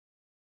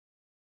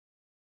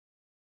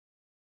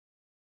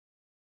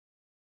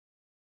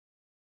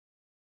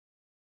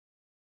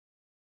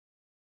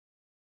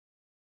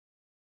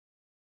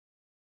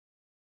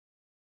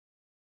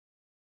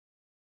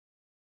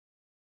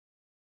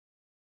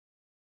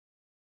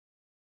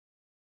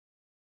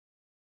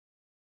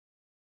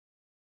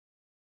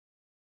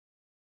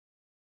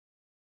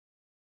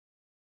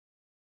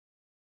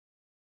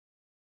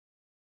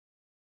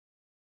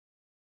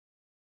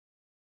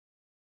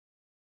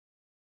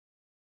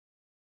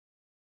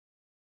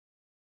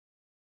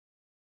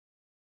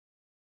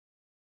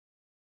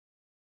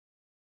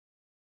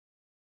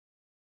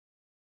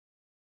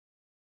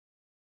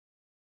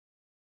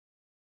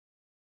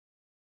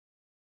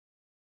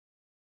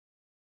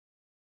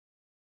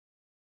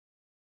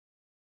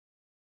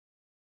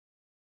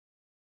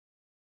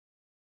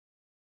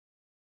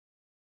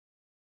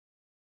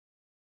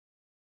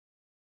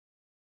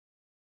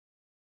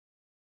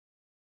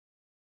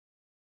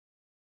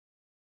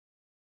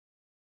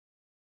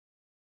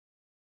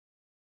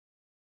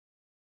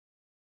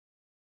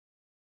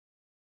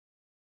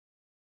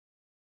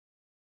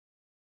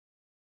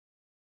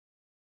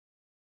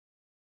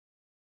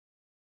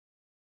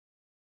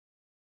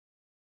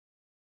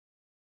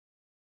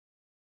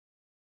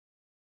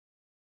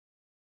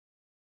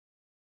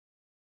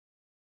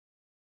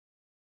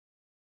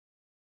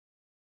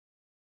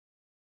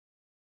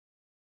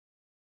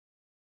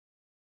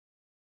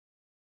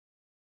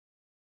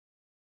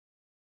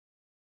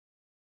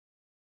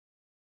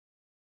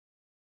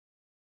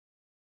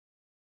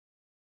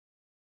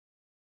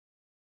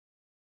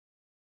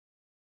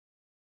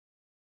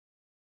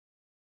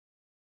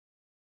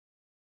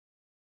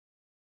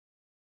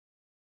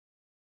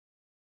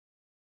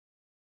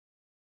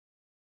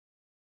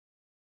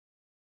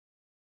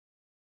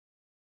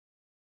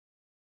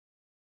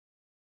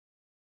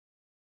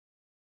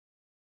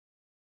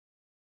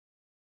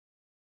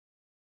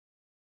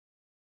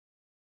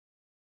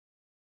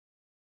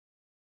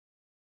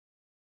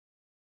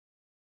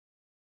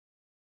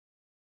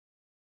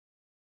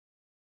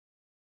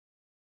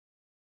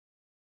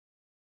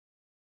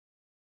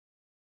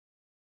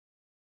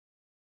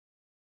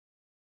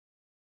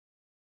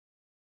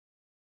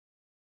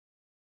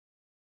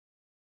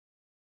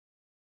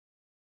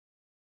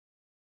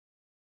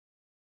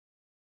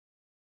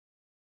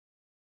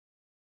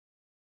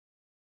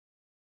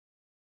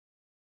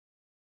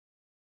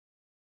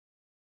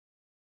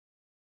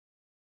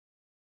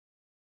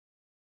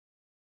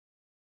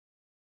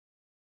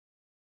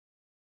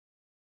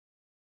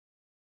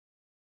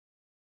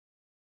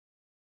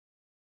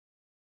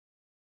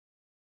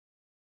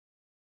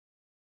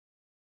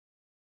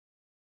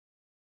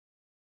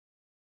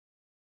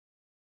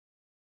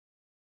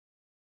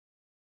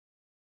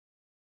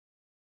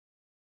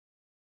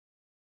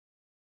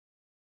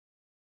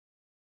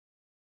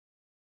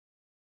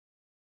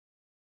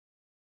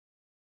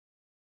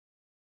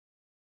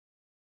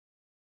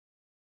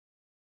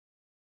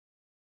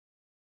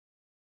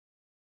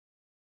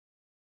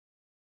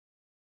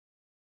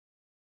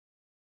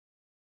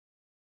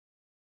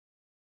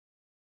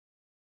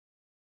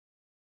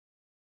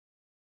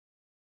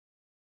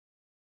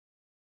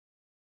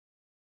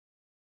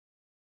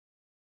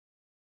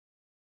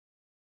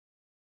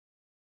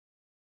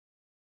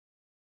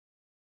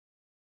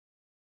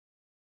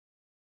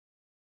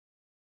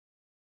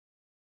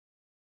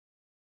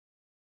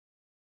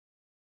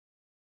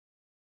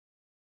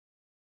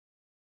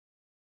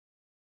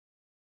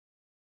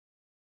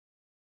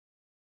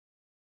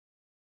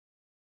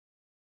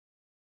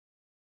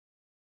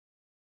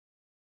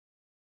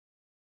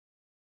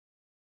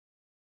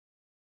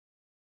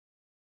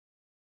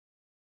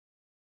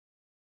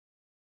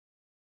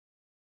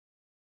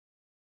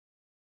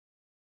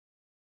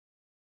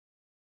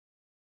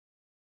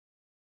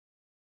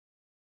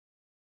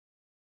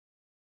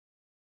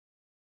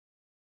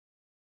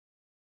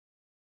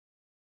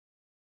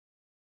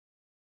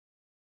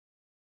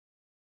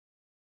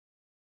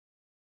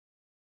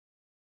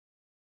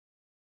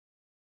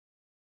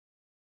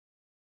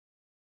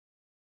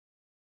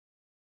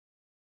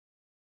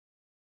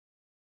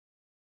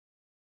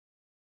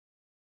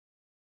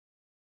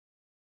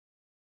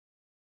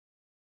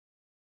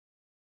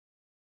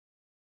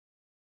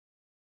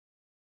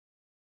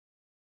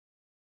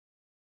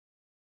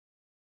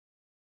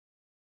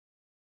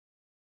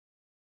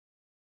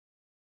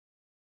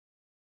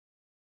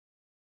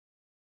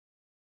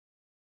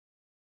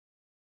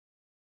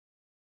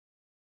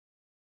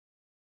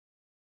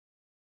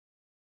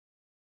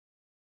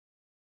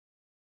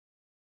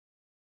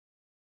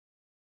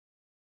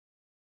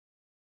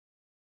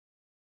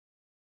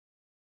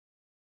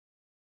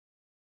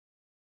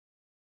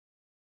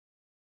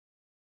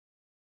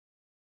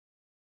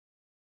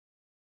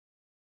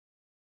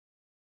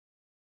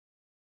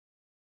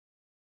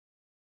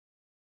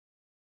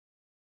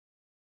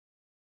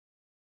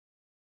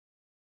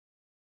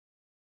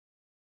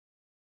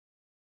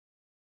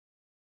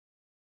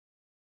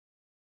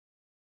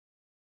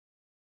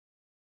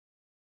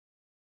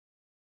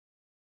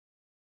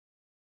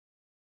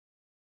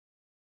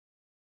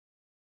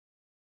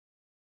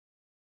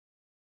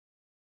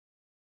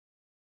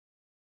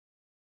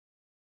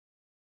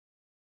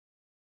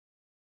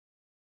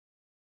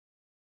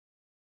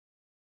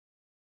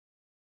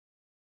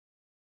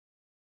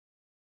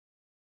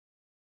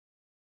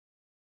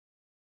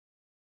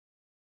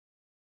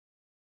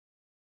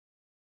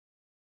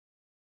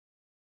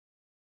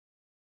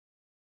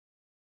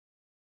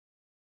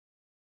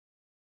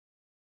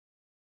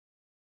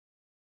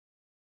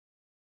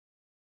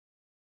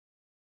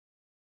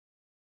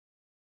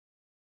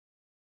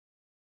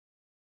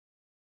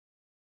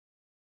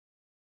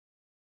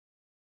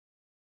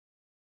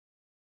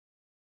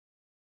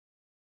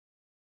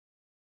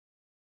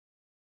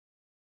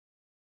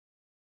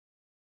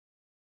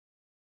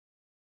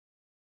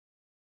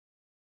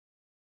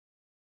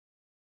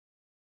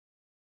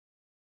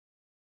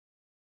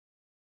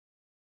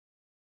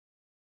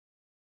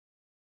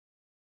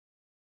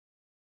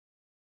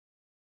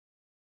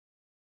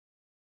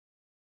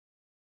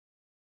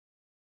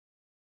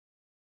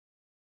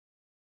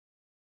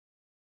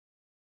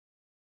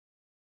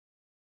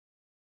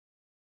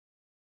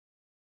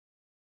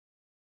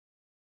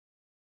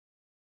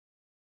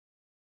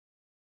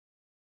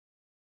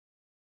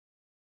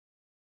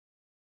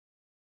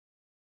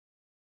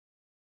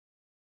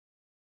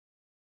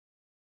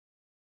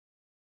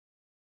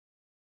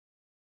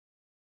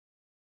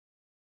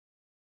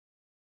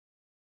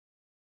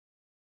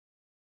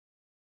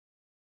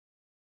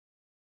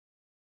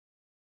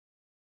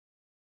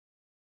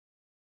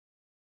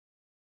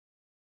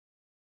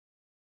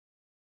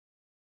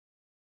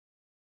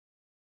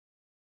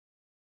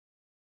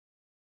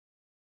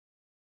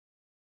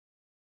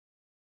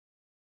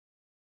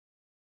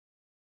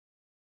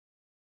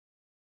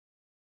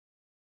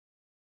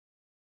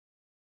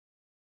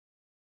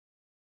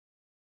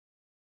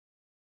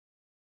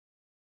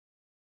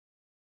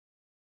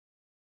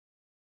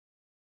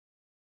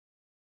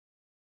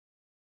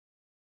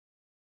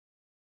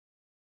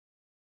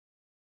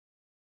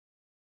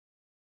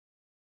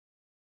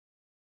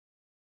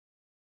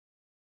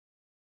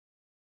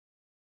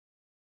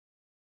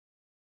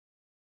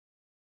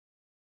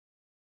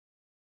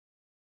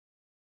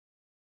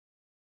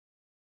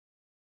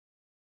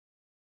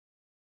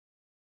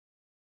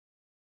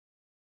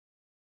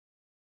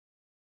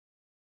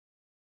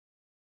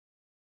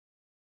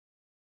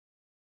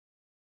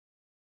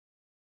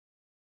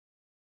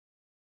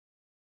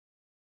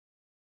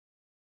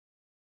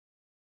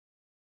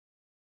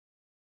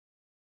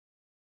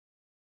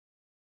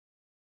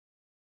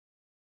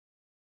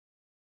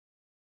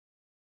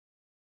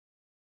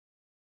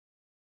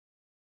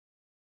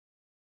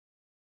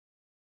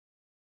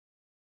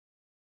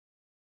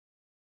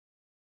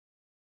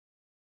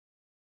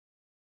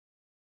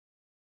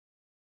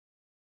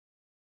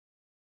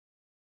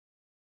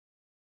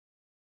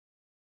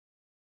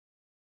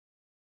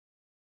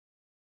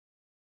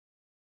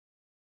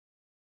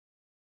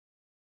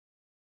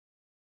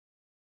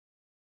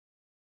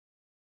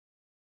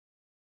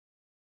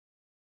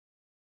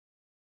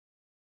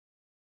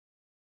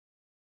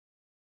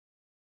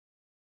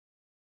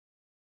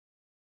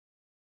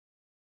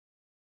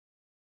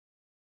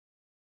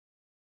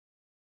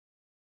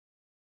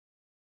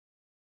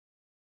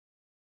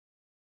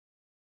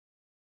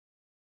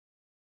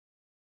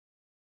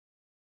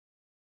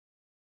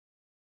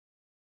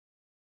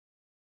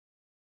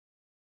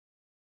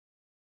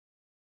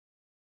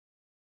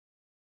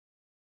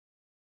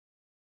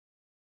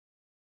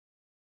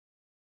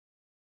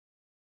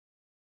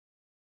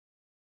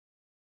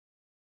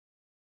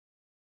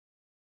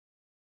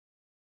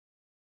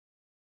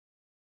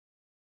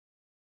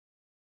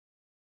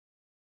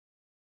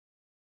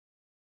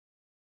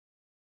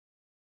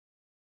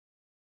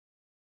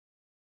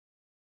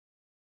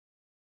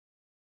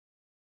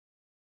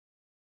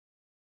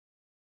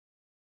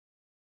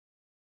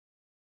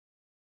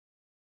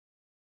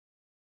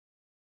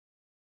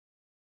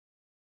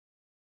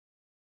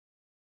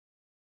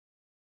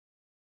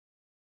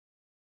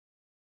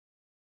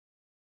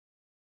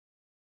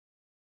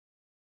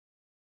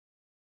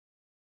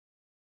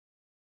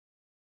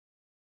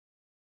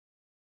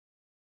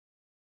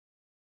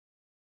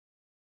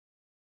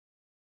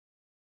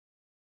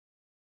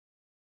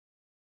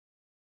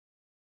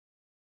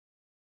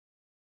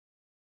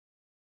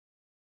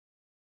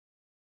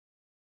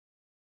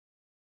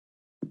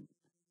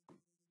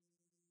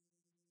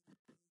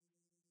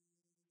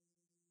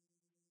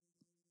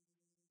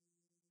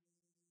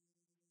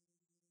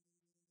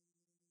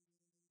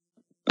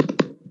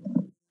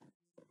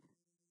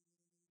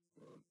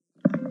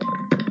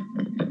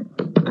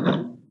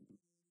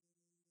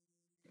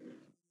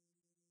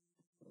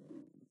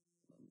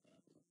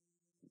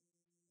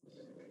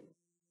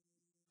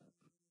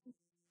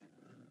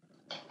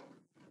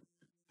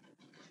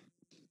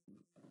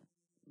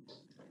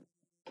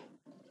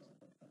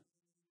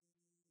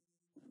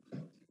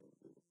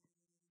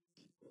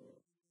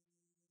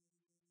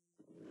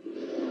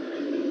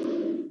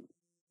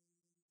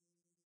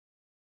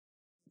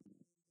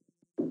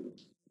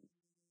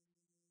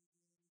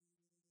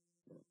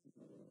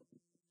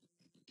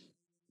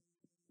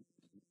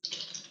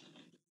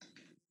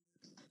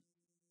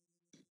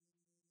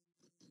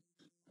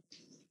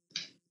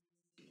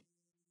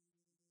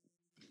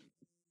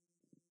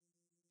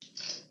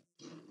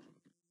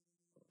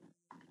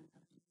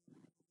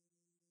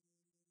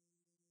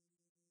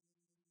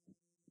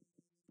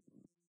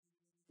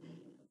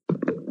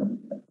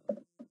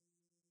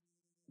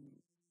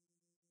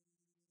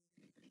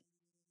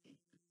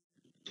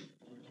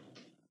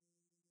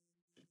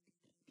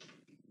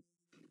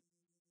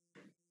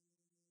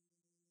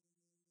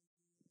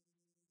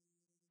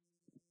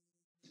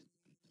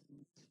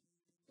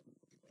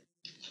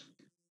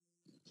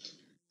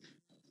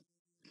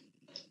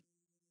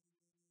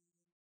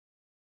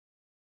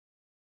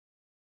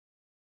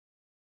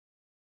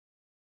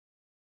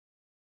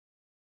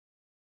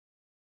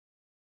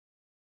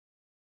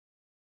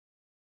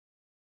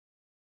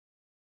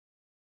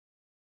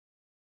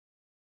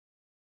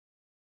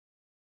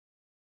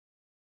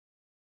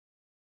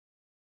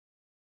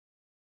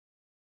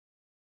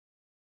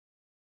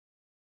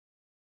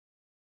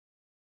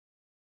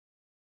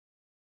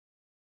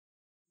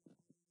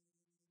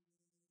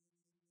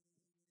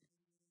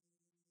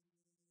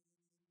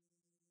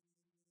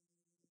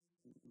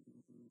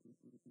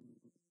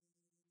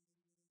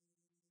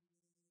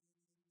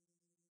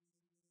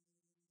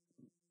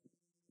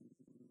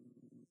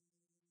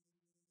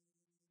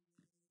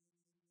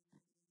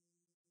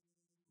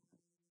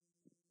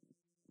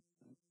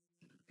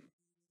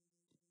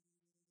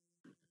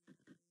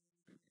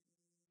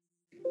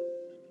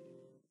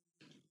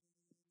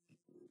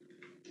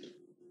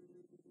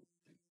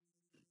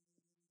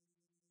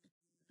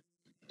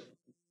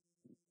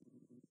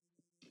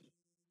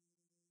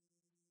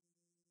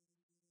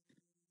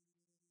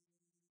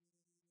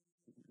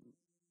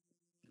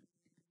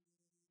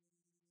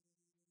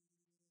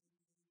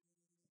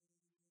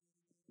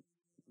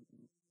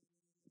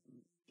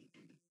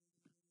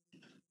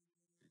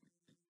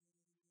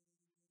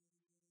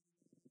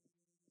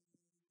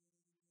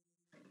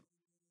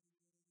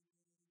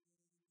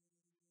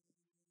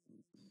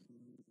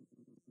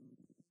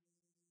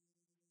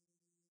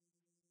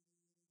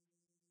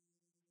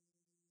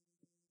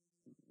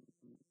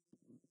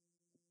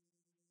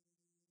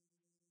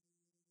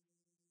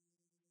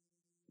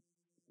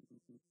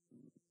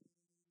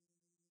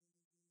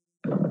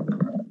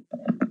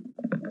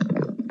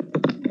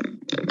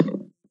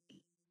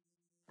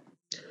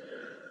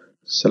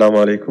السلام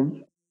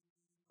عليكم.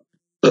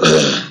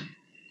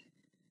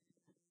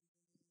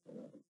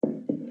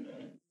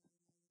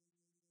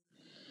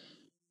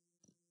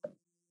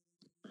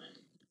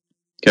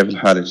 كيف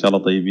الحال؟ إن شاء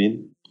الله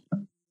طيبين.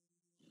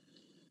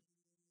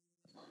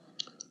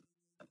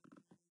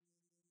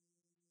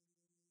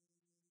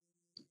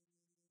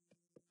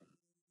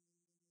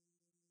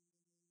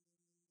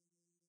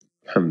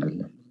 الحمد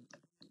لله.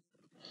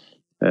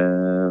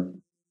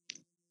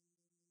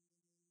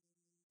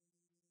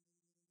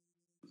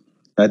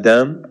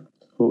 Adam,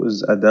 who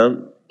is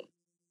Adam?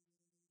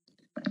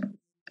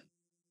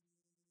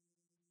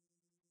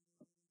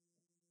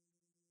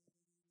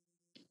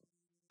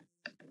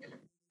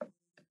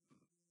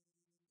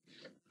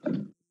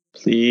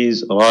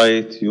 Please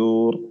write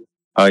your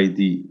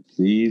ID.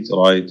 Please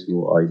write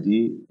your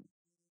ID.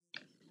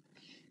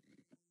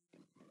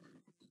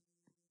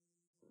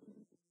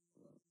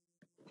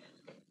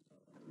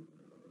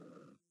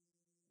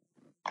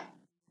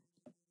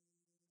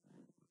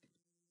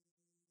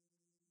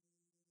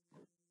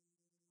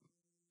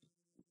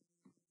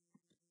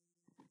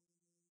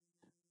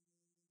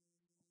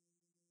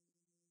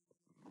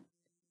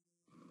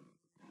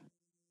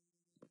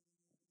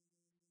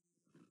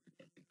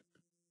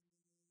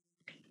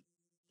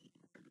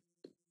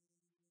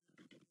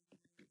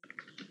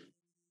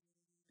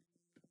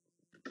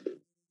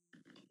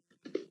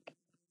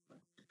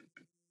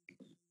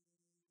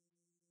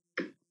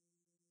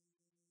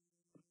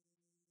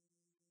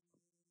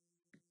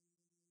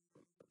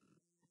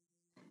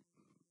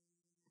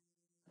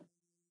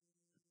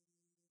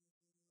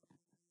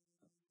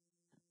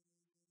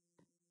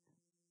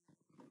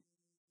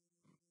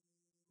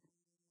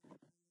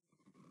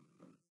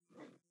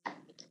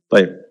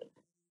 طيب.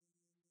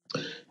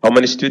 How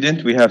many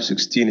students? We have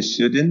 16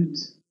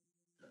 students.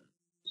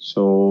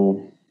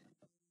 So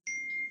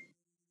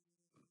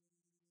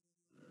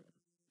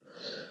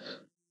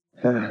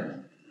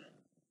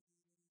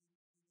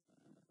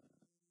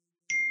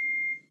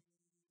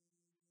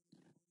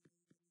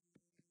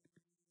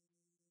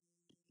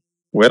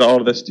where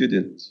are the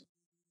students?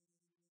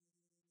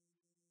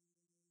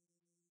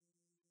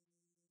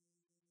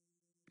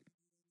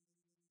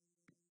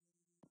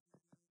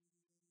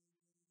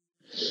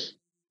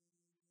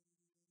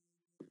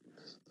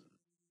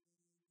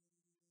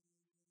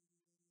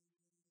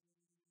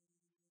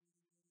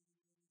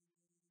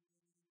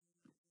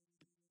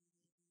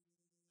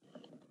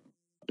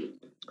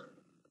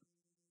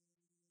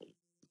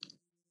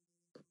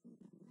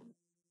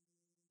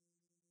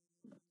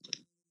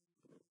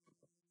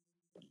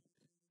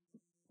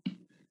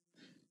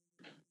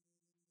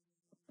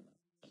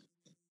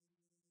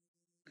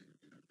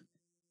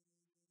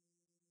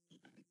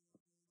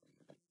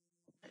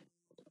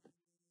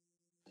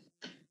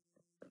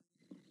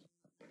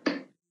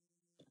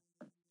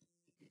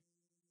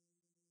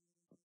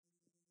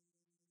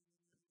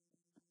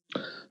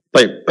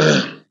 طيب.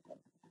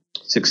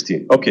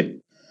 16.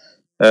 اوكي.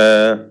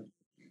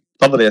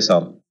 تفضل يا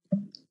سارة.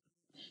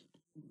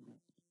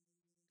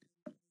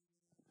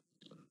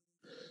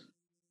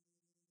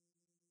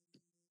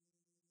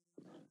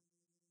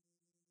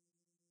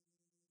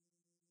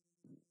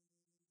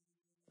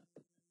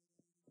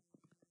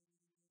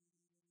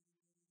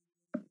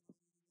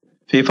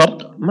 في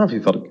فرق؟ ما في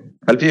فرق.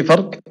 هل في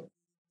فرق؟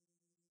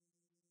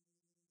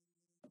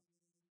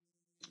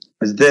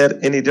 Is there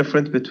any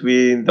difference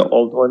between the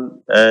old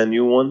one and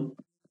new one?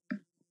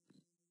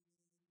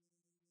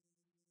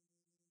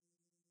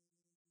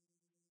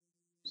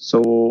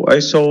 So I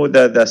saw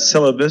that the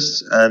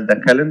syllabus and the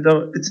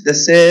calendar, it's the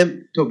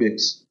same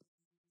topics.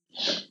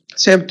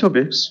 Same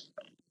topics.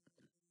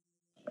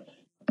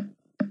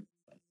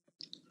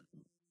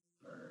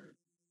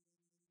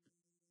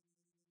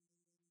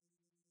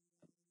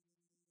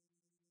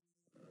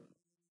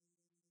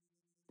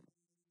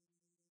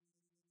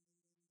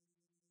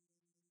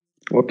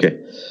 Okay.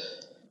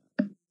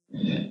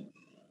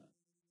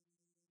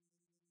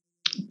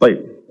 طيب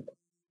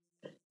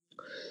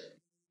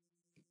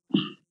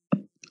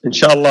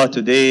inshallah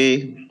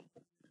today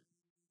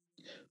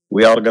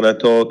we are gonna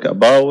talk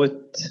about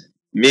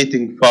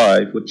meeting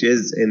 5, which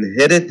is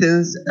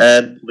inheritance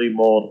and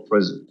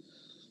polymorphism.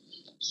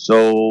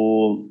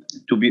 So,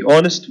 to be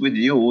honest with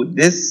you,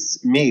 this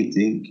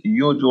meeting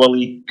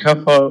usually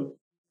cover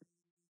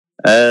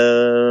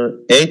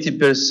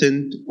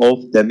 80%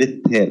 of the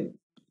midterm.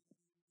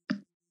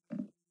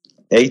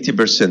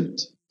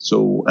 80%.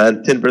 So,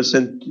 and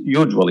 10%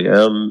 usually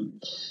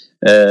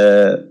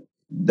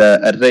the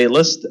array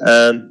list,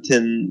 and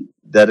 10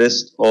 the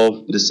rest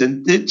of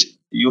percentage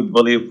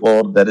usually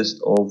for the rest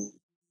of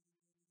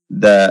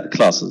the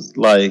classes,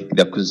 like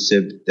the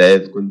concept, the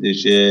if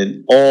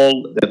condition,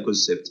 all the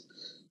concepts.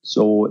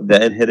 So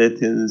the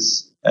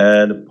inheritance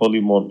and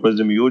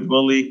polymorphism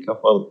usually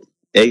covered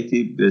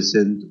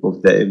 80%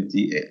 of the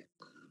MTA.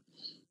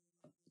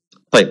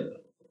 طيب,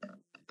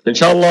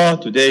 inshallah,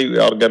 today we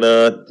are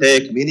gonna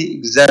take many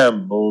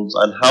examples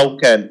on how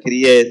can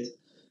create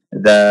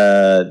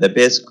the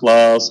base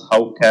class,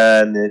 how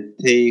can it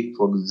take,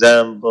 for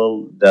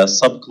example, the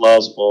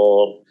subclass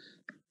for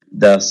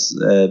the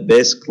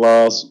base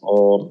class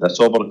or the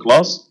super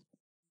class.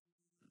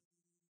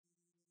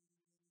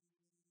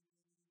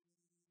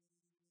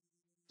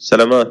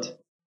 سلامات.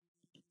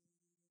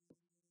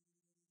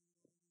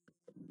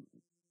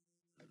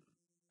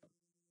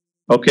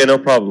 Okay, no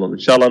problem. إن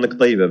شاء الله إنك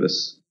طيبة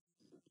بس.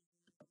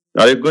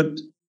 Are you good?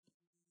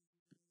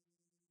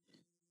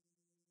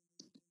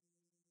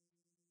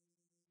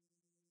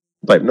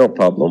 طيب, no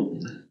problem.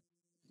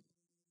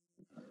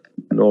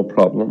 No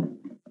problem.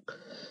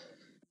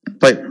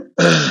 طيب,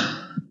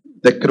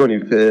 ذكروني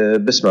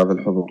بسمع في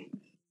الحضور.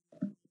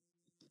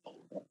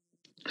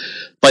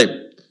 طيب,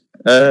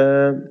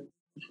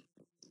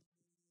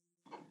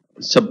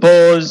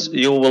 suppose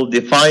you will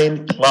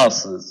define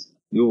classes.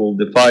 You will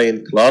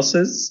define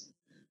classes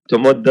to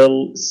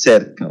model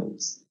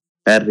circles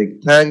and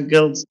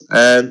rectangles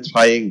and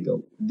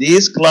triangles.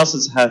 These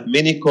classes have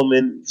many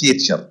common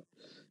features.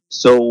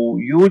 So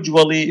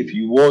usually if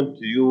you want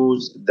to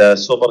use the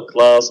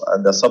superclass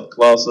and the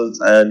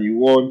subclasses and you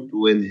want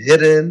to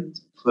inherit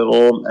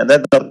from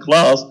another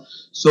class,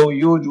 so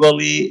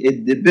usually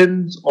it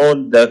depends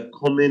on the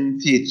common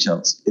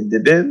features. It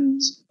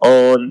depends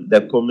on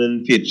the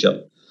common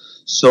feature.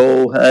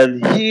 So,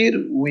 and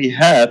here we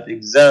have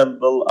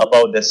example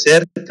about the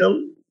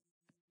circle,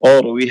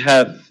 or we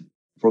have,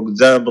 for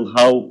example,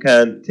 how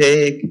can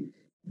take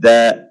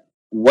the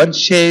one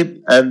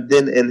shape and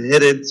then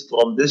inherit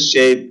from this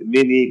shape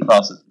many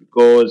classes,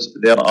 because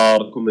there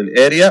are common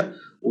area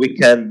we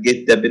can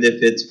get the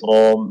benefit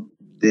from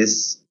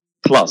this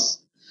class.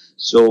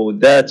 So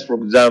that's, for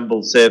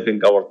example, saving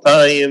our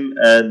time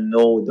and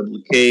no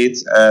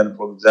duplicates, and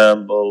for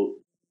example,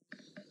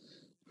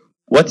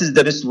 what is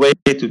the best way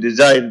to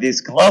design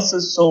these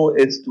classes? So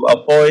it's to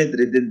avoid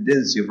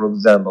redundancy, for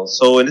example.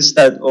 So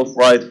instead of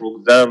write, for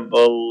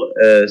example,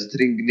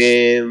 string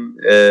name,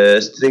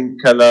 string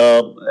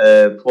color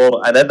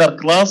for another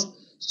class,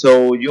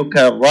 so you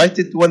can write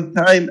it one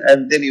time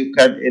and then you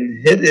can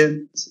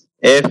inherit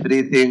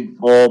everything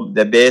from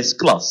the base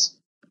class.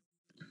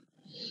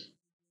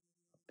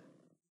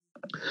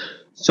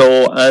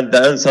 So, and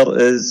the answer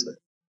is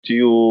to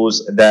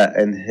use the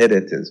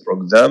inheritance. For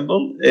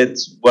example,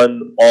 it's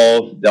one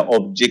of the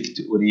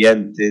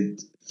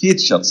object-oriented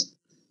features.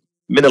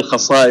 من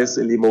الخصائص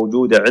اللي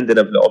موجودة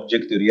عندنا في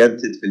الأوبجكت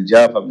أورينتد في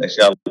الجافا، من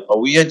الأشياء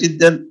القوية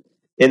جدا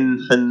إن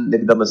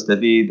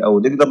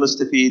نقدر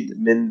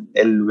نستفيد من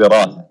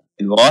الوراثة.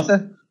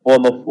 الوراثة هو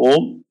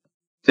مفهوم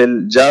في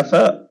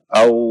الجافا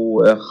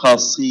أو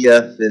خاصية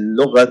في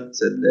لغة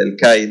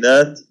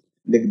الكائنات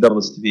نقدر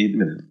نستفيد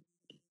منها.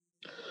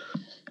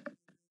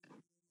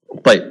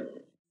 طيب.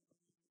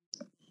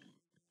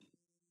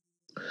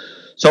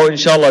 So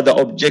inshallah, the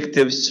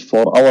objectives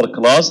for our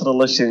class,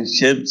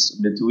 relationships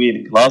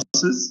between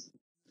classes.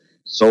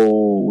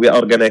 So we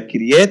are gonna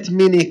create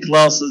many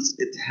classes.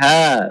 It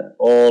has,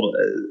 or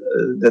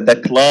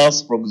the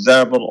class, for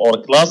example,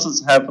 or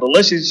classes have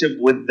relationship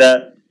with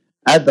the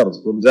others.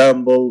 For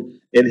example,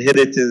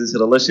 inheritance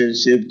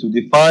relationship to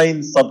define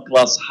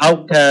subclass.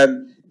 How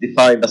can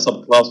define the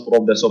subclass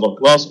from the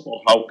superclass,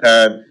 or how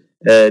can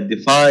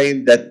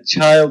define the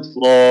child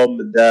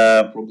from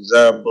the, for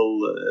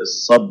example,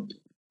 sub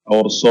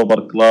or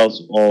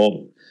superclass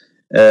or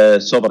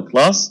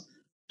superclass,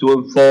 to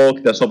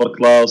invoke the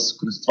superclass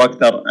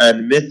constructor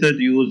and method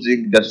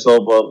using the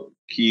super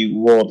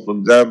keyword, for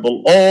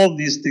example. All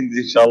these things,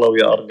 inshallah,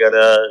 we are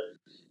gonna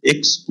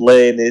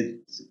explain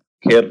it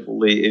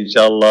carefully,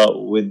 inshallah,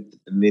 with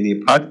many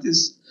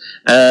practice.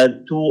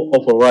 And to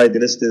override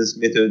instance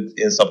method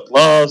in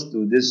subclass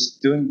to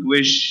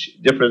distinguish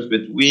difference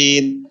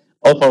between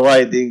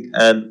overriding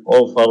and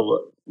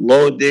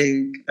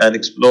overloading, and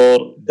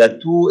explore the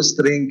two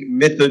string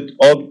method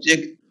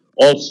object,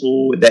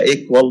 also the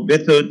equal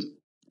method,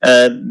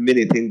 and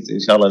many things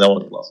inshallah in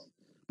our class.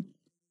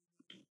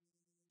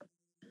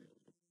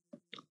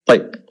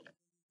 طيب,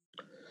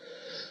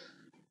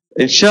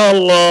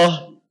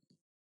 inshallah,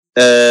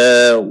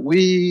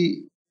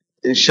 we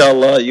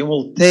inshallah, you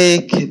will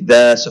take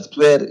the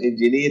software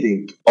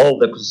engineering, all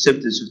the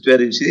concept in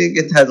software engineering,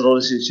 it has a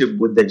relationship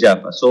with the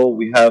Java. So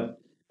we have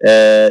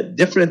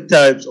different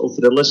types of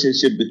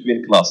relationship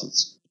between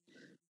classes.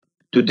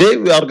 Today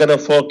we are going to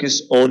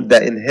focus on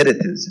the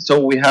inheritance.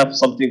 So we have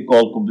something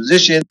called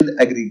composition,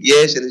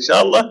 aggregation,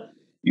 inshallah.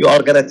 You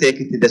are going to take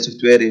it in the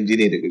software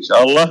engineering,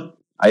 inshallah.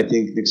 I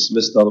think next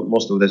semester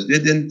most of the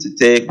students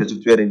take the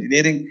software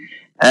engineering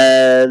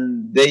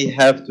and they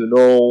have to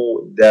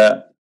know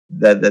the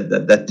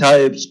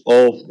types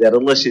of the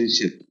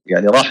relationship.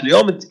 يعني راح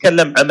اليوم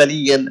نتكلم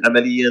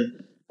عمليا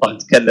راح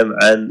نتكلم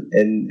عن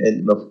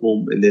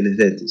المفهوم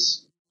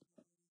الانهيرتنس.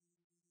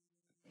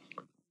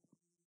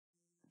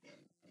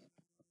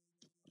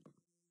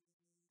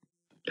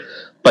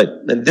 But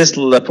in this,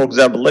 for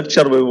example,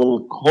 lecture, we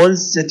will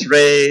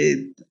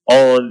concentrate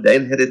on the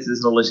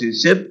inheritance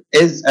relationship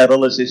is a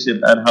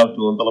relationship and how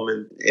to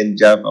implement in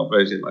Java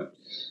operation line.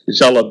 إن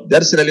شاء الله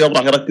درسنا اليوم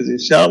راح يركز إن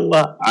شاء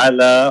الله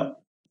على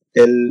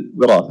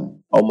الوراثة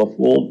أو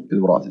مفهوم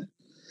الوراثة.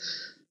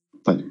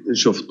 طيب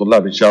نشوف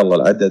الطلاب إن شاء الله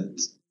العدد.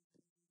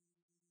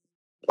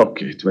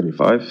 Okay,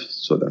 25,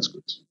 so that's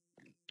good.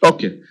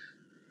 Okay.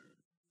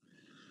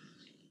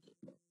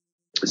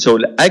 So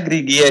the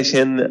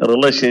aggregation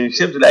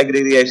relationship, the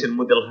aggregation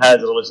model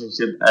has a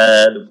relationship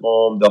and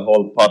from the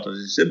whole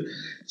partnership.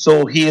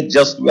 So here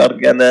just we are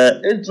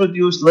gonna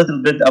introduce a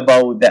little bit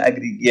about the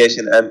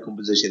aggregation and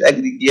composition.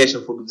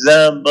 Aggregation, for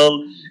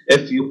example,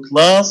 if you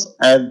class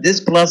and this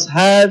class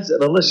has a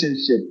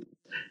relationship.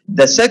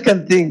 The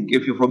second thing,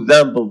 if you, for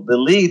example,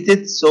 delete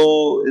it,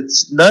 so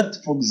it's not,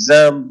 for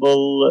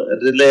example,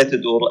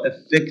 related or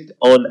effect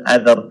on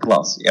other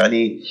class.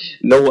 يعني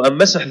لو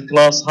أمسح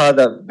الكلاس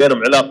هذا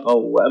بينهم علاقة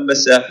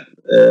وأمسح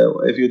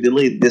if you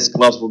delete this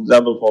class, for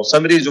example, for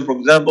some reason, for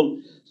example,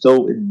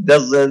 so it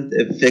doesn't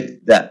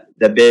affect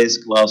the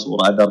base class or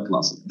other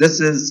classes. This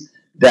is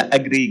the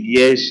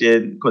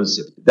aggregation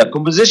concept. The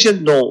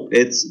composition, no,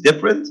 it's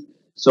different.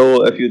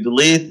 So if you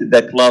delete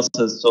the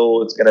classes,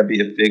 so it's going to be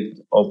effect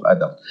of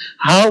other.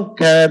 How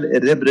can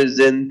it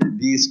represent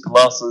these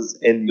classes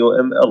in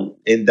UML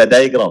in the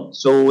diagram?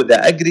 So the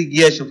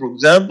aggregation, for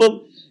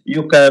example,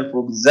 you can,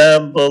 for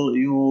example,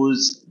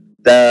 use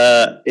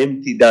the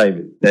empty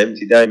diamond. The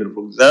empty diamond,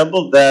 for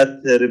example,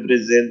 that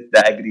represent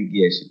the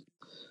aggregation.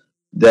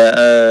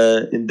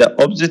 In the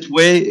opposite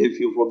way, if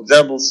you, for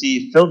example,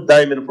 see filled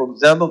diamond, for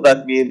example,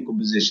 that means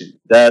composition.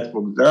 That,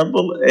 for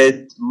example,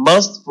 it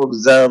must, for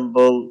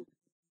example,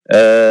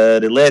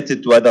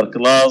 related to other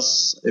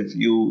class. If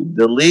you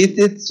delete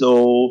it,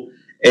 so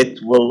it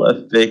will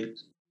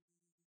affect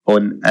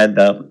on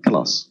other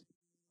class.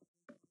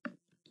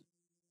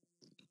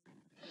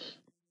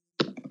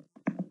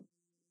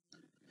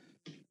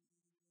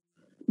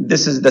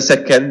 This is the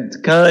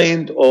second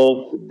kind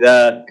of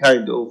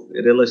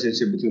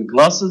relationship between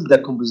classes, the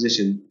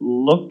composition.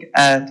 Look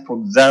at, for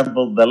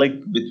example, the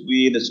link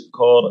between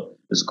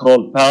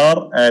scroll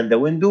bar and the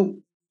window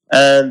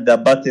and the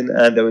button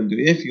and the window.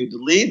 If you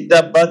delete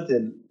the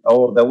button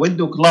or the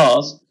window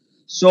class,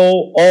 so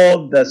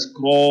all the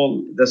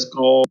scroll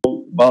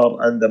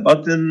bar and the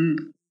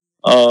button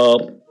are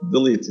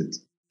deleted.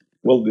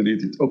 Will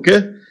delete it.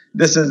 Okay,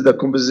 this is the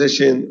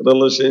composition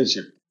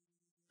relationship.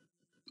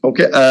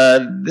 Okay,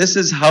 and this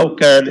is how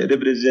can it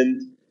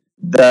represent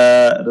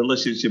the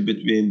relationship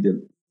between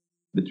them,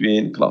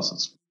 between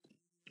classes.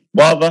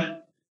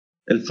 واضح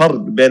الفرق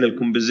بين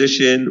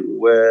الكومبوزيشن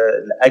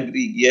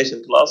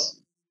والاجريجيشن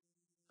كلاس؟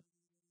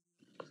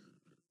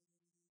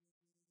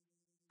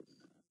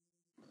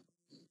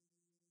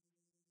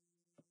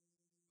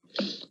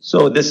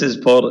 So this is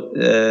for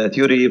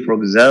theory, for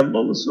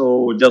example.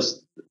 So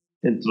just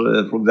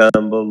for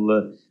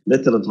example,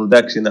 little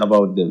introduction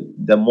about them.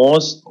 The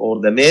most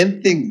or the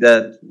main thing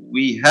that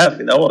we have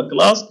in our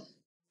class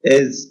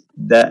is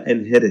the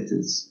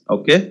inheritance.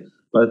 Okay,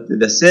 but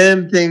the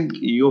same thing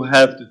you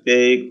have to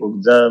take, for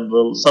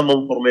example, some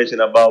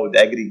information about the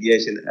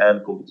aggregation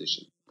and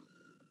competition.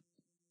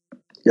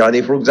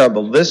 Yani, for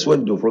example, this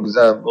window, for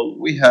example,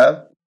 we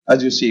have,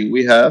 as you see,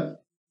 we have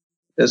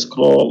a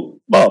scroll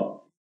bar.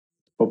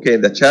 Okay,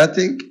 in the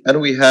chatting, and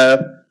we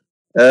have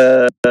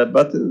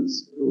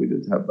buttons. We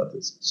don't have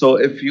buttons. So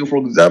if you, for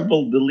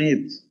example,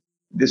 delete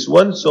this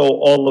one, so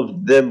all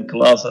of them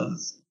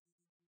classes,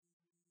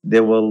 they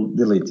will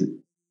delete it.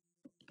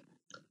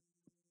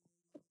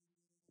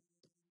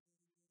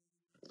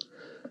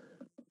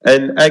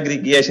 An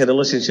aggregation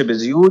relationship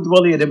is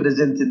usually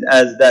represented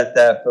as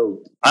data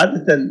field.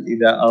 عادة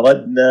إذا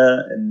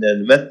أردنا أن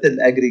نمثل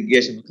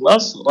aggregation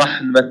class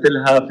راح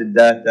نمثلها في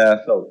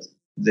الداتا field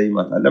زي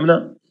ما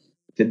تعلمنا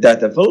في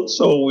الداتا field.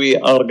 So we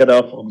are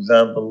gonna, for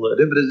example,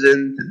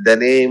 represent the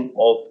name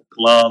of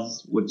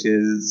class which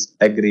is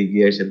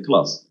aggregation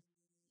class.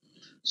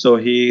 So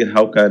here,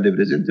 how can I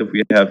represent if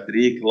we have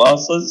three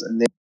classes?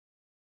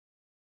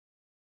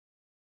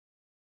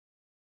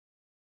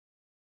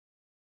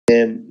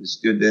 Name,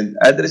 student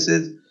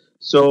addresses.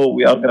 So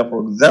we are gonna,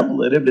 for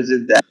example,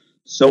 represent that.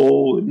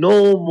 So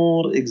no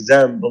more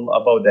example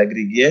about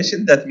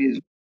aggregation. That means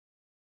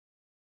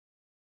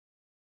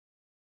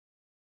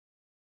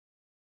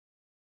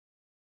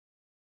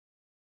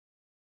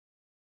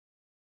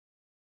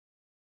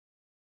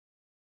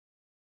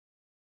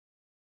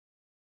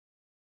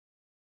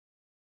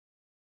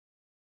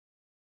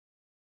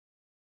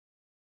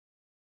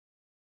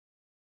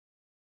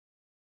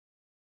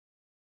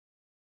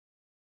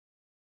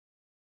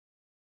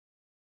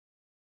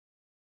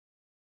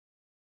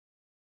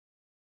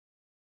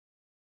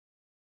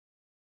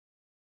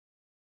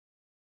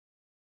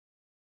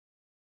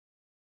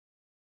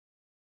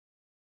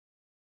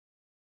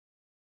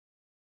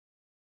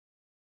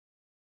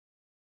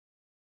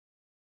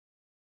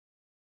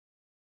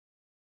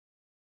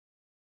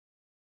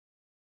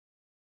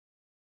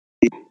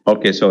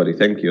Okay, sorry.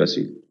 Thank you,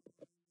 Asil.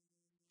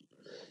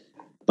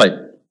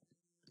 طيب.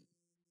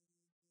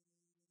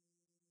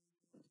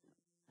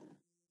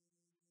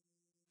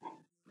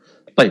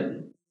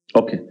 طيب.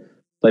 Okay.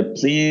 طيب,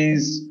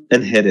 please.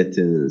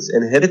 Inheritance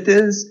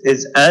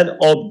is an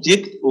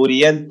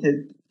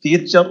object-oriented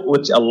feature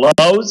which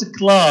allows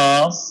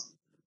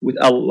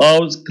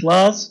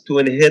class to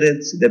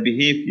inherit the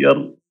behavior,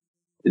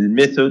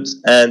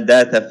 methods, and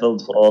data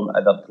field from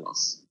other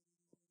class.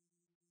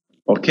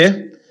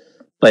 Okay.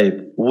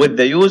 طيب, with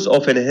the use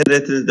of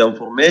inheritance, the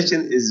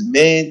information is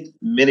made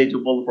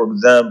manageable, for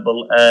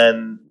example,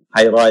 and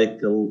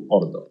hierarchical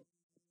order.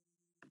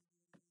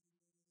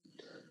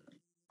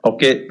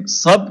 Okay,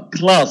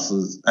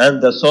 subclasses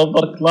and the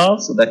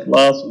superclass, the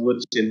class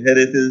which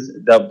inherits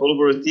the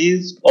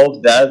properties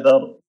of the other,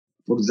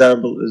 for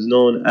example, is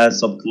known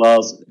as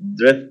subclass,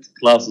 drift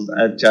classes,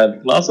 and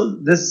child classes.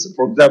 This,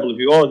 for example, if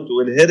you want to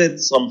inherit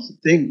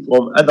something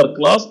from other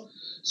class,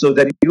 so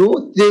the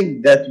new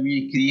thing that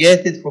we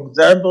created, for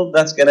example,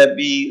 that's gonna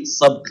be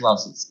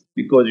subclasses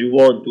because you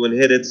want to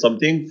inherit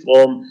something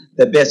from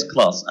the base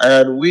class,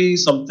 and we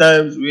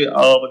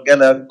are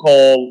gonna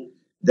call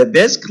the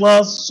base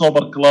class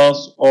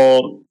superclass,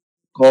 or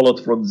call it,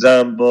 for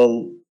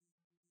example,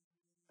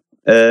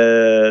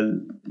 uh,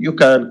 you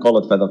can call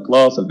it feather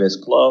class or base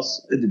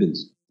class. It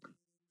depends.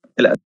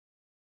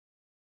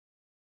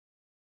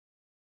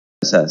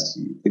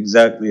 الأساسي,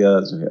 exactly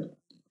as here.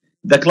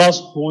 The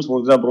class whose, for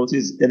example,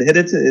 is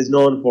inherited is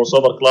known for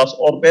superclass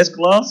or base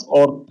class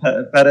or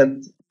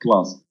parent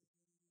class.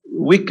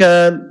 We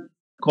can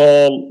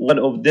call one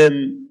of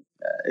them.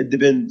 It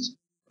depends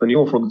on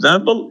you. For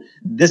example,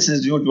 this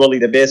is usually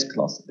the base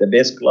class. The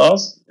base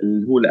class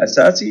اللي هو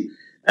الأساسي,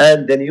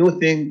 and the new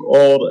thing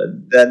or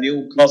the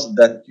new class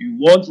that you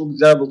want, for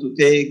example, to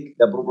take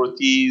the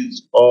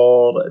properties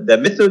or the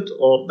method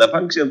or the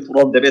function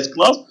from the base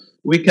class,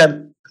 we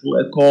can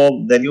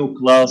call the new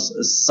class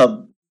a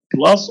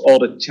subclass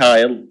or a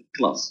child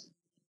class.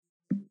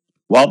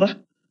 واضح؟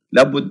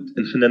 لابد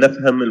ان احنا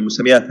نفهم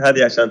المسميات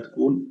هذه عشان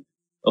تكون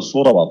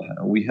الصورة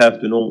واضحة. We have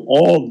to know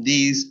all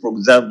these, for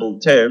example,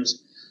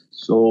 terms.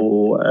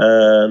 So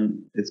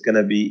it's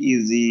gonna be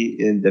easy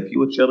in the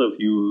future if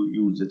you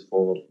use it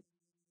for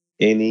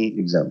any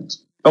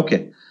examples.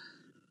 Okay.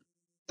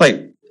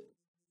 طيب.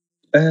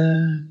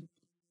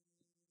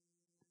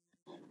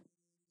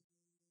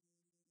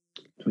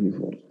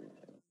 24.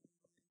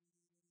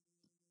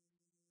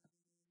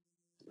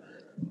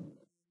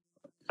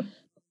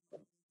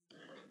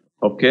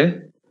 Okay.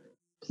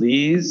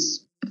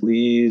 Please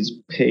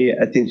pay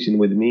attention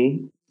with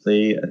me.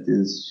 Pay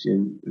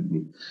attention with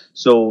me.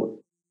 So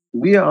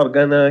we are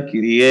gonna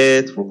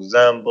create, for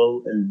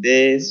example, a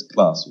base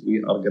class.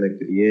 We are gonna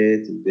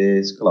create a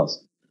base class.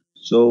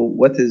 So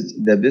what is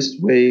the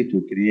best way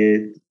to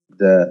create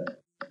the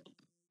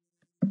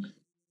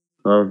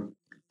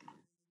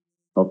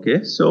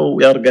okay, so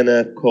we are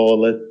gonna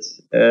call it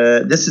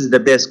this is the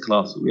base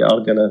class. We are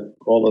gonna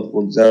call it,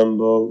 for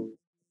example,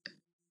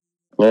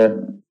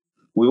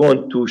 we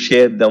want to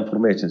share the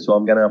information. So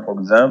I'm gonna, for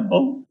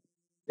example,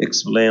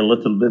 explain a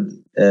little bit,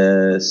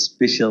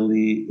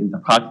 especially in the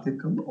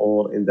practical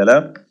or in the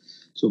lab.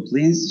 So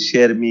please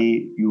share me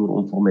your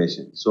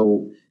information.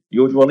 So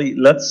usually,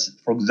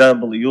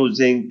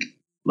 using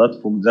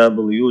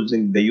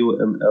the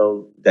UML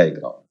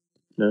diagram.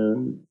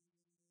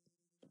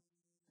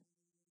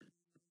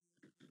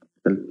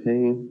 The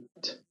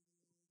paint.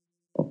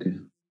 Okay.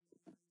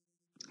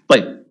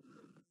 طيب.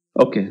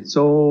 Okay.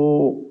 So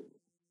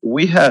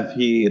we have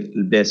here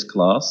the base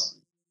class.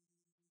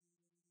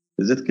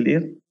 Is it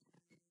clear?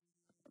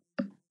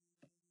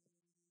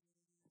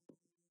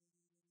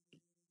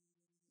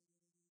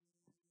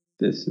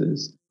 This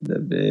is the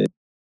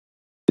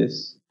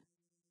base.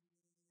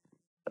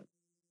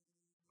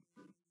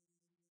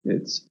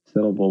 It's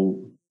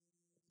terrible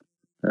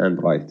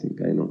handwriting,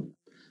 I know.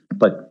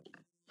 طيب.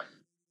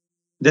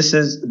 This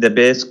is the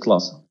base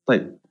class.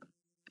 طيب.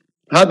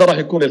 هذا راح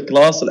يكون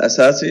الكلاس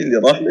الاساسي اللي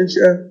راح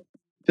ننشئه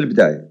في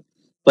البدايه.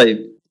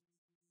 طيب،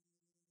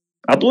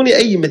 اعطوني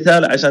اي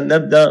مثال عشان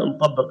نبدا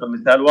نطبق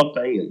المثال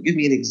واقعيا. Give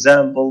me an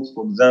example,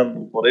 for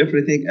example, for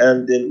everything,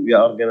 and then we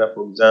are gonna,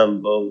 for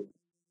example,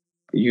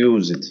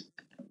 use it.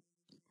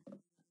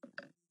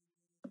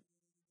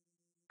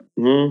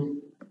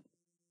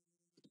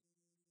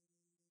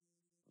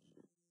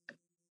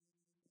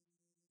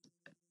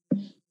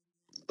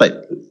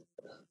 طيب،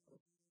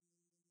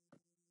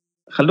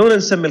 خلونا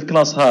نسمي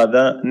الكلاس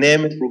هذا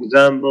name it, for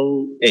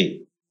example,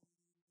 A.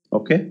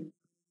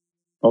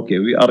 Okay,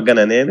 we are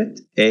gonna name it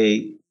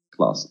A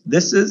class.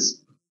 This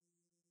is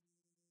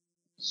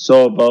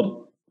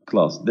super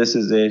class. This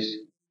is ايش؟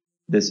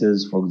 This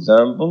is, for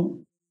example,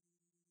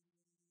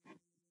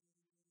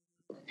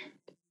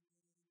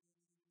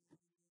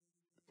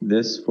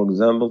 this, for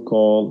example,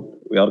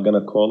 we are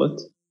gonna call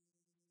it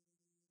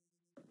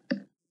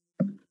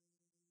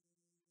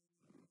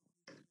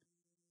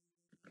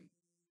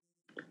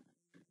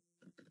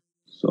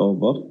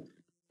super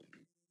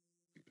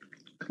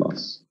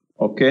class.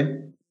 Okay,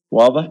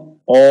 واضح?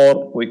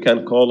 Or we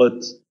can call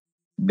it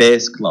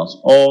base class,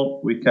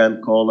 or we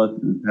can call it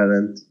the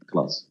parent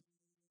class.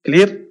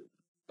 Clear?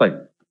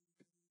 طيب.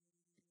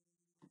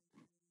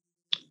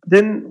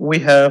 Then we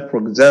have, for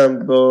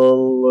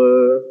example,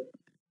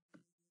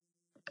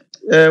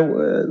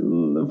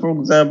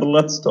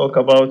 let's talk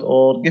about,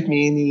 or give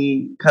me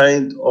any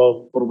kind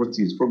of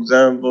properties. For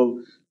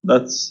example,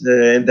 that's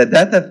in the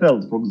data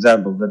field. For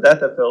example, the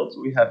data fields,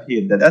 we have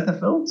here the data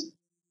fields,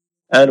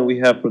 and we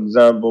have, for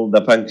example,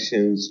 the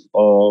functions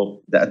or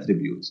the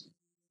attributes.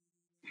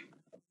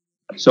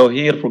 So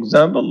here, for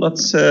example,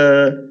 let's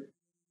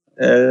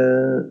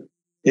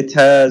it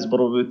has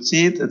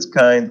property. It's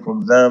kind, for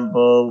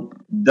example,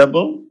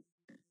 double.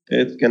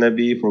 It's gonna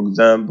be, for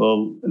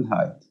example,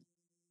 الهايت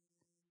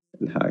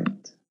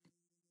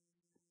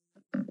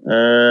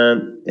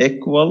and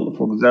equal,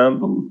 for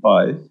example,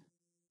 5.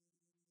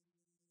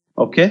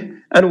 Okay,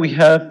 and we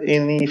have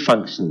any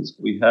functions.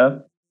 We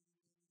have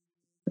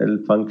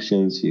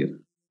functions here.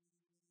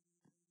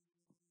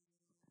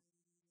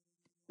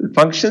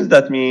 Functions,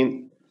 that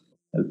mean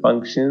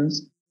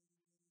functions,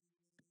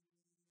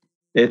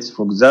 it's,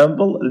 for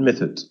example, a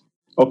method.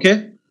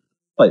 Okay,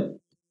 طيب.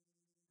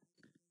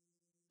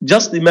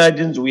 Just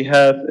imagine we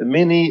have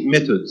many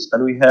methods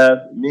and we have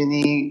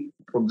many,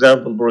 for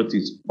example,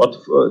 properties. But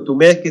to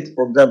make it,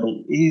 for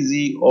example,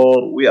 easy,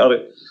 or we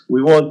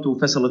want to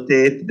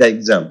facilitate the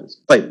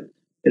examples. طيب,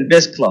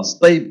 البيس class.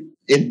 طيب,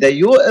 in the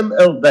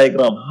UML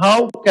diagram,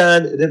 how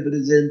can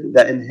represent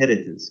the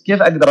inheritance?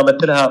 كيف أقدر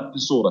أمثلها في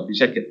صورة في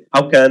شكل؟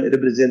 How can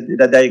represent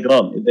the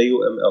diagram in the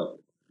UML?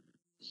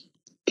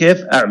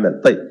 كيف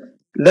أعمل؟ طيب,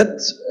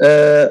 let's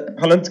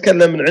خلينا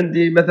نتكلم من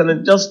عندي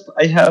مثلا. Just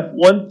I have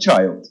one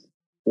child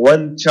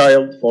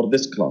for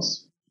this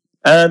class,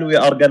 and we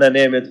are gonna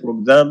name it, for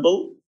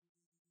example,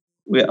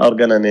 we are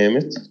gonna name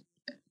it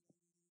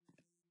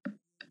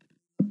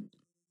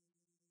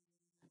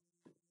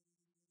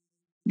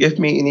give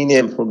me any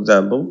name, for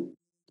example,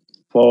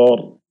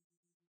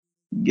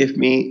 give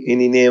me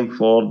any name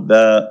for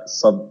the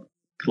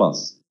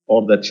subclass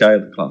or the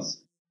child class.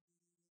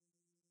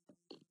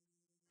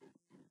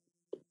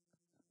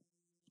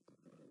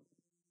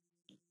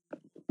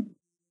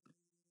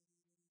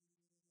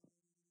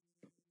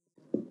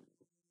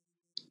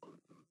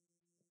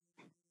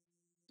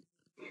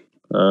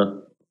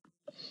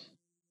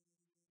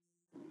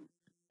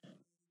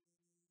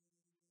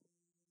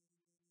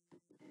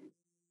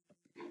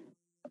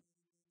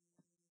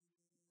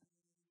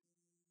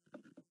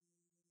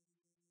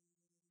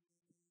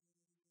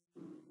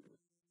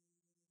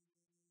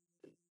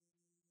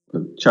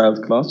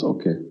 Child class,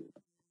 okay.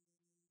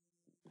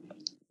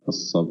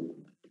 السب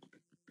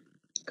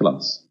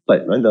class.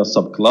 طيب, عندنا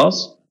sub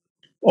class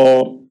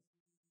or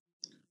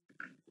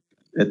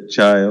a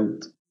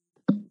child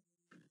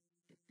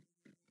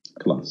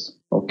class.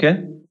 Okay,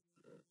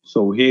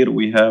 so here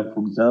we have,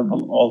 for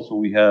example, also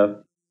we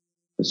have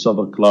a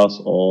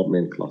subclass or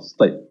main class.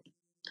 طيب.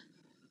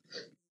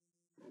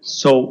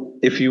 So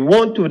if you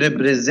want to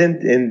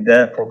represent in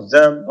the, for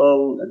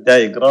example,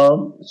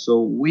 diagram,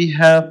 so we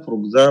have, for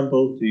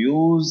example, to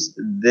use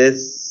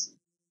this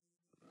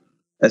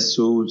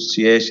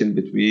association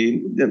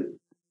between them.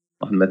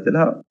 راح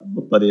نمثلها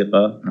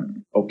بالطريقة.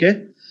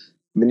 اوكي.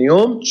 من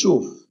يوم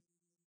تشوف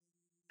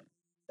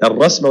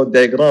الرسمة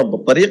والدياجرام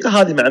بالطريقة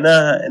هذه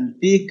معناها ان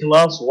في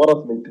كلاس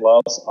ورث من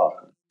كلاس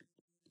اخر.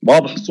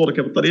 واضح الصورة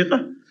كيف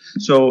الطريقة؟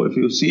 So if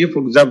you see,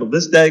 for example,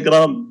 this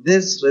diagram,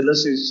 this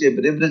relationship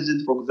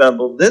represents, for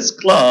example, this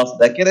class,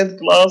 the current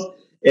class,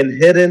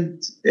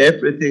 inherit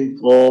everything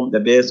from the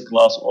base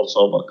class or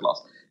solver class.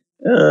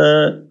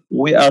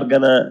 We are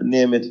gonna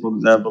name it, for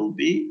example,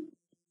 B.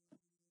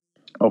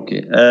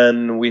 Okay,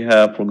 and we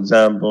have, for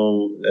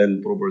example,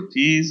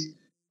 properties,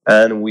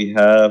 and we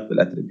have the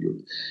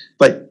attribute.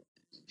 But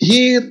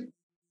here,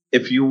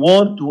 if you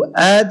want to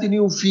add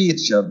new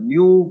feature,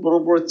 new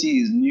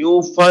properties,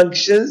 new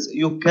functions,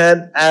 you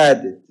can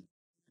add it.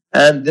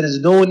 And there is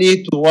no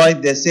need to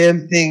write the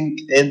same thing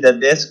in the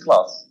base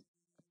class.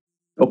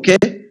 Okay?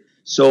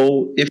 So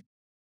if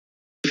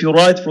you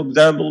write, for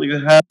example, you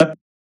have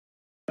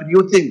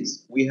new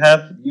things, we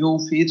have new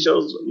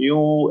features,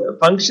 new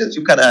functions,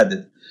 you can add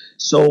it.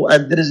 So,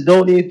 and there is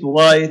no need to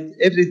write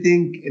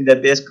everything in the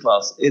base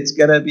class. It's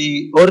gonna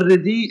be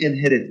already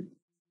inherited.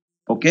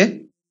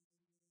 Okay?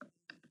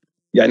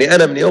 يعني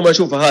أنا من يوم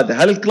أشوف هذا،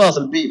 هل الكلاس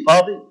البي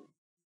فاضي؟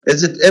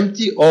 Is it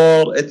empty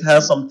or it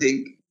has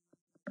something?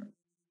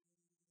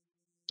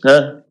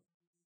 ها؟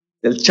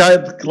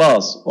 الchild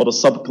class or a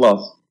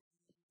subclass.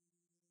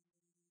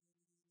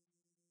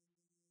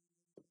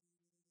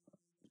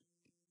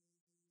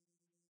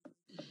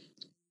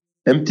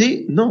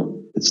 Empty?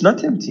 No, it's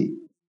not empty.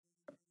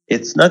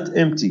 It's not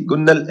empty.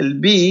 قلنا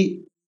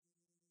البي,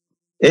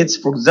 it's,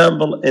 for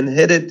example,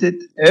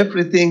 inherited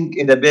everything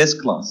in the base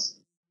class.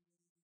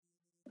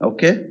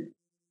 Okay?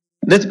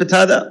 نثبت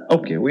هذا.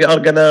 Okay, we are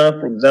gonna,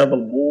 for example,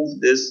 move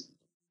this.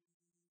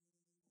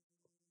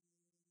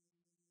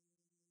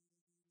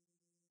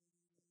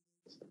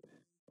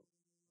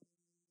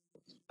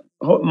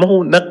 ما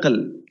هو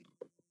نقل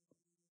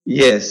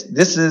Yes,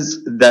 this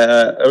is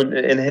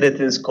the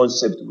inheritance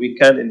concept. We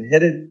can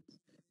inherit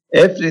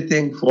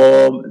everything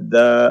from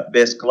the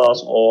base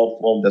class or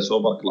from the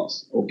super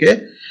class.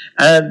 Okay,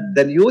 and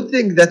the new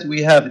thing that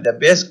we have the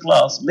base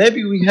class,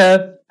 maybe we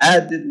can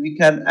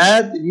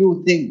add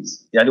new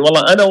things. يعني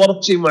والله انا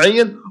ورثت شيء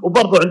معين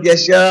وبرضه عندي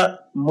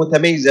اشياء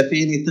متميزه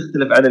فيني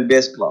تختلف عن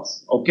البيس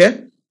class. Okay,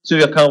 so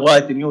you can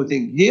write a new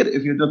thing here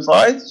if you don't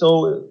write.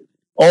 So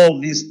all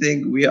these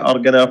things we are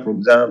gonna, for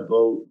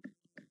example,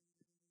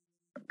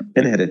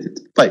 inherit it.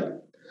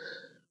 طيب,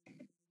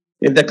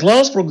 in the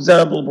class, for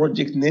example,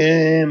 project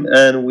name,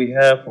 and we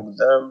have, for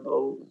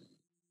example,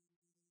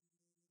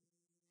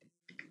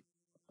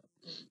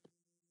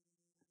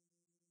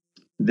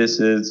 this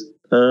is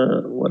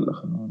ولا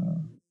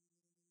خلونا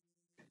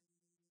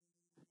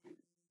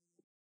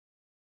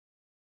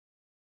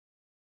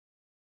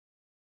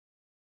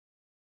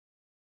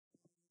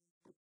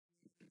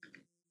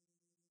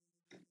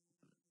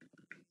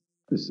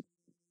this.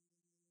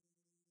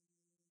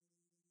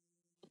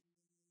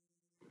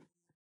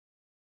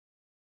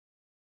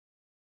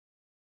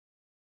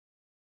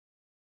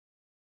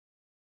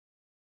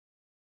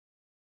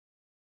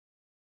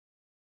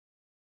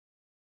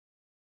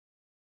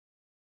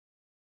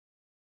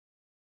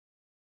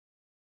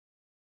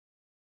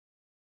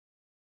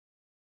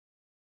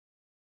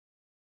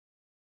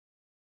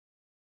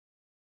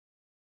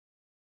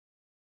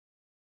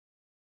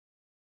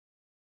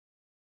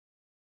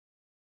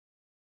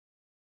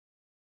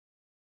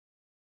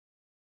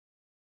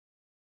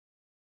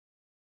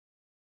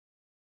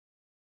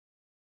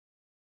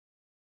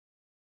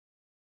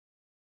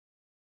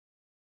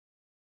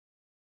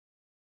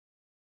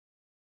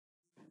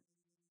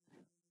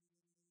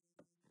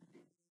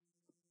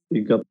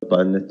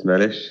 يقطع النت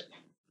معلش.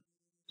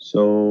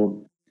 So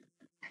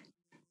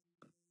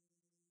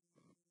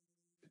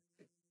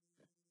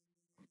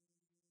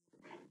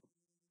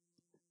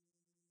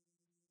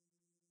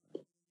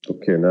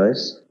okay,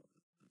 nice.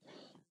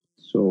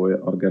 So we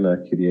are gonna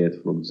create,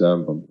 for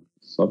example,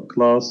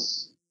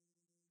 subclass.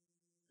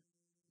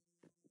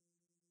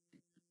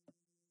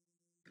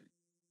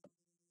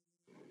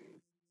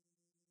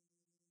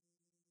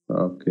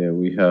 Okay,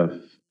 we have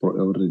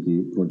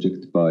already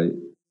project by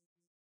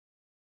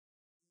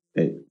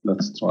A.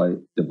 Let's try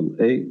double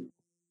A.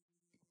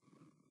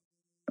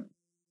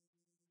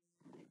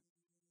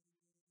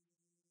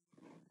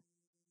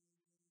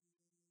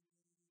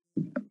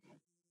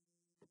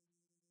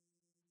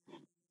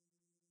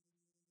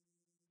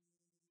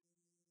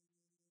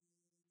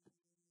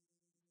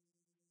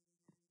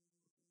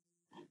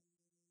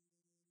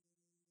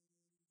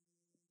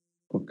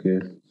 Okay,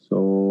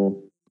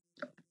 so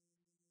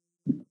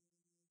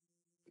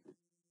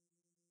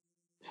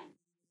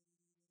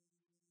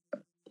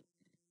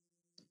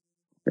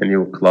a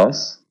new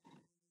class,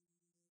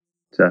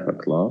 Java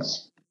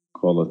class,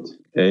 call it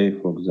A,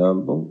 for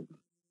example,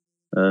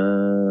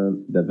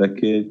 and the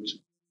package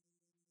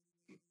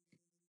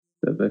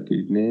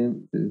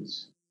name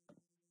is,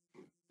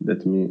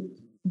 let me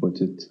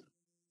put it,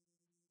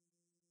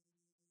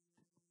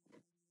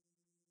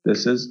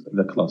 this is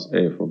the class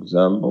A, for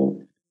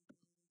example,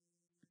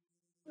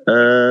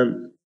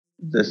 and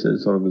this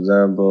is, for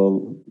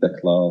example, the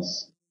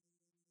class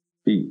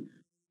B.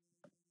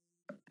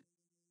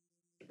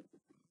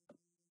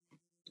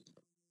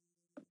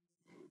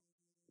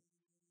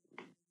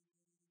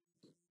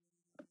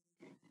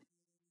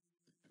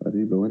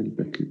 غريبة وين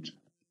الباكج؟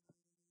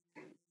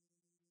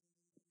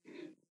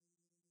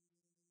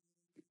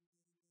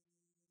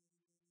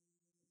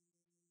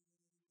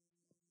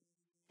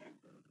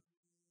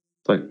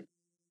 طيب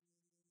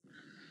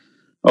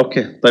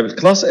اوكي طيب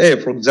الكلاس A,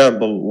 for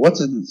example, what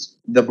is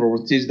the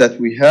properties that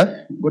we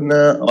have؟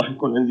 قلنا راح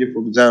يكون عندي,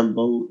 for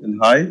example,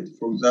 الهايت,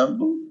 for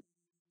example,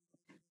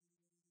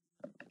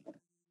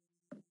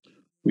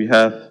 we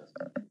have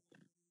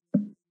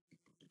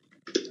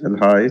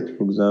الهايت,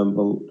 for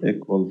example,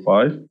 equal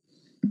 5.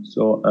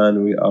 So,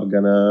 and we are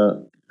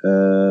gonna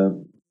uh,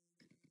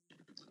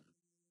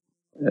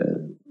 uh,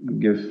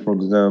 give, for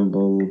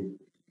example,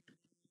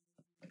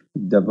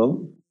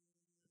 double.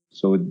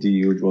 So D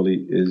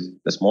usually is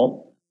the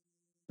small,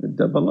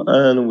 double,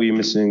 and we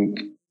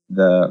missing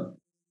the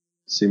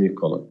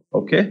semicolon.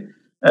 Okay,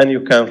 and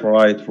you can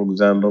write, for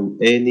example,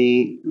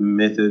 any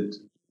method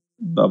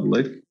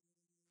public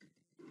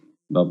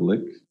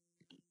public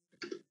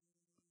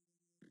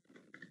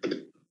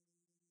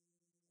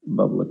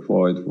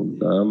void, for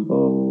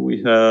example.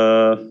 We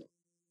have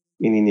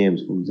any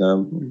names, for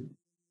example,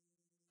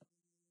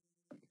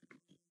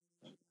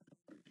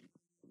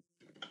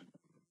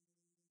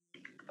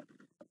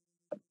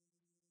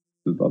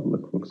 the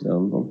public, for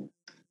example.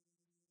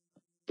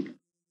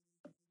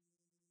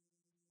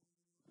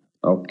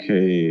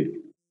 Okay,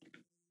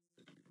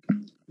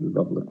 the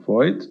public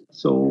void.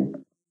 So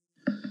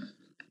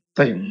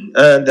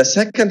and the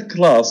second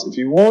class, if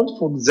you want,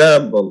 for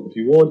example, if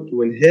you want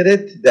to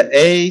inherit the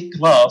A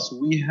class,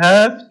 we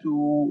have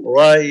to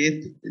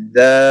write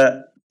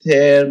the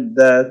term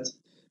that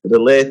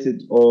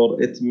related,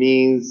 or it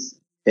means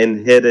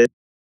inherit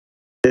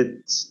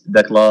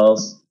the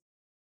class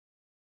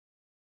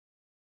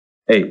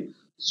A.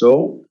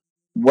 So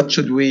what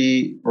should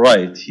we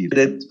write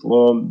here?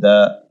 From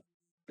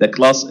the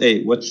class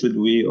A, what should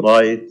we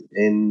write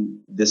in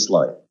this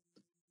line؟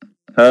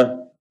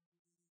 ها؟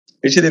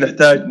 ايش اللي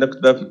نحتاج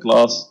نكتبه في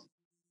الكلاس؟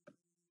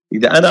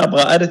 إذا أنا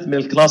أبغى أرث من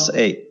الكلاس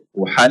A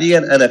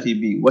وحاليا أنا في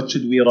B, what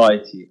should we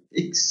write here?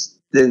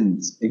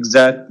 Extends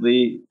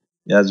exactly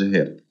يا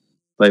زهير.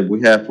 طيب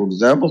we have for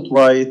example to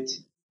write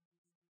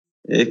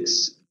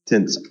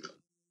extends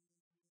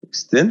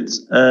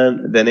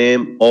and the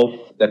name of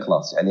the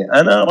class. يعني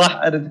أنا راح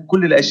أرث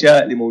كل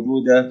الأشياء اللي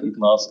موجودة في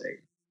الكلاس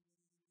A.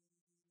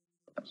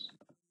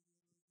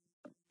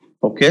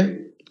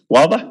 أوكي؟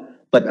 واضح؟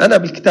 طيب أنا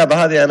بالكتابة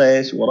هذه أنا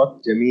إيش؟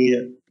 وردت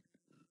جميع،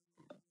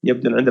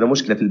 يبدو أن عندنا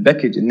مشكلة في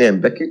الباكج،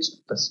 النيم باكج،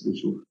 بس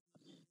نشوف.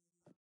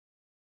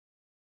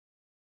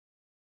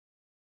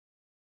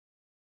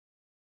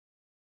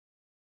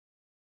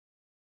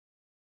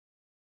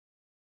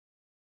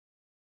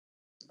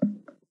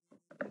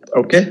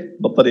 اوكي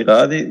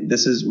بالطريقه هذه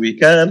this is we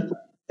can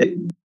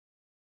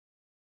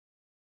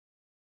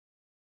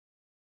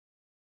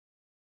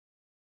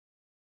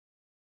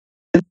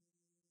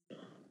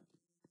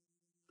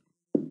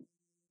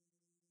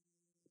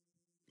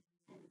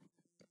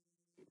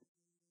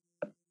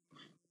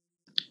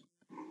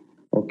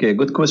okay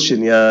good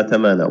question يا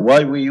تمانا.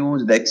 Why we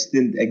use the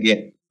extend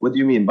again? What do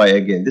you mean by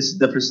again? This is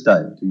the first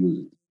time to use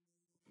it.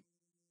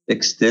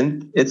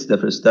 Extend, it's the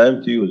first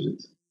time to use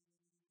it.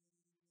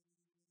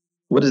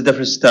 What is the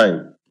first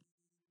time?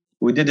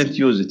 We didn't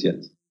use it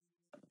yet.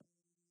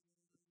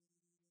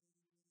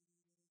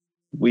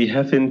 We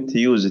haven't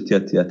used it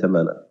yet يا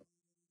تمانا.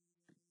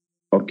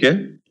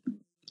 Okay.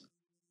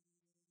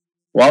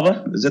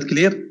 واضح؟ Is it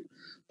clear؟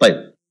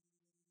 طيب.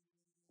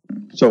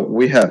 So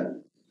we have,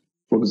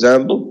 for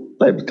example,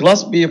 طيب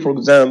class B, for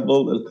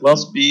example,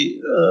 class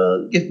B,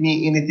 give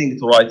me anything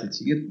to write it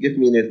here. Give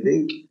me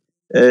anything.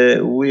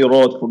 We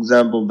wrote, for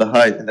example, the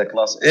height in the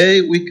class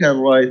A. We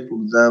can write,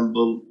 for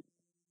example,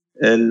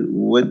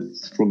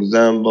 width, for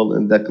example,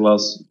 in the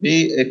class B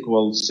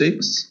equals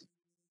 6.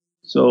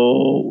 So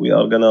we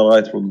are gonna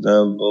write, for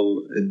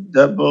example, a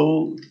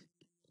double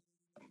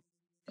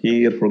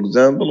here, for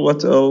example.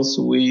 What else?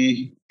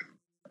 We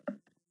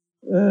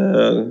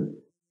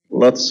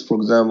let's, for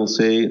example,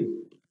 say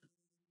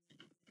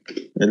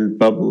in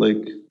public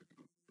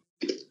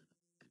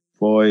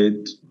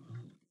void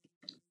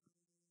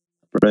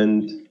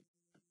print,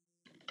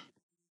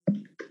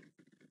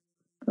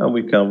 and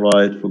we can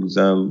write, for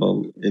example,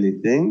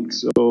 anything.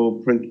 So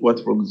print what,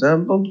 for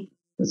example?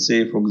 Let's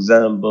say, for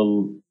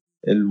example,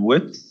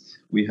 width.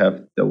 We have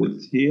the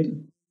width here.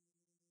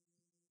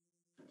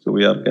 So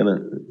we are gonna.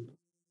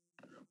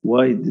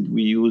 Why did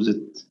we use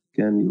it?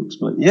 Can you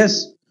explain? Yes.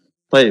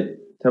 طيب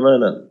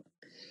تماما.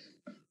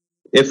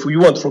 If we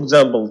want, for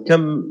example,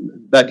 come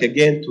back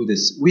again to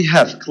this. We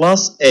have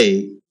class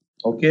A.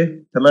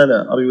 Okay,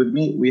 تماما. Are you with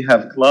me? We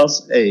have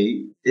class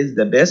A is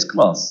the base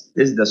class,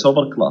 is the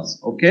super class.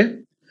 Okay.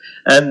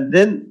 And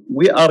then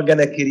we are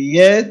gonna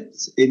create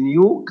a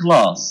new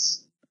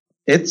class.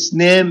 Its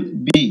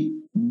name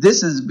B.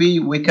 This is B.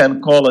 We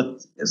can call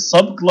it a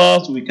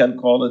subclass. We can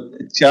call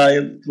it a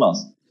child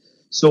class.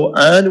 So,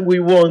 and we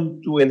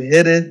want to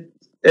inherit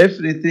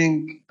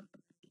everything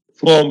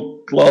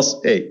from class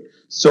A.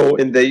 So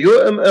in the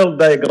UML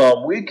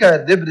diagram, we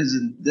can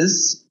represent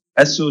this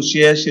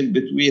association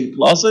between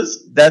classes.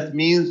 That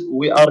means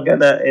we are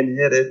gonna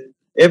inherit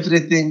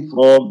everything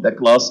from the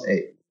class A.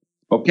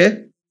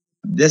 Okay?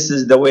 This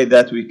is the way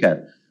that we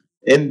can.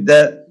 In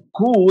the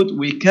code,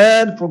 we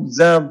can, for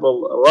example,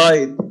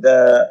 write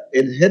the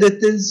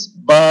inheritance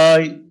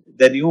by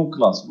the new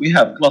class. We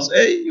have class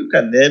A, you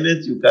can name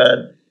it, you can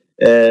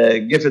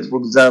give it, for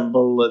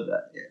example,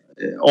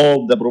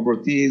 all the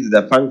properties,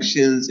 the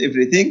functions,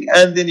 everything,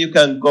 and then you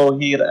can go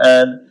here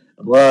and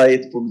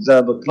write, for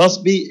example, class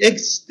B,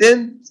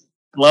 extend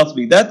class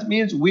B. That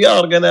means we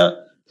are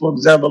gonna, for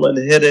example,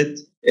 inherit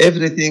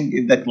everything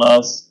in the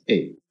class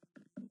A.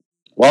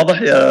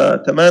 واضح يا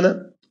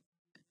تمانا؟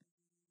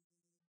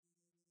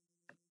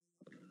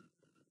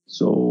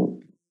 So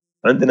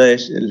عندنا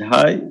ايش؟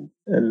 الهاي،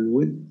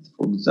 الويد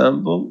فور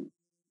اكزامبل،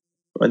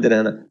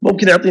 وعندنا هنا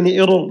ممكن يعطيني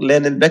ايرور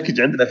لان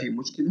الباكج عندنا فيه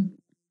مشكله.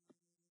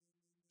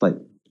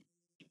 طيب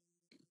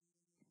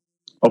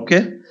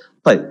اوكي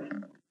طيب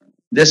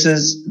this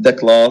is the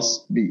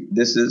class B.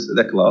 This is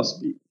the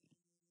class B.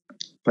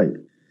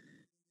 طيب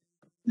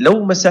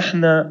لو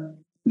مسحنا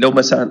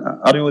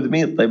are you with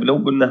me؟ طيب لو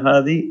قلنا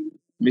هذه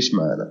مش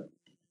معنا،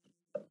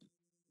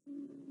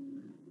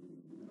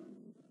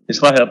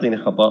 ايش راح يعطيني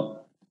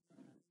خطأ؟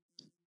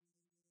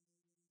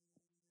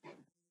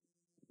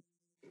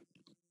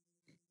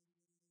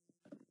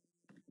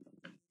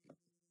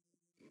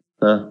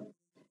 ها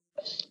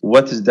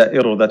what is the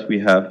error that we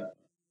have؟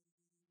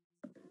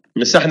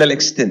 مسحنا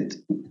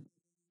الاكستند.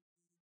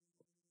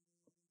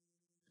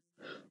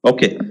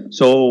 Okay,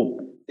 so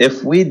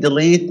if we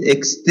delete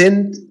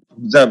extend, for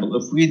example,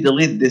 if we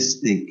delete this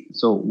thing,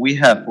 so we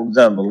have, for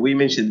example, we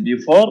mentioned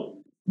before,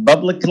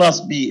 public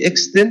class B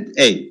extend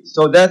A.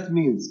 So that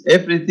means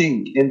everything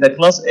in the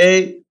class A,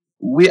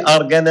 we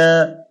are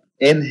gonna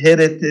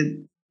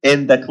inherited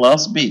in the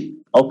class B.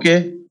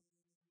 Okay?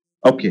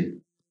 Okay.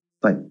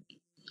 Fine.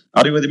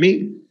 Are you with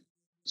me?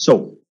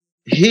 So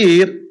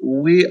here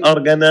we are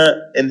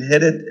gonna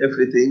inherit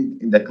everything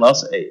in the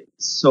class A.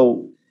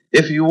 So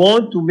if you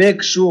want to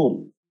make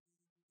sure,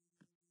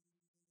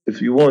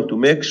 if you want to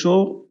make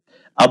sure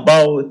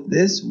about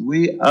this,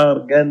 we are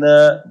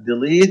gonna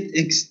delete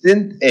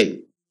extent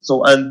A.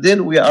 So and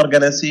then we are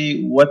gonna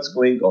see what's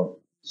going on.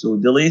 So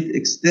delete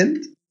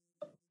extent.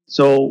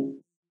 So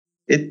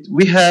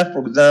we have,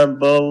 for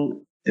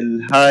example, a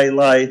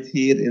highlight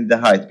here in the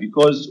height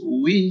because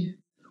we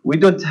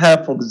don't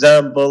have, for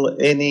example,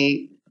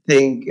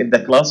 anything in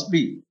the class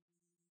B.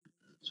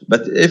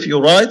 But if you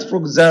write, for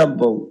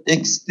example,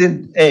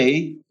 extent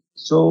A,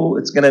 so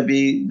it's gonna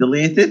be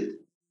deleted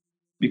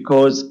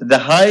because the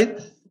height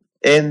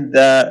in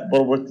the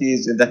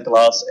properties in the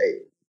class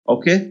A.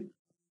 Okay?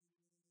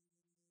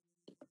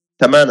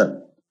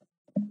 تماما.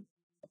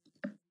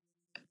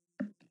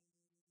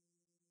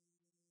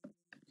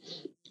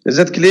 Is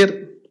that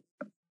clear؟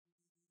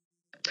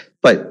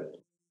 طيب.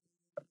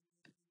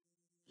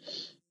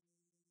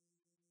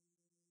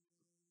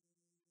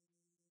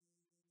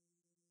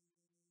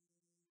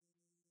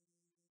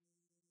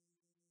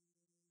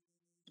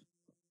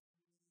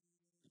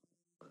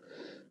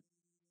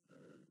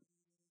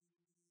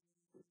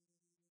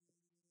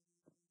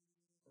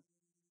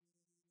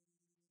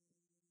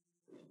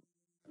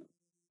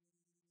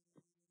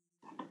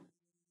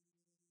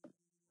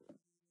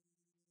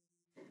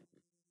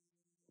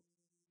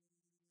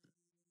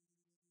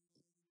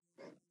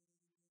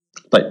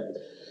 طيب.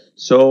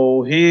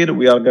 So here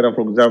we are gonna,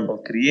 for example,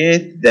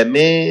 create the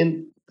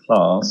main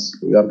class.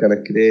 We are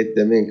gonna create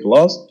the main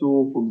class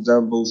to, for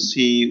example,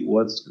 see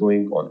what's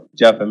going on.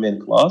 Java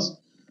main class.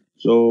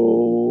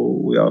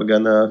 So we are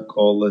gonna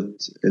call it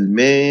the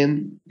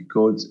main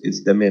because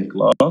it's the main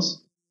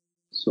class.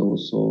 So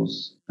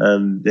source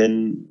and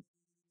then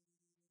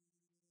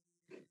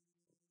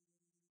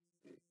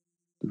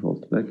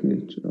default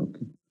package.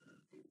 Okay.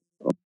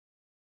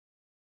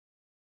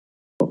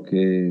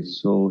 Okay.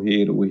 So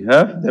here we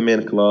have the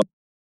main class.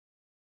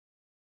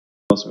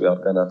 We are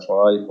gonna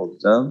try, for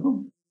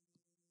example.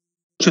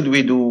 What should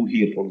we do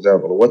here, for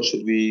example? What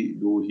should we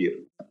do here?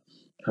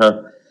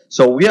 Huh?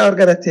 So we are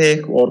gonna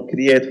take or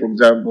create, for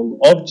example,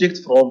 object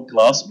from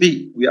class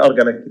B. We are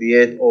gonna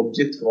create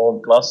object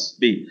from class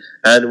B,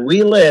 and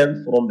we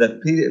learned from the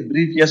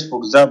previous, for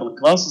example,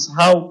 classes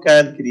how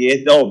can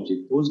create the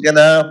object. Who's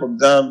gonna, for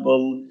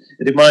example,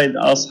 remind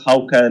us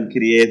how can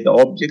create the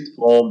object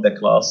from the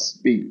class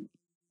B?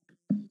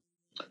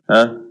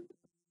 Huh?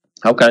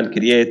 How can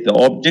create the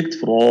object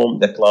from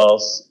the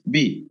class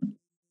B?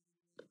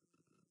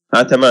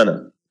 ها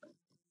تماما.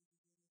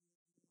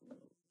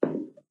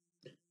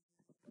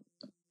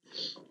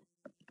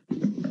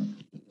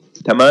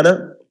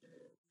 تماما.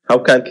 How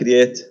can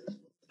create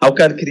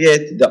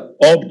the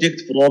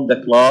object from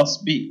the class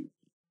B?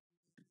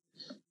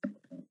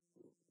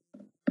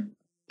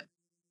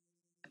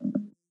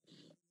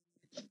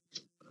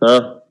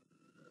 Huh?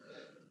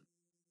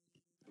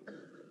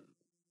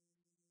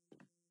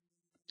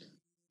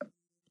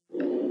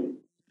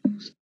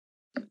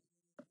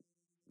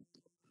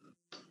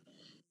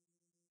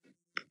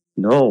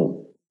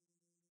 No.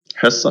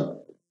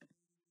 حصة.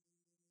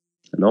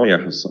 No يا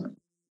حصة.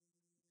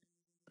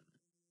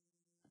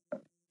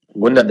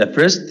 قلنا the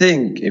first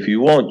thing if you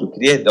want to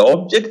create the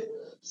object,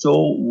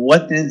 so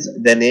what is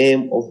the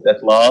name of the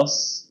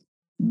class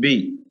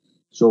B?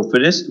 So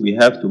first we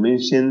have to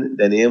mention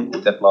the name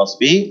of the class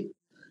B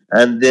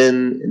and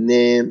then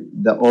name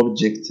the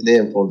object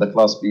name for the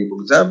class B. For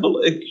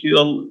example,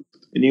 equal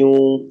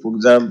new, for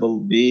example,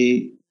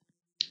 B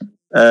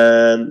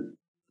and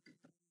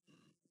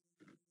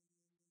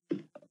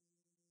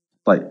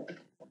طيب.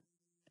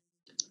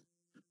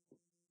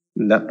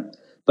 لا.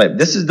 طيب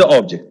this is the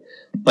object.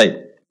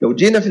 طيب لو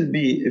جينا في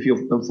البي if you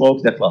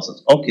invoke the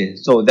classes. Okay,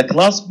 so the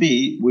class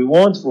B we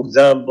want, for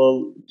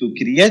example, to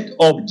create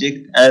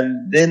object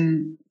and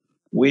then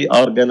we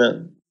are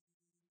gonna.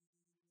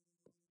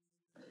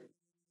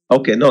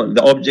 Okay, no,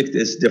 the object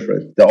is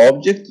different. The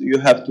object you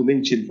have to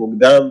mention, for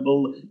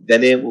example, the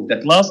name of the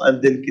class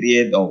and then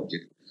create the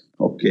object.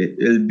 Okay,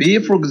 it'll be,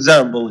 for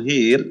example,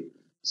 here.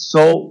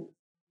 So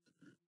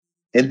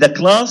in the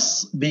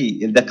class B,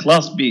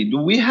 do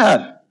we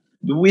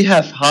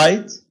have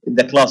height in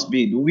the class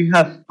B? Do we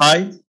have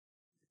height?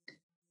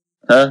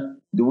 Huh?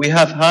 Do we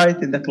have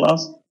height in the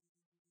class?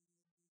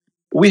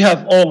 We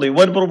have only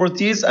one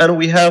properties and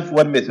we have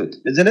one method,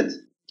 isn't it?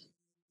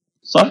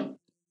 صح?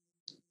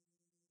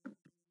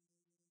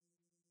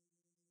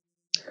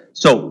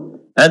 So,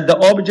 and the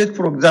object,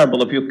 for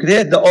example, if you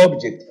create the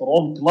object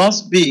from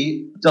class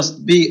B,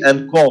 just B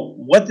and call,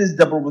 what is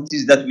the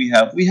properties that we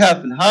have? We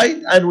have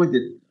height and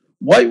width.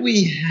 Why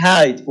we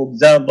hide, for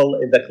example,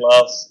 in the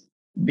class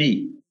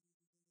B?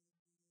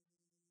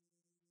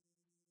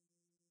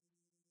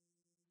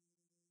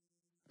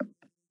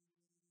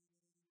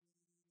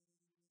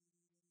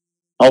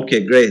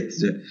 Okay, great.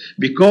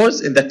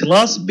 Because in the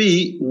class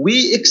B,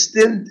 we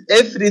extend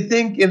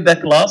everything in the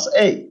class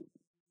A.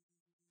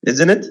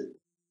 isn't it?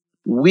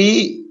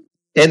 We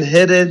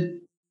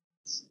inherit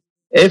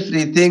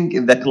everything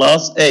in the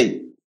class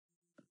A.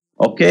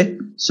 Okay,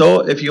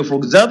 so if you, for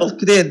example,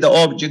 create the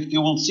object,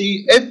 you will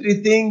see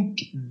everything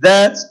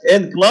that's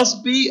in class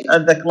B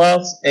and the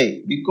class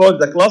A, because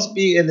the class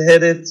B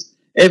inherits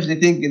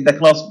everything in the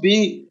class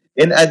B.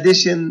 In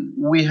addition,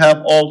 we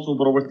have also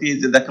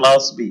properties in the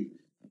class B.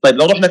 طيب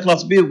لو رحنا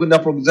class B وقلنا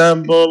for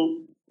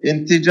example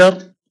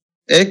integer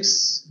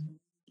x.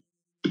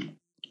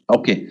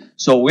 Okay,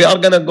 so we are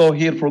gonna go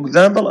here for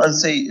example and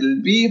say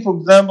B for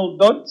example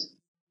dot.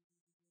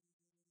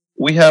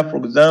 We have for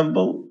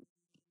example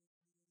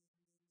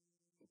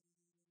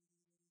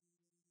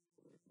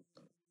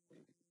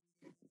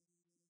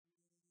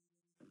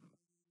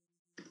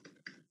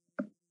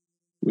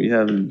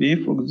B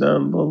for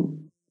example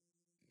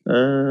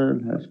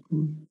and have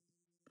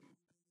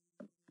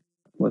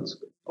what's,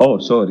 oh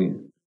sorry,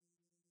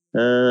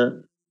 uh,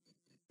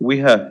 we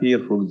have here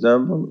for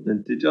example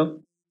integer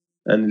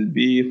and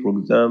B for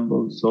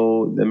example,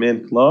 so the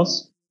main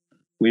class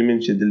we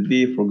mentioned the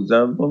B for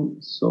example,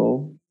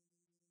 so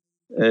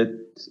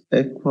it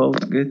equals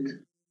get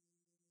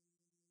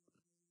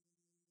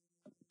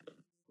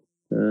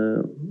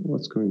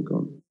what's going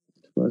on,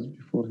 it was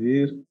before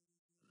here.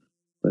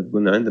 طيب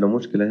قلنا عندنا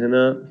مشكلة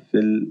هنا في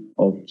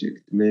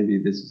الأوبجكت, maybe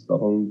this is the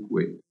wrong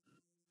way.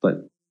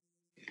 طيب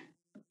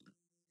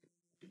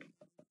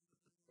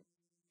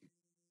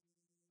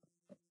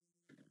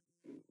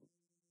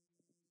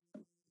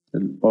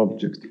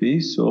object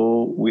B,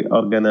 so we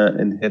are gonna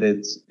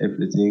inherit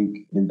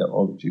everything in the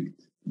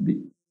object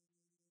B.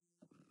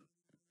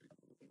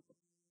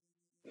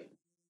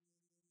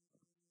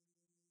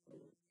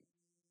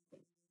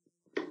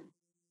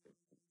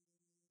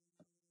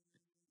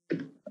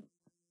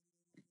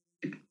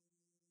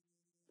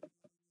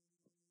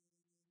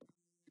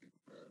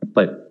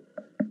 طيب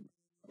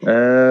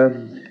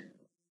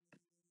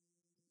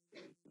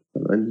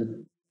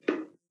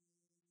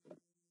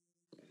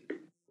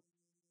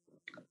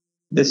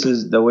this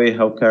is the way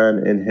how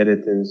can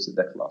inheritance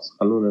the class.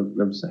 خلونا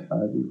نمسح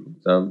هذه for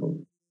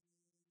example.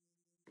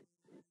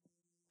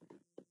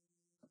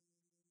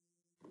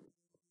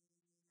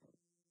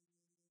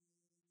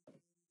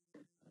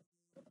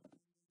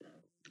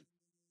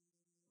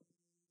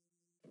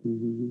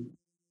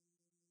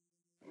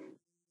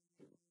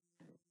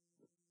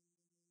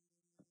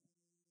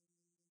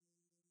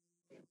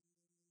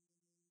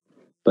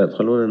 طيب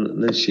خلونا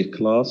ننشئ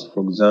class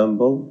for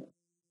example.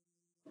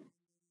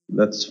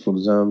 Let's for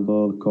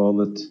example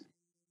call it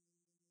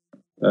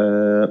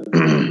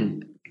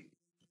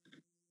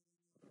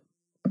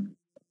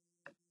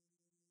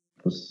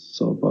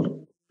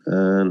الصبر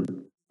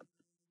and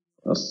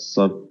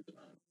sub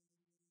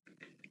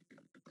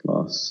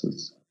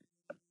classes.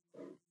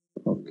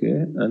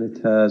 Okay, and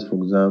it has for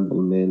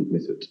example main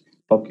method.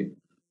 Okay,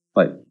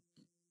 طيب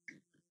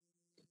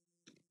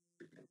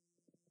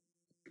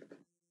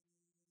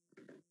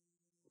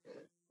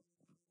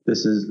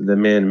this is the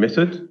main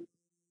method,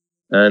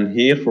 and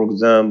here for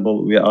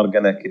example we are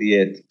gonna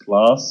create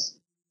class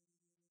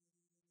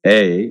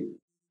A,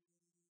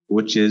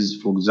 which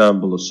is for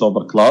example a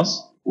sober class,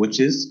 which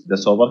is the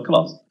sober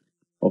class.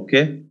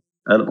 Okay,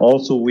 and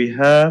also we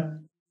have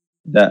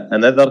the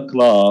another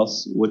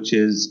class which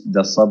is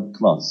the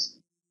subclass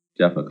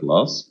Java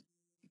class,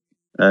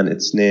 and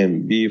its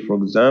name B for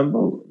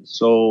example.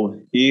 So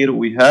here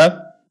we have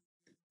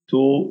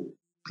two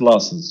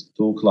classes,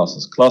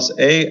 class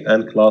A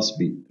and class B.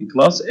 In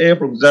class A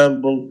for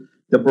example,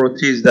 the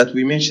properties that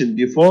we mentioned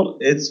before,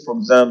 it's for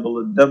example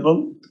a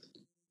double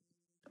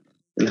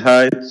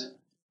height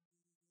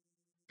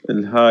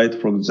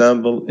for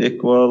example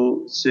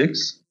equal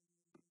 6.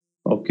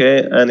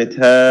 Okay, and it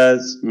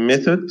has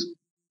method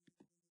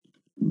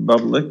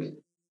public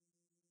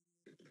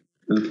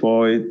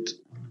void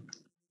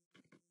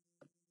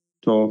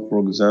top for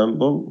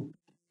example.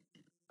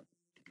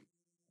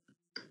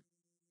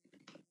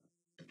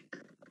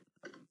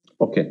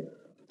 Okay,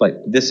 like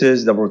this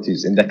is the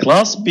properties. In the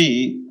class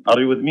B, are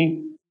you with me?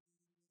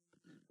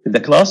 In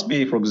the class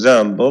B, for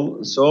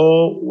example,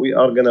 so we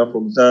are gonna,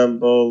 for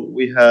example,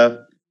 we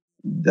have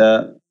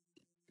the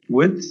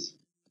width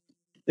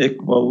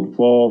equal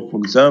for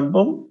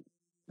example,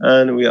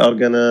 and we are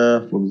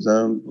gonna, for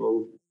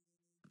example,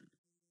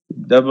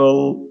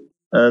 double,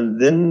 and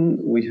then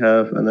we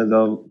have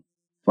another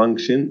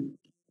function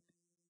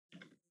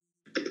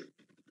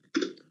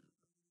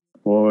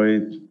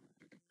void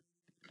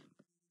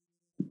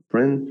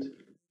print,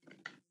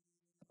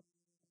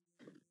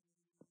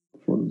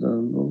 for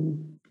example,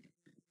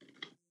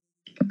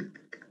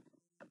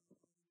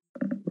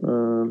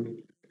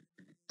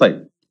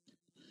 طيب.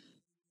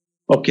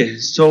 Okay,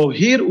 so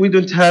here we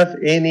don't have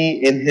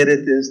any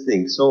inheritance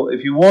thing. So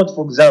if you want,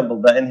 for example,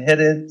 the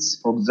inheritance,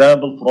 for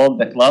example, from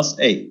the class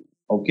A,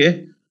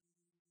 okay?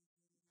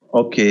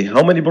 Okay,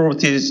 how many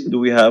properties do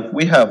we have?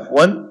 We have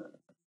one,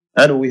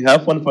 and we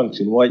have one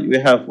function. Why? We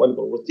have one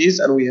properties,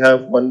 and we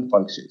have one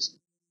functions.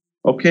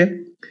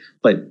 Okay?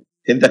 But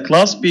in the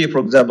class B, for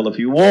example, if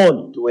you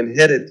want to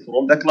inherit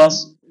from the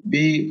class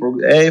B,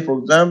 from A, for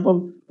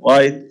example,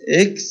 Write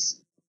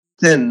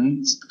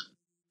extend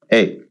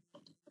A.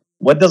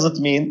 What does it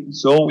mean?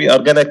 So we are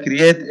gonna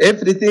create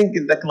everything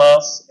in the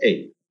class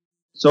A.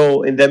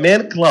 So in the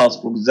main class,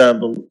 for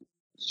example,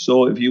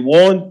 so if you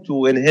want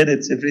to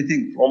inherit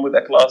everything from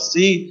the class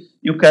C,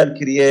 you can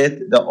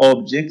create the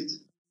object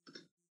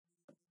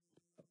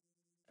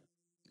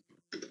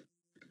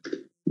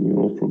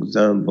new, for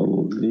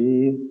example,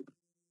 B.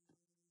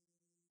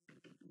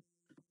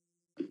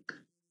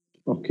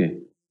 Okay.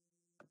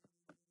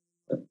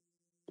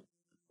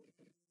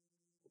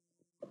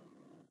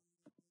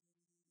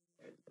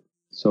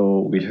 So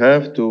we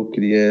have to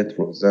create,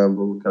 for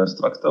example,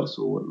 constructor.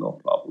 So no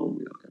problem,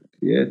 we are going to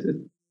create it.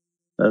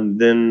 And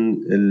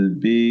then it'll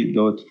be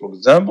dot, for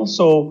example.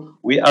 So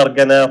we are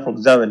gonna, for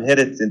example,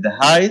 inherit the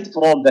height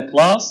from the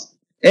class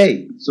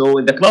A. So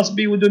in the class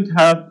B, we don't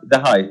have the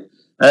height.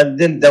 And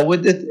then the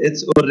width,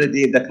 it's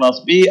already in the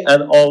class B,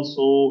 and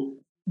also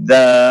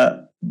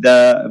the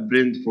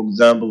print, for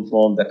example,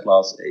 from the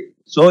class A.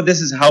 So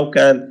this is how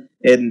can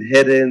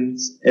inherit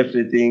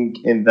everything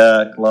in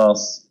the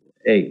class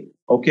A.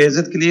 Okay, is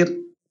it clear?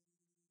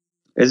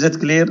 Is it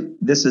clear?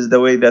 This is the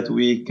way that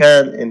we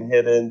can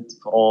inherit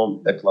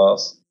from the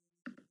class.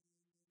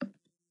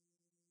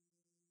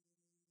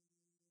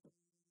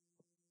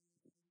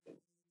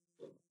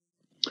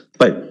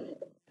 طيب.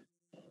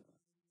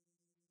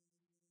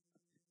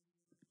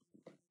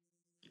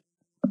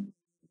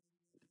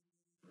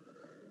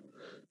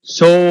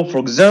 So, for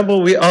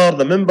example, we are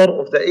the member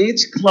of the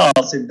each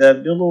class. In the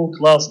below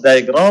class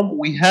diagram,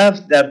 we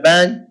have the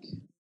bank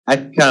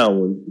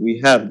account. We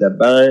have the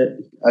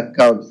bank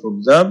account, for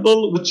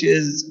example, which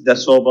is the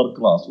sober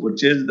class,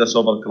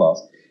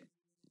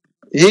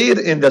 Here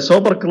in the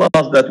sober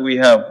class that we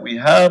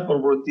have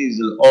properties,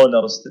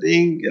 owner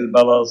string,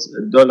 balance,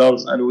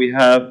 dollars, and we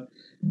have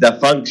the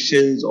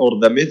functions or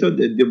the method,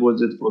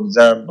 deposit, for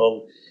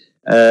example.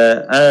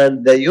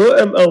 And the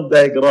UML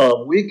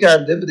diagram, we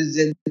can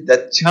represent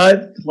the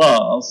child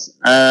class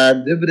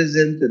and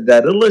represent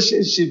the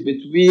relationship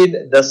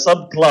between the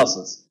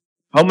subclasses.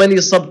 How many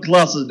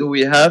subclasses do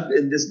we have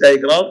in this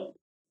diagram?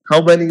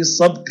 How many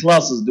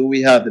subclasses do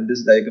we have in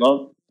this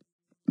diagram?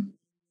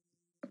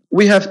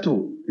 We have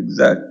two,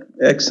 exact.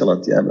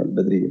 Excellent, yeah,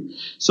 Badriya.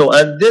 So,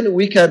 and then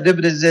we can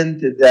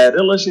represent the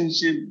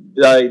relationship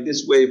by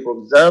this way, for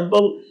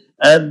example,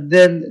 and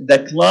then the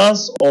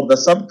class or the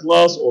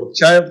subclass or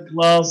child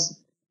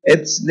class,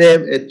 its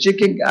name, a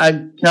checking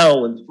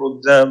account, for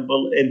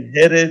example,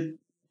 inherit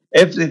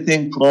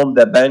everything from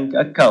the bank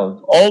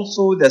account.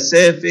 Also, the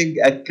saving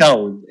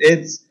account,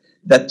 it's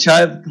the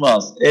child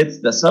class, it's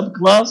the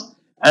subclass,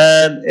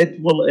 and it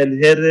will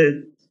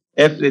inherit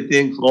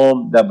everything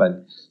from the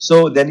bank.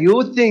 So the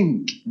new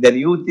thing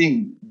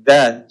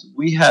that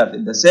we have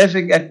in the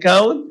saving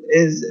account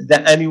is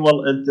the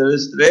annual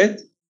interest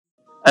rate,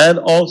 and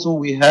also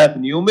we have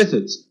new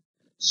methods.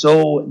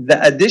 So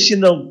the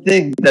additional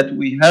thing that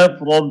we have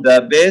from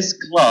the base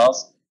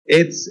class,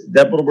 it's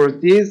the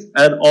properties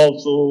and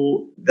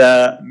also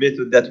the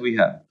method that we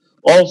have.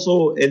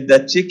 Also in the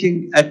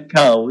checking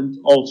account,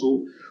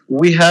 also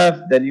we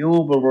have the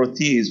new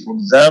properties, for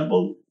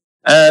example,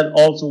 and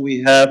also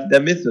we have the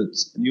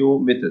methods, new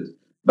methods.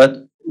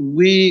 But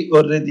we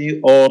already,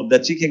 or the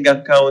checking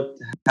account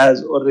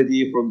has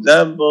already, for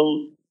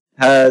example,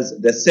 has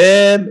the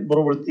same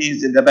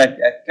properties in the bank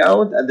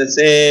account and the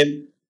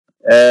same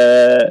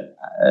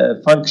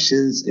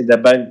functions in the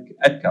bank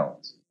account.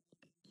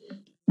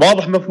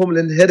 واضح مفهوم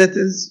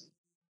الانهيرتنس؟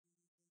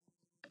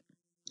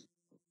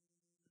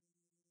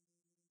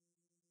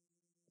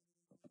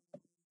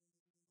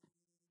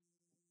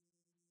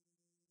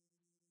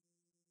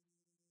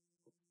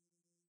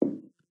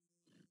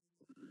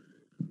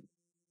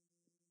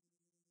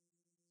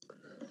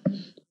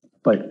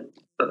 طيب.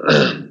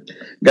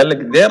 قال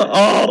لك there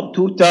are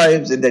two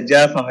types in the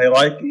Java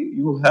hierarchy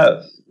you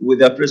have. With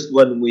the first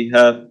one we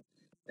have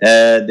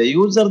the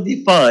user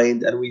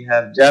defined, and we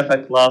have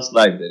Java class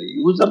library.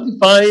 User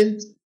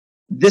defined,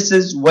 this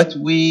is what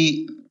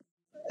we,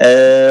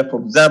 for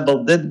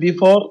example, did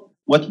before.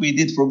 What we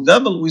did, for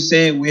example, we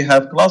say we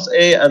have class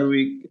A and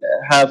we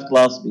have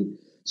class B.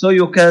 So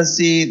you can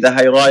see the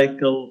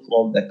hierarchical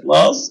from the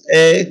class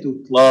A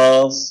to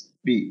class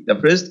B. The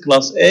first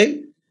class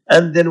A,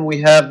 and then we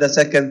have the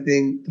second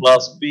thing,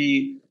 class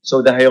B.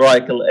 So the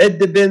hierarchical, it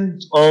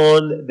depends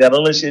on the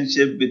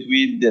relationship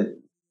between them.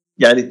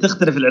 يعني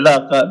تختلف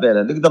العلاقة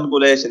بينها. نقدر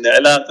نقول ايش؟ ان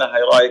علاقة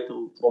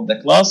hierarchical from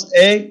the class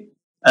A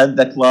and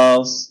the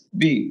class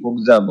B, for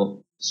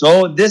example.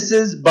 So this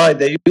is by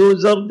the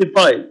user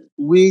defined.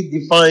 We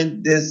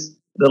define this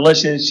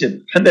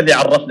relationship. احنا اللي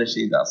عرفنا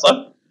الشيء ده،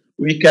 صح؟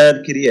 We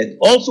can create.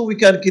 Also, we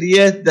can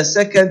create the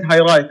second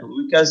hierarchical.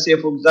 We can say,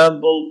 for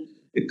example,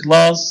 a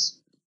class.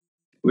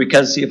 We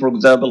can see, for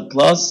example,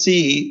 class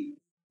C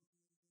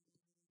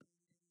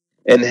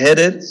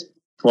inherits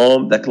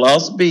from the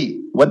class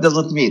B. What does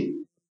it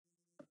mean?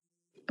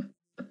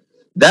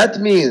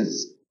 That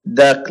means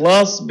the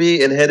class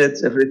B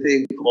inherits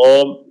everything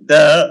from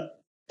the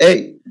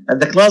A,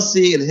 and the class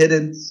C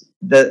inherits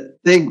the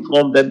thing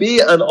from the B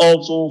and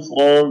also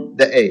from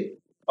the A.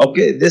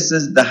 Okay, this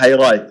is the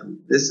hierarchical.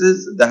 This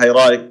is the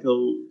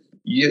hierarchical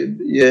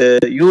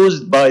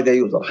used by the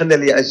user. احنا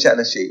اللي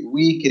انشأنا شيء.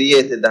 We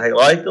created the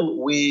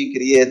hierarchical, we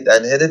create the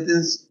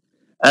inheritance,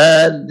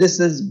 and this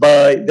is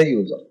by the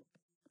user.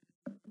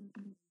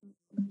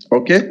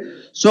 Okay,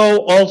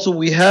 so also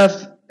we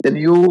have a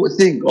new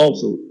thing.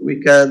 Also,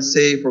 we can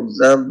say, for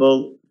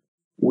example,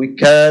 we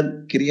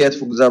can create,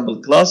 for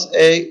example, class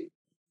A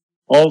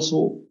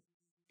also,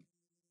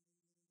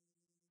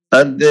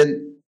 and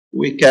then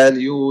we can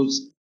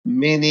use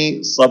many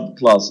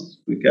subclasses.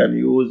 We can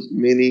use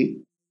many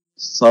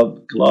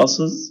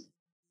subclasses.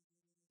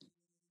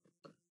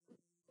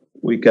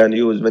 We can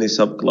use many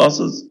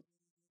subclasses.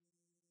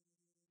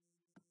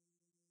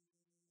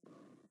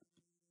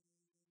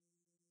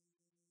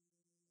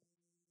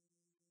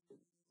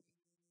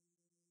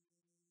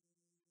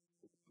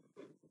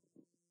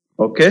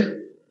 Okay,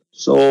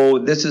 so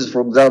this is,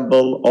 for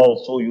example,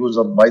 also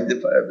user by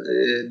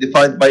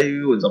defined by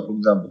user. For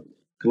example,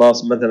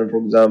 class method,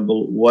 for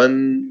example,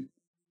 1,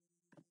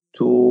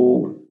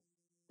 2,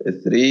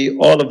 3,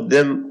 all of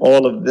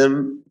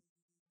them.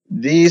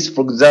 These,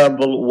 for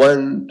example,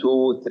 1,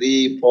 2,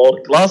 3,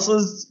 4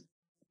 classes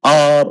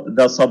are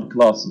the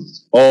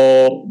subclasses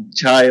or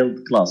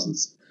child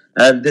classes,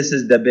 and this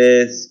is the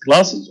base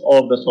classes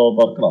or the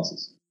solver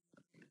classes.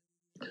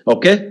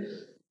 Okay,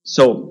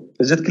 so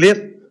is it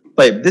clear?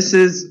 طيب, this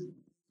is,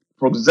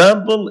 for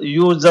example,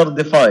 user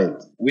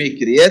defined. We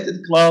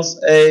created class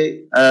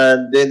A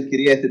and then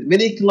created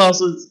many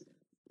classes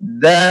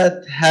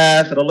that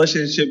have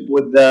relationship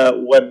with the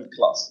one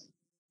class.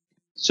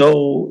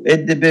 So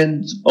it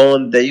depends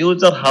on the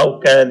user how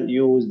can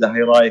use the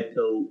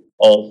hierarchical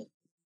of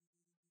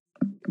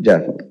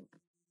Java.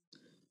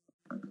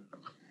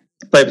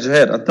 طيب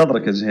زهير,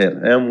 انتظرك يا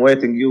زهير. I am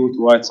waiting you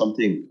to write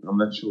something. I'm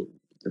not sure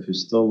if you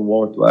still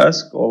want to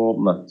ask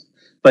or not.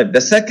 طيب,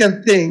 the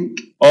second thing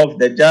of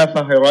the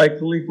Java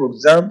hierarchically, for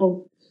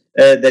example,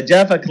 the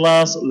Java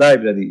class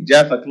library.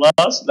 Java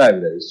class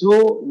library. So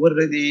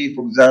already,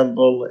 for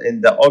example, in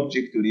the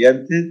object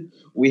oriented,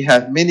 we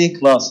have many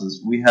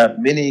classes. We have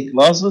many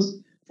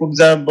classes, for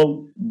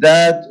example,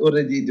 that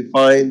already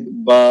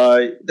defined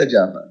by the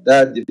Java.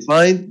 That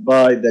defined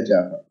by the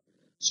Java.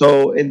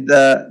 So in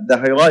the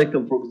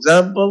hierarchical, for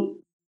example,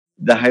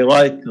 the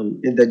hierarchical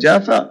in the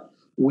Java,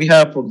 we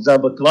have, for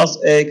example, class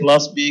A,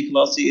 class B,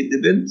 class C. It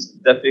depends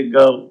the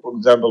figure, for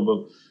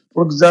example.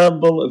 For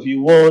example, if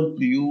you want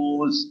to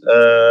use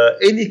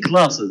any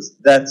classes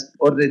that's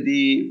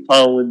already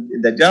found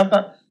in the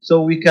Java,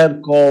 so we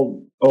can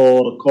call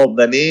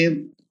the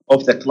name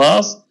of the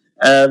class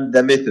and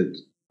the method,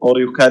 or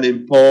you can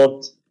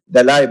import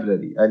the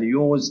library and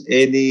use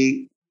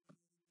any,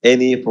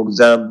 for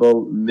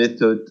example,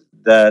 method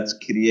that's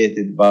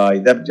created by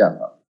the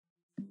Java.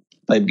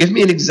 Like, give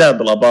me an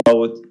example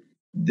about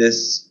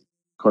this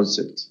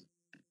concept.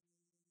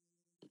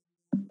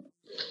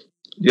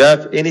 Do you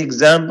have any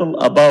example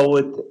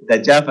about the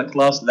Java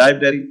class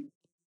library?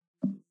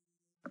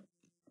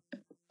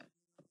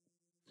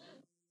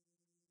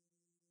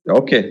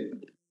 Okay.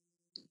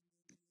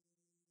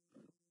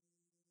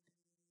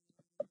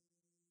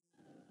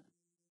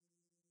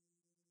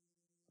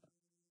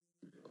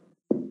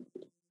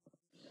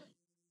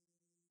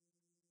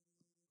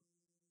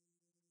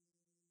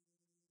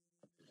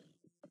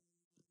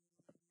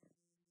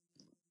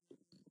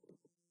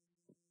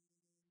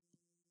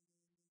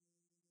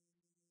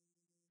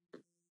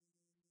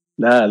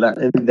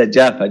 لا in the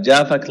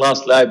Java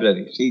class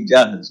library شيء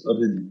جاهز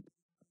already.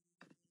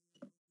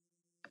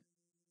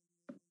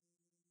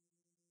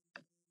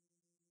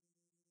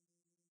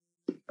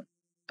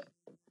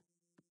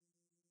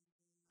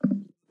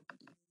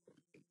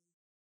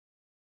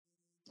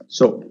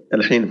 So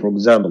الحين, for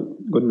example,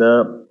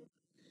 قلنا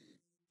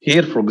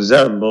here, for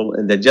example,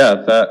 in the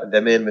Java,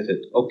 the main method.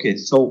 Okay,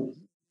 so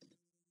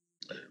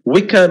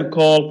we can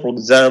call, for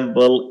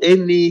example,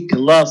 any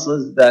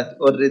classes that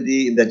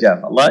already in the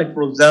Java. Like,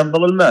 for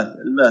example, math.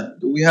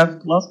 Do we have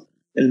class?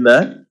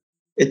 Math.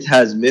 It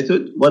has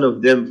method. One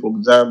of them, for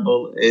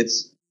example,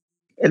 it's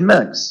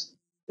max,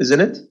 isn't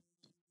it?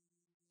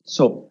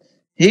 So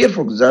here,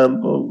 for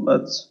example,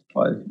 let's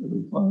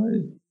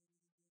 555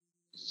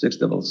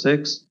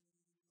 666,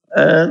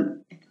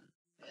 and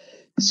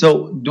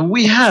so do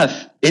we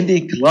have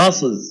any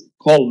classes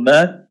called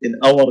math in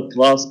our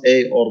class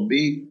A or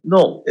B?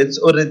 No, it's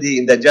already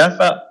in the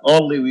Java,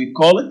 only we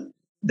call it.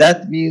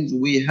 That means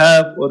we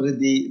have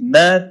already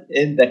math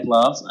in the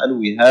class and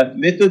we have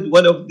method,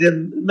 one of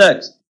them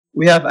max.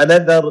 We have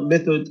another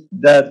method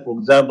that, for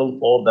example,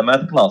 for the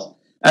math class,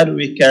 and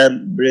we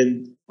can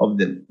print of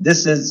them.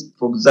 This is,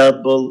 for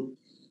example,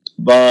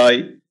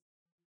 by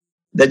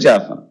the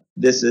Java.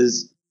 This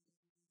is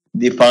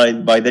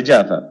defined by the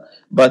Java.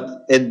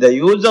 But in the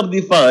user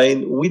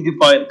define, we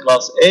define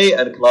class A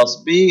and class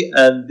B,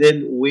 and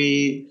then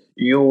we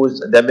use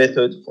the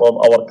method from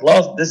our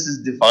class. This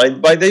is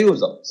defined by the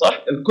user.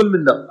 صح؟ الكل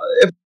منا,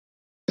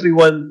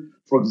 everyone,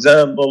 for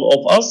example,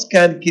 of us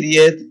can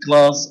create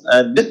class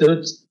and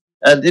methods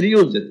and then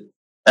use it.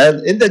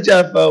 And in the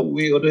Java,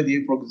 we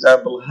already, for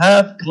example,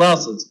 have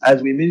classes,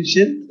 as we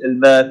mentioned, in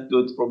math.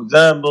 For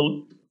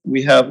example,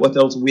 we have what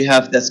else? We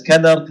have the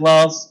scanner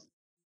class,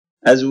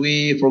 as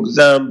we, for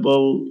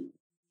example,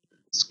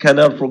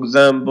 scanner, for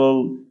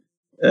example,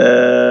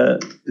 will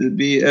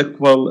be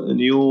equal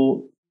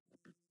new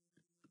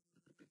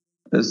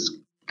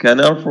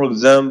scanner, for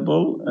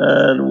example,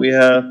 and we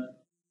have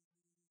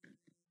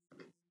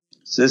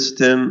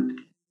system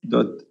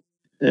dot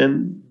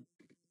in.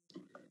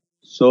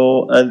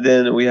 So, and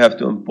then we have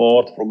to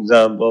import, for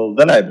example,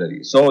 the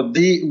library. So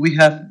we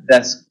have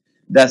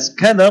the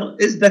scanner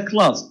is the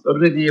class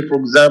already, for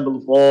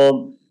example,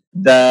 from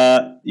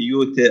the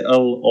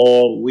UTL,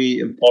 or we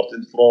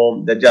imported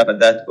from the Java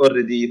that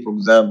already, for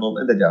example,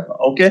 in the Java.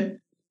 Okay.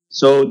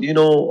 So do you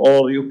know,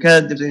 or you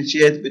can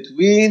differentiate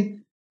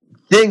between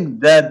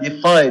things that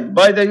defined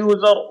by the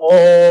user,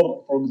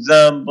 or for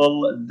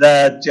example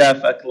the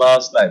Java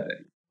class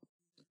library.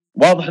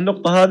 واضح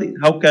النقطة هذه؟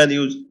 How can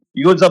use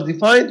user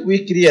defined?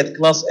 We create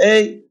class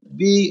A,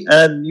 B,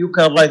 and you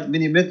can write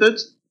many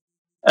methods.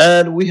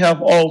 And we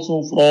have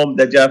also from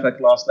the Java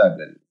class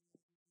library.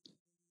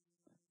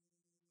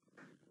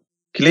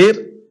 Clear?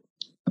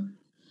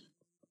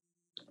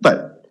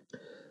 طيب.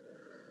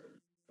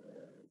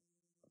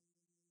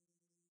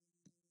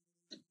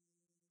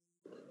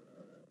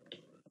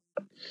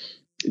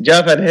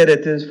 Java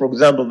inheritance, for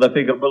example, the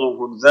figure below,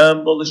 for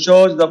example,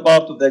 shows the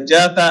part of the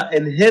Java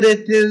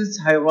inheritance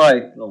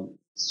hierarchical.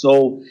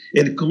 So,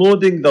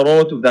 including the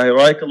root of the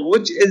hierarchical,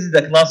 which is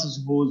the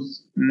classes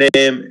whose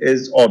name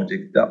is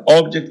object. The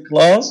object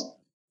class,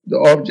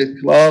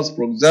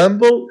 for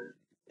example,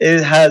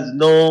 it has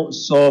no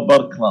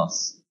sober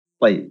class.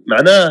 طيب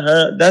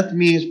معناها that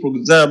means, for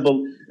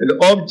example, an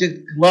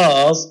object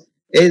class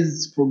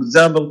is, for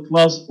example,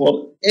 class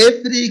for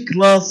every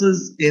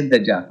classes in the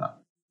Java.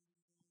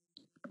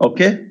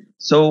 Okay,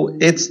 so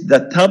it's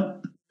the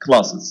top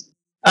classes.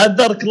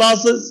 Other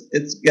classes,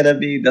 it's gonna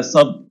be the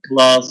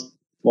subclass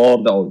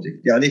for the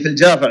object. يعني في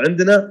الجافا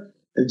عندنا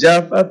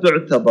الجافا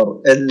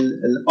تعتبر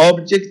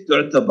الاوبجكت،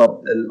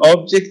 تعتبر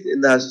الاوبجكت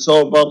انها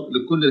سوبر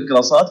لكل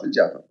الكلاسات في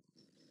الجافا.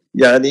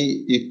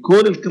 يعني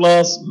يكون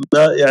الكلاس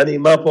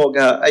ما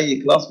فوقها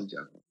اي كلاس في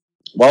الجافا.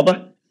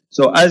 واضح؟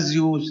 So as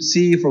you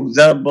see, for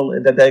example,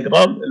 in the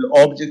diagram, the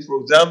object,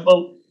 for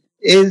example,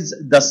 is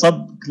the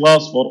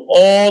subclass for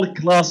all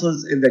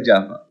classes in the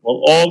Java.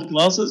 For all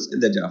classes in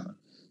the Java.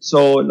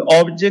 So an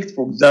object,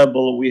 for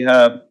example, we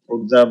have,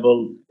 for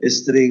example, a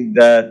string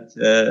that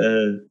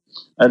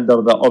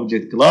under the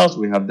object class,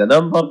 we have the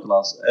number,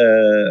 class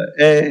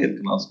A,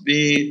 class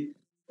B,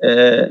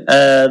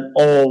 and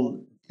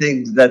all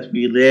things that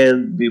we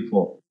learned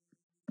before.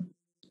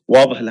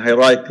 واضح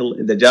الهيراريكال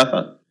in the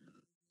Java؟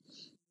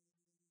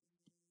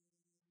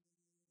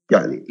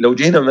 يعني لو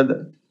جينا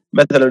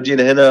مثلا لو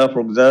جينا هنا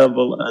for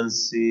example and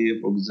see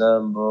for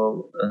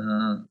example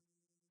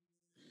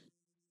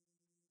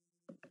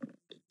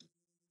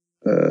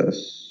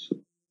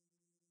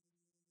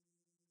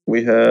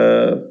we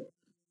have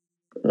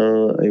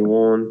I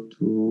want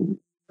to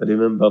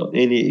remember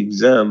any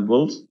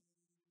examples,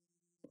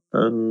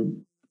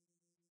 and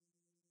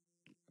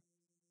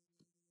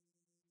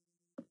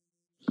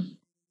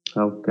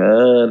how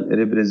can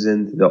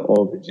represent the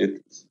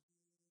object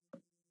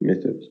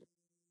method.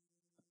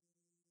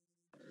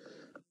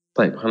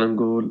 طيب خلينا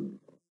نقول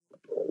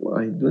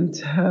I don't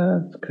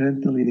have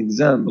currently an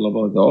example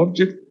about the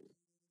object,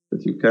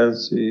 but you can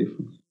see.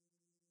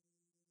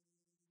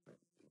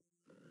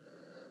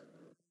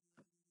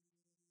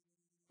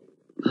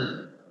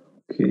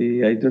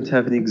 Okay, I don't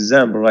have an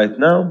example right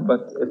now,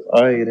 but if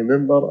I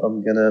remember,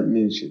 I'm gonna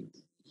mention it.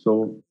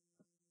 So,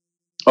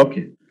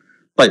 okay.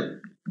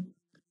 طيب.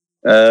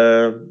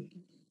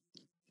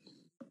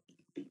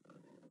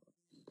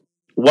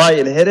 Why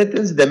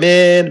inheritance? The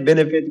main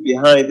benefit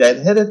behind the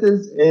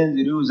inheritance is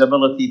the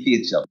reusability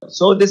feature.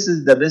 So this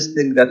is the best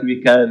thing that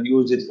we can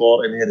use it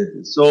for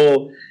inheritance.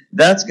 So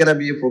that's gonna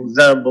be, for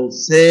example,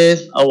 save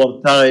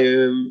our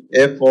time,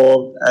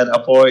 effort, and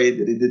avoid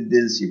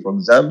redundancy, for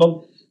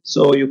example.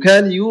 So you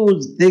can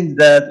use things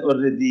that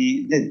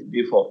already did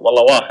before.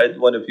 والله واحد,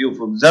 one of you,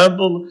 for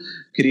example,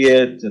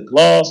 create a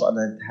class and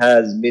it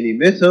has many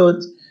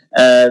methods.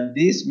 And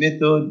this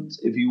method,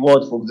 if you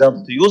want, for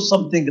example, to use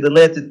something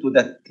related to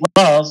the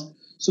class,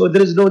 so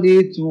there is no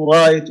need to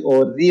write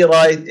or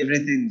rewrite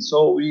everything.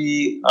 So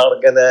we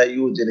are gonna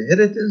use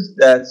inheritance,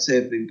 that's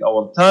saving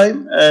our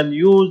time, and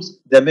use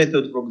the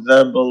method, for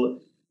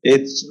example,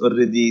 it's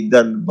already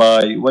done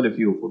by one of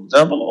you, for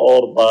example,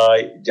 or by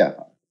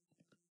Java.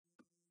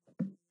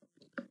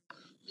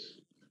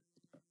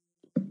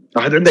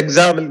 راح عندك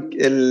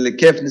اكزامبل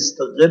كيف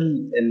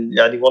نستغل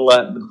يعني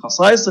والله من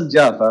خصائص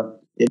الجافا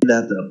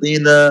انها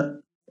تعطينا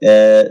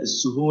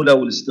السهوله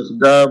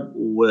والاستخدام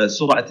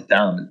وسرعه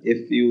التعامل.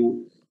 If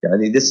you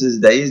يعني this is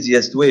the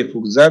easiest way. For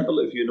example,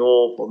 if you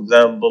know, for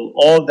example,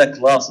 all the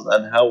classes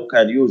and how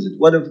can use it.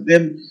 One of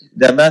them,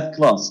 the math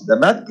class. The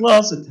math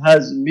class, it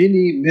has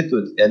many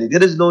methods, and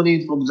there is no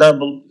need, for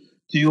example,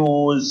 to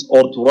use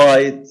or to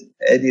write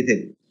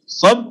anything.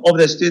 Some of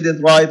the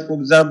students write, for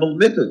example,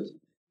 methods.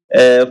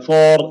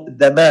 for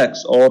the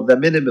max or the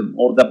minimum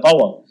or the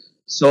power.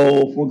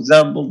 So, for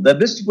example, the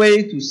best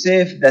way to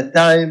save the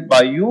time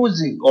by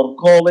using or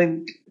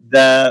calling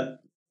the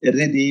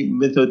ready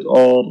method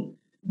or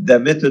the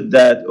method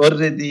that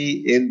already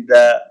in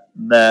the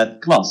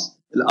math class.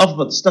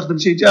 الافضل تستخدم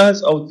شيء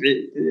جاهز او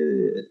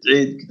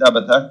تعيد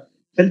كتابتها.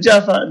 في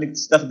الجافا انك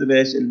تستخدم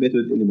ايش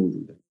الميثود اللي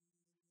موجوده.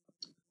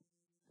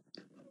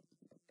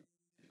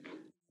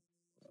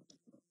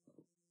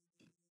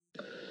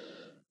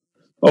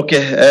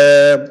 Okay,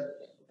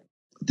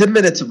 10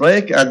 minutes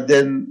break and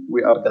then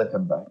we are gonna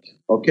come back.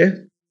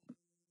 Okay.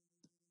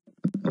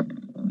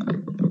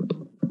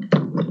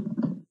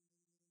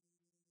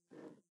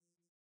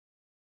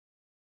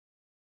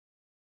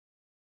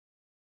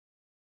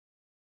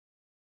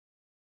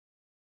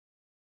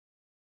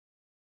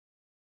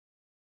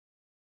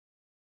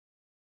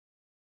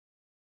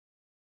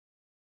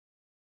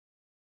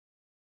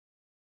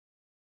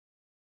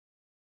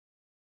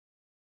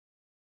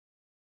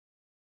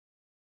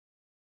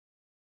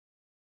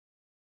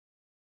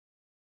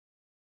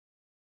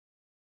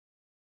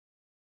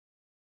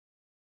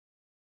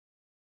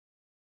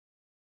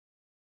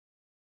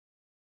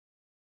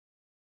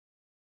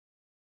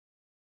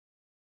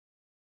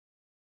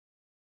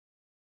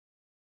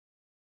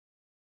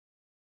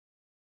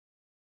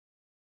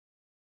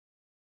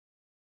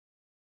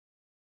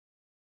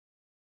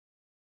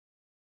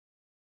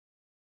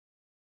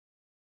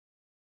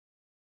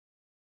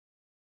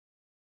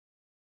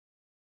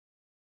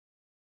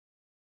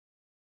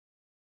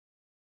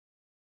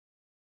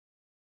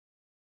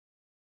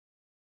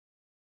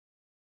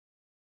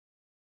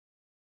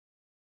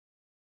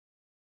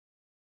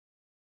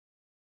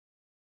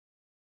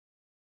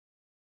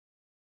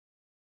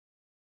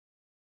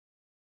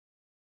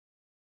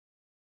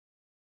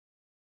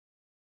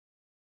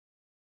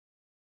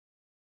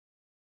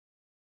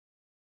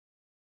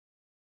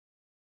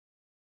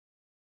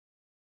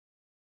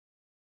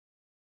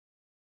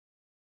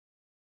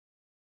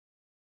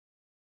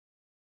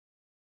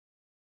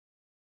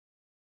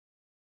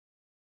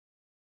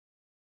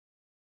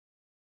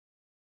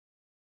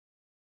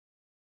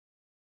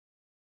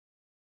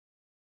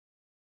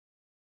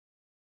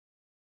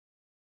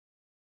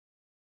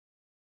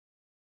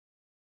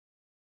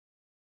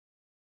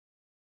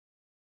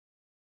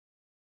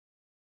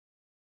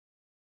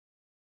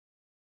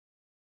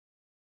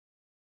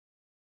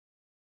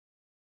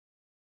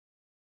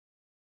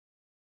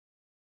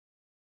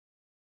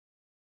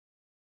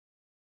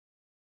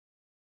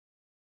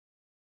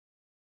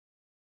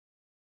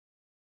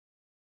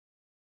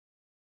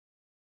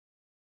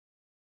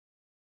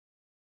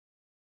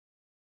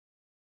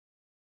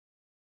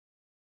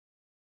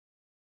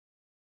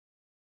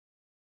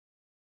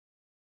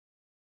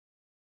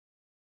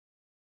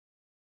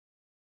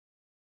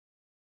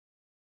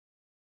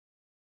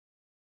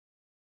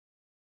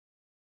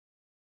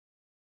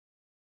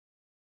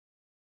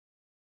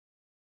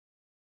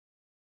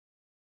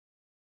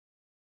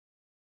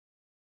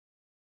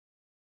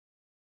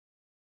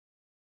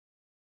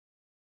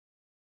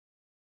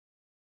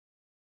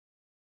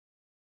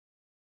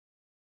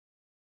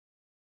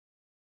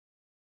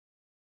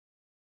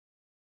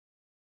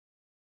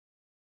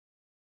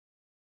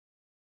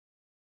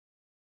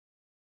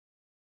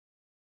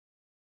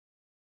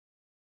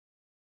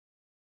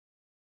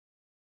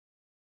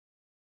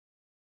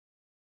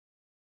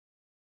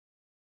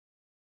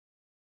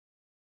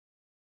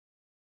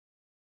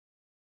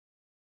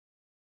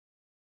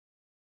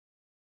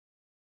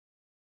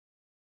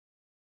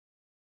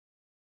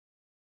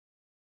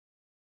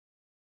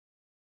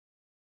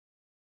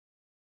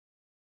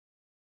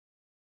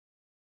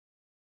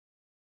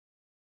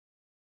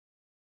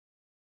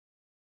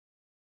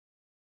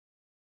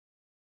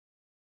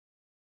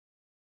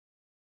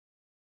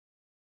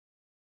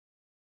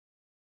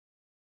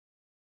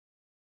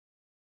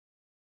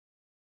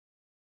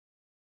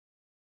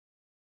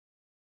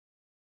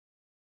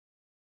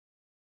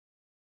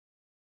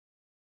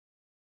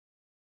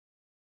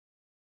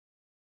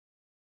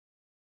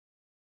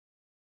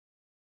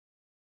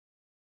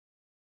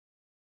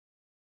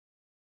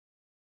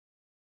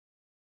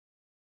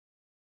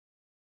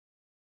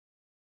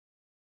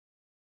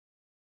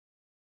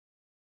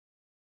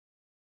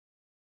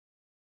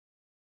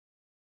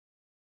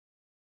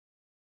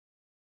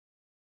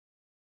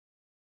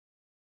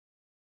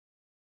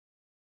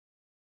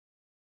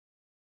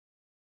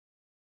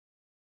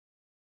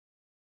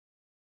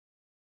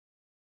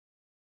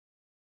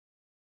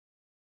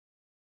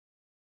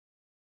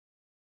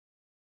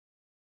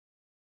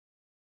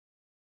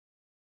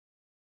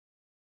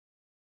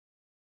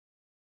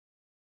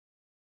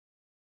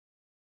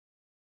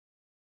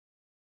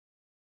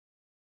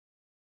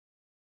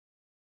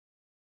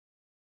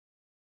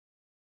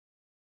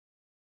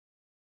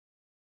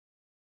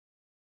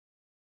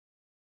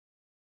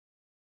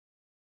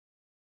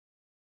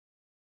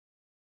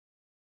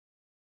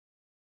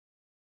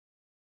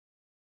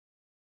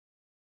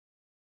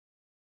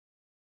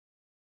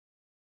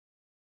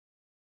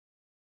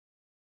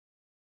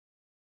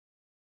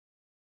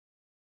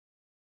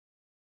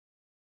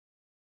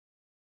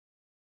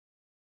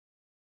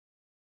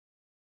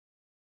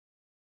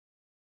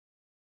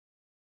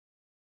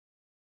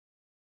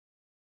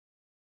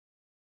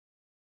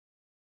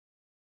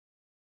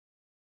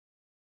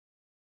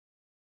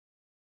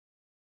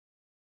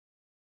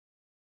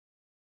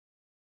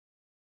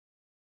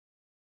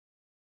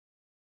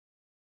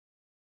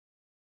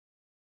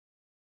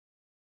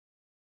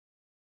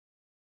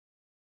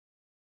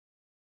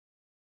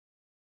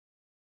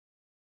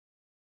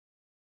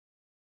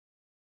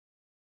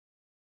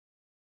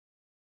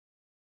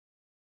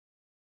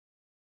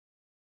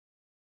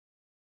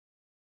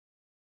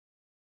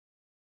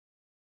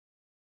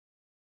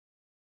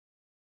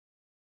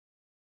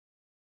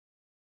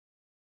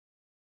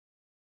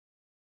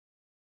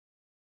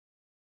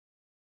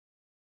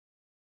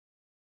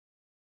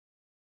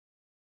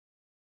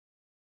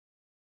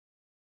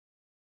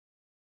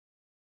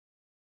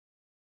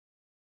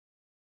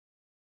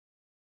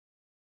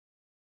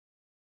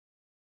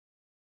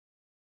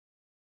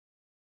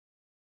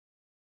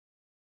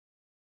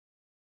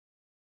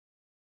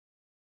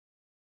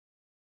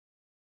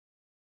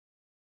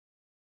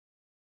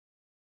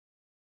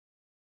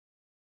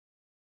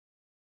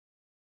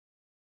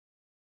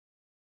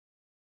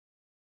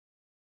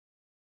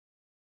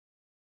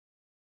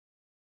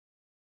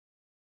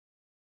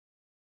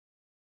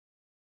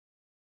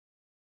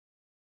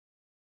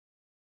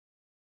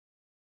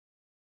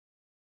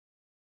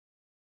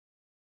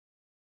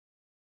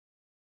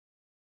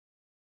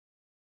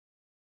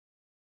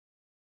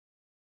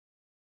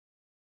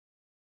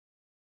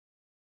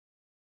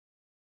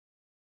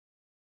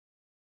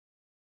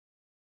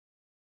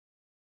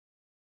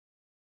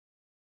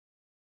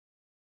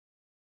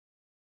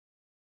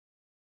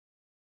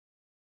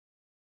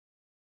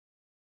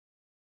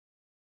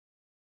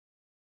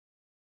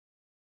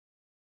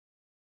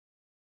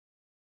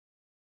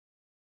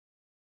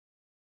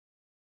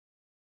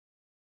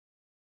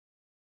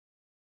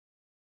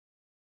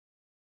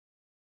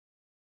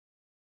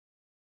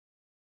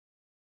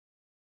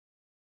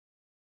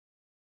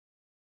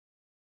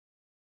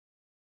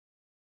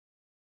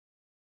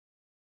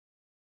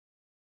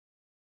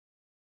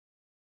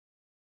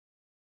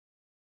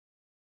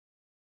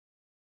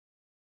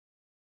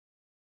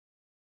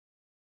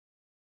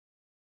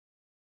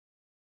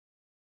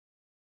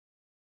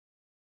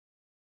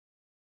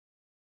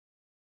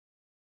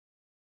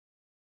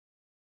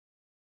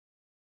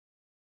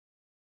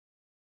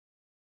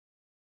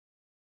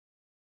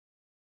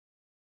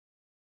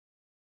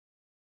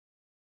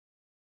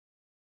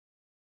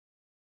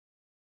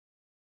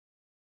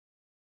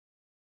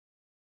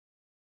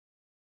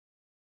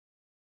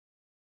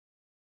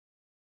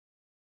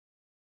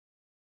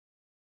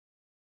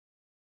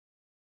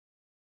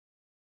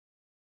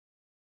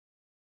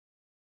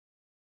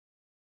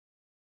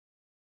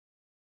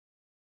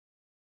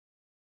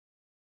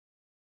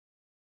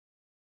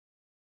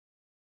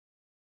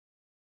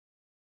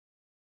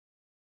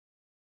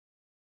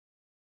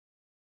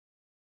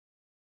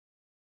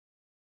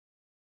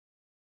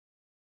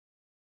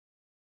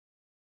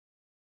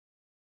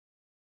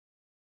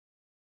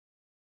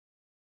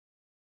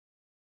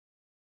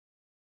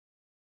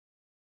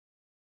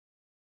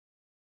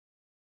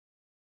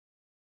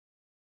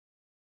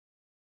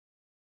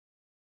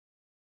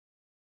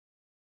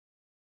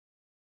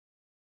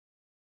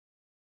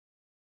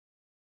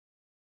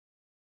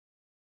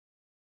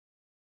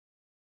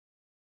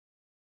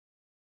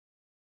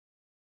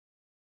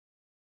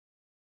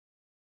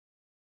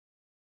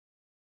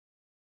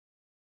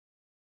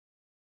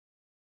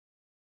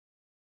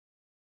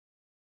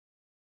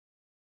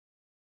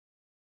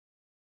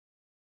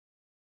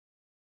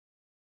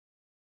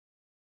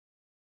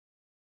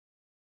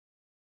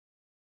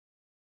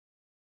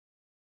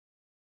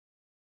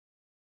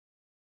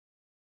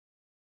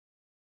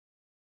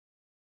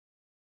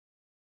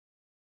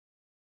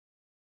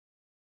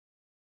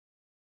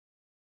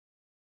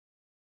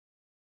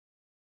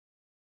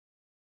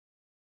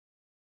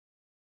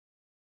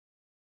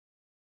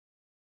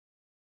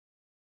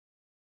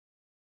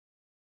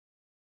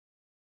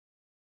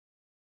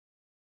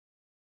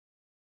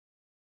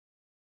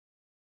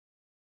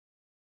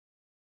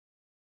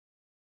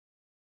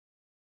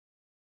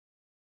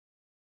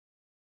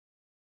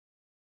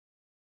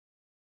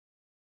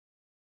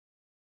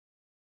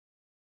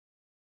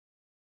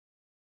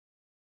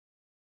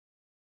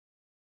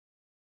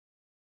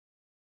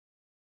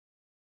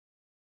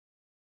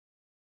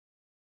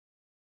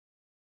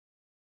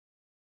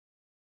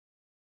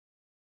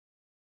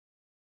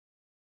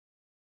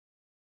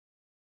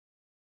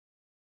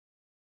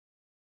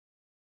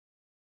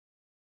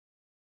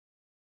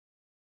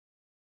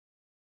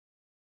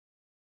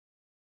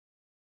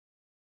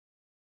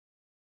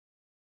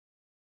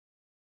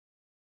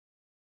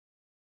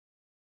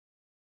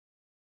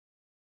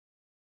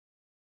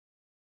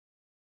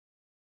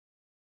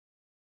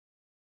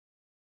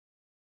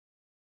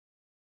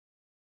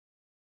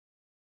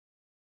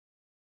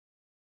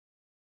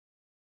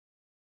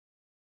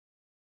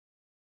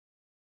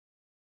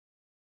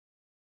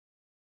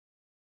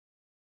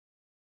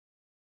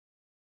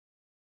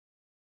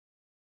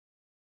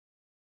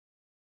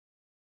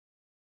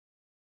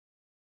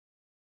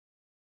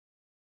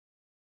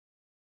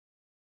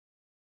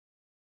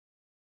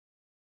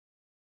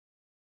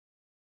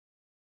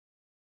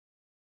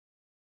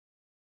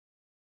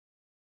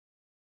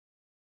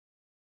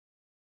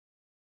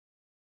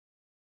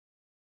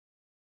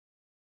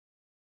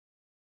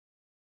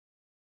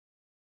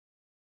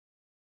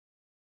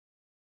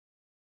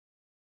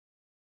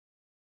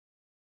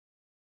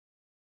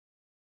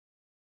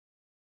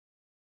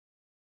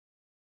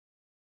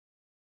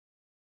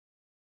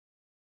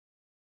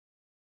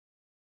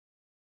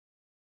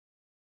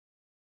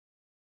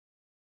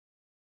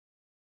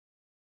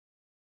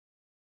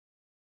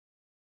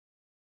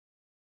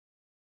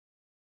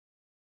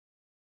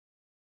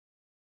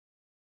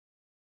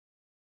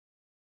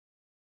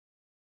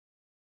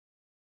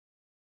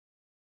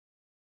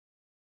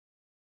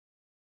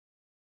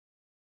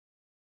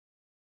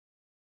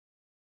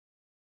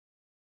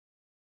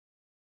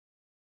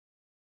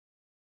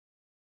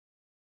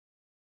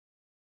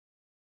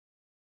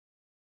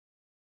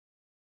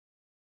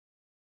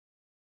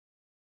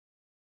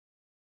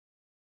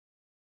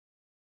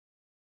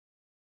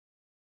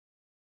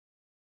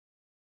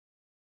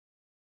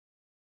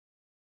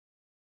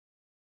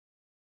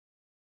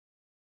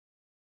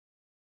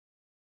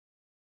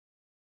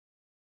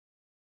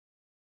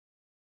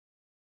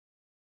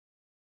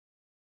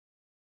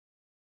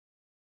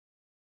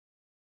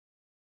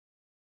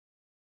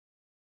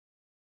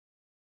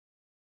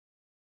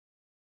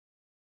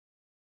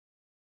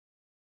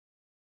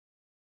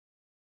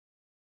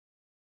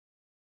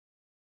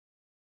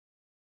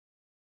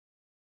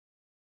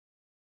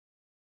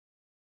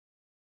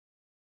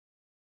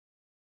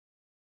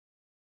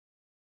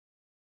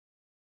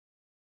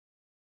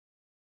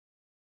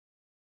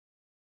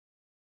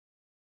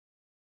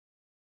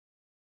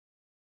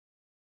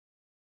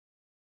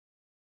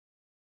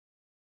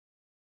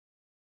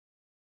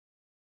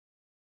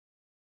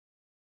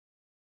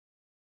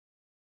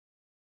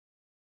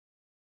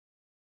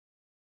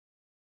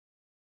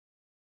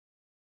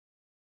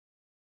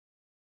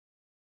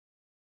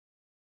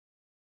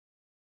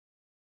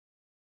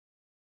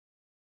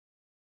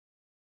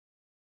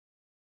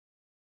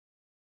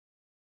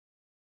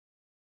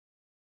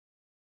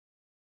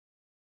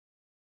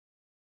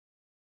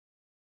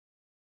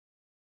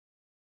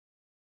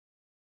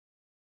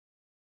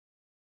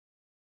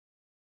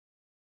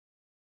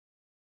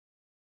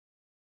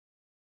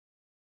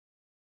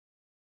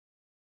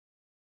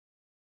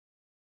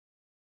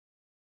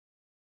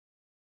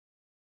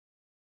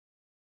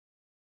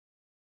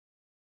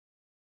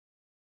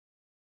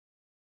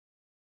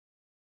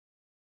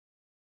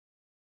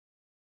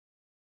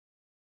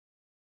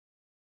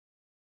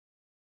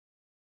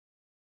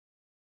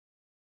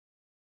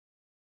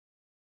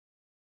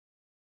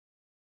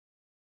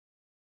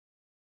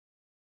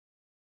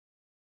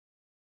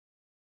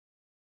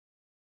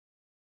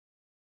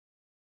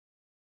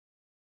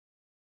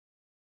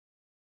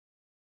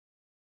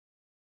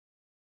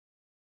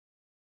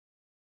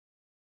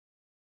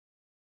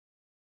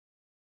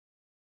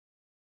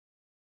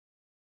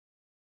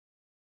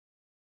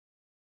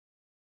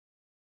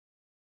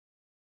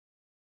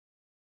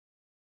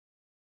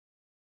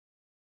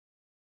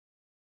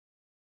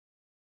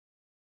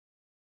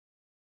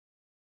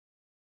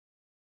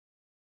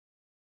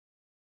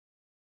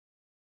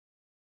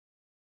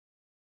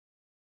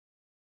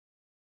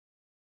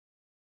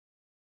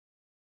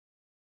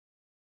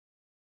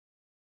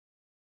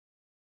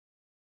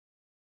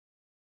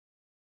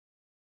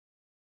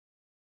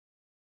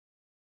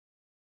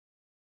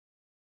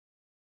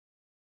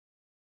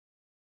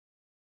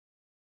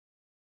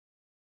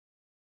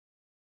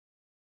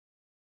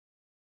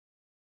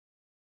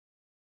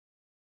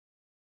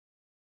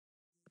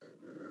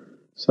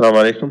 السلام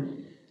عليكم.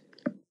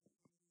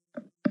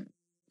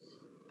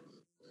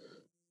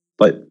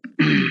 طيب.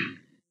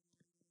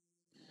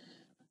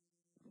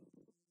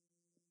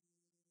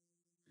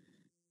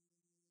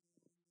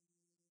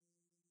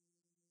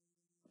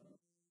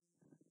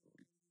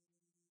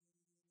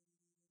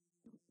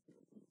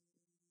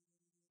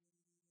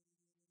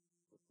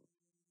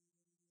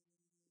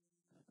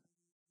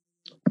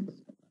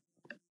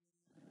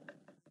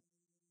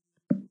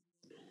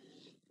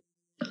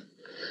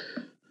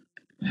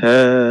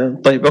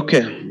 طيب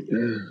اوكي.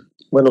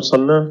 وين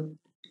وصلنا؟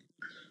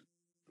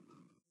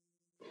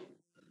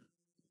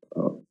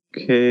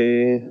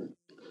 اوكي.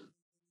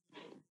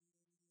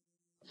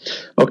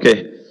 Okay,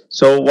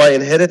 so why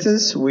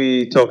inheritance?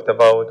 We talked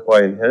about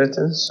why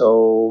inheritance.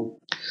 So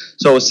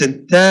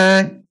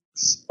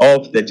syntax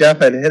of the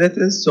Java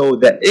inheritance. So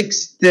the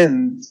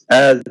extent,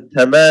 as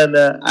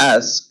Tamana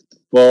asked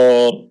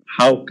for,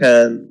 how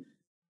can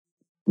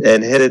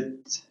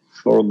inherit,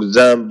 for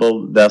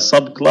example, the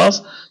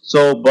subclass.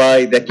 So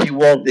by the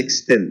keyword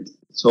extent.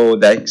 So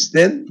the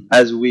extent,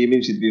 as we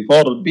mentioned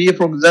before, B,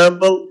 for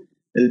example,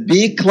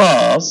 B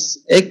class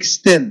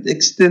extent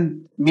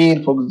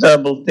mean, for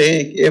example,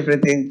 take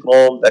everything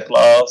from the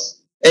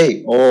class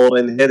A, or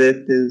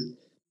inherit,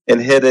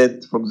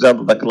 for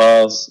example, the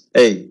class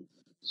A.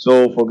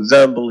 So for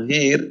example,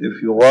 here,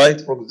 if you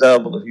write, for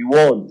example, if you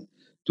want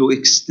to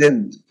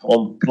extend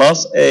from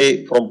class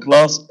A, for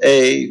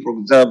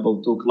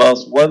example, to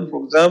class 1,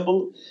 for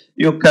example,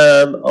 you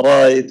can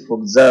write, for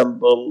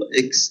example,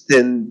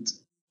 extend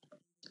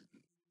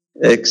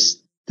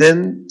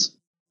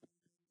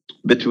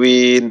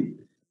between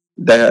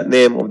the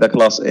name of the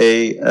class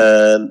A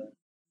and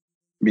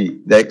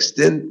B, the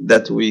extent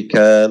that we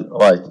can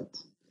write it.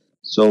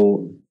 So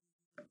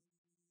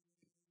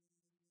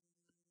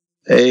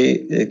A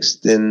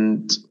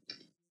extend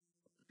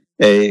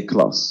A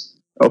class.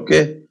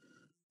 Okay.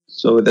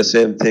 So the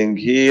same thing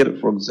here,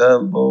 for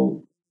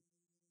example,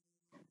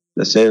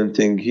 the same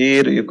thing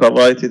here, you can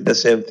write it the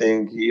same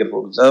thing here,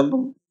 for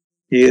example.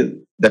 Here,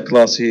 the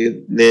class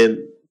here,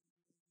 name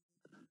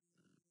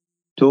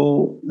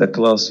 2, the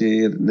class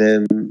here,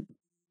 name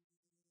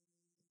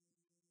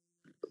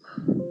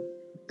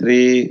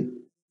 3,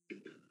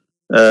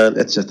 and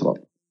etc.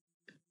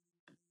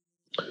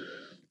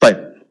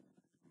 طيب.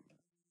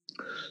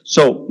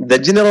 So the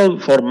general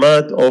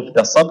format of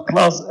the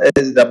subclass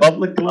is the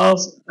public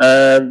class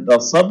and the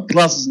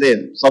subclass's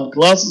name.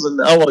 Subclasses in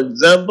our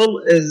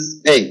example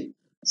is A.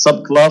 The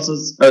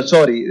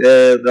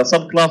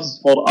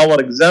subclasses for our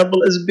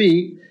example is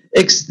B.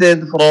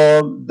 Extend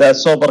from the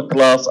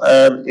superclass,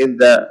 and in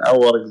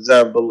our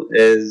example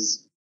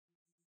is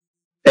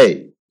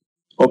A.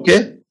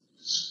 Okay.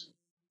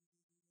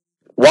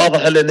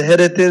 واضح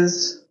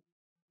الانهيرتنس؟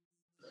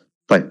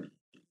 طيب.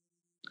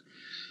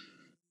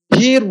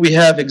 Here we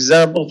have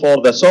example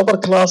for the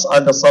superclass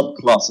and the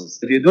subclasses.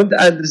 If you don't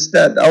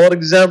understand our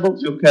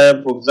examples, you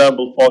can, for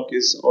example,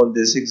 focus on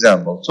this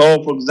example.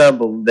 So, for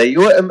example, the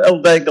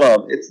UML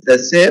diagram, it's the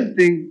same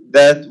thing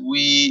that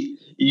we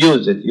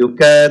use it. You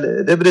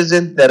can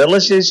represent the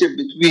relationship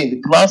between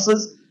the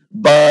classes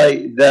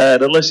by the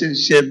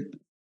relationship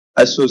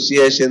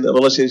association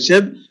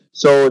relationship.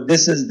 So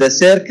this is the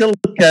circle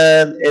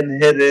can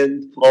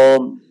inherit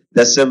from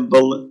the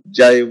symbol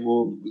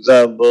for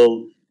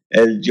example,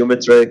 a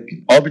geometric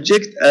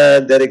object,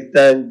 and the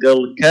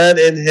rectangle can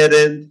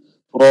inherit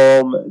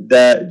from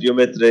the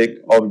geometric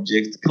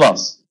object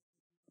class.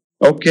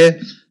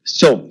 Okay,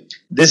 so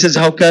this is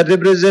how can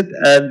represent,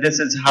 and this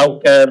is how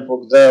can,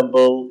 for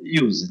example,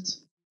 use it.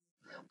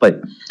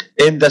 But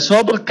in the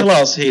super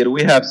class here,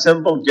 we have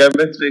simple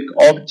geometric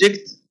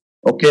object.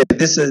 Okay,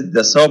 this is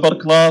the super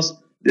class.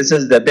 This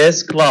is the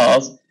base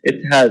class.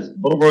 It has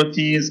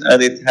properties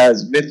and it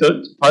has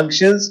method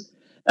functions.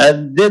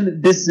 And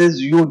then this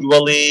is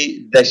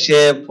usually the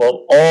shape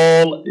for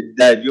all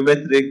the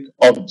geometric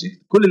object.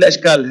 كل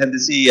الأشكال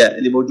الهندسية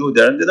اللي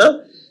موجودة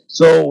عندنا.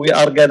 So we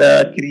are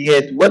gonna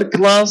create one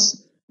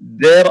class.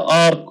 There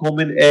are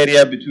common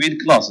area between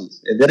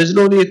classes. There is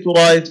no need to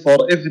write for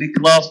every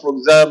class, for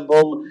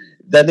example,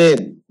 the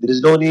name. There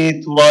is no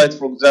need to write,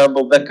 for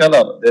example, the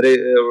color.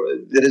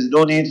 There is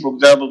no need, for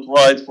example, to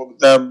write, for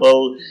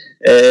example,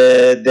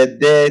 the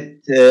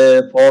date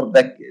for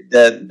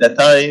the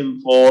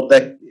time for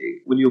the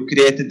when you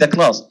created the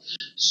class.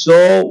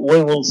 So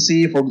we will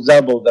see, for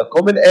example, the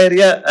common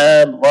area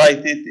and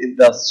write it in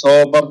the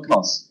super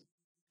class.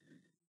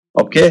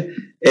 Okay,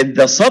 in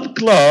the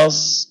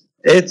subclass,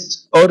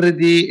 it's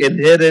already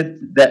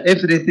inherit the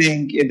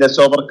everything in the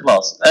super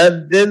class,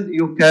 and then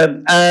you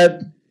can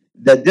add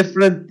the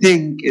different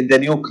thing in the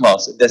new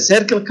class. In the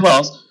circle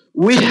class,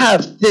 we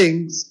have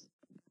things.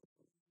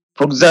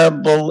 For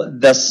example,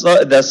 the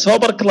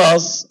super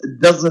class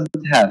doesn't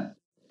have.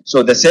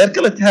 So the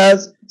circle, it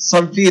has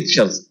some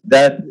features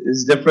that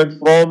is different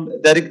from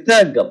the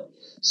rectangle.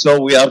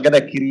 So we are going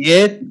to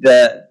create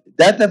the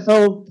data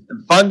field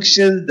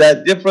functions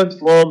that different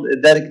from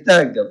the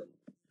rectangle.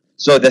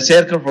 So the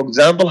circle, for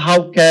example,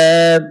 how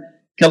can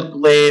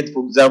calculate,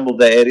 for example,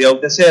 the area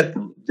of the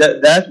circle?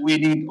 that we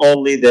need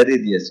only the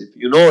radius. If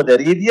you know the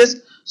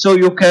radius, so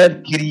you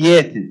can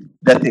create it,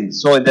 the thing.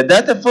 So in the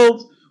data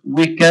field,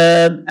 we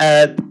can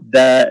add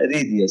the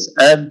radius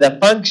and the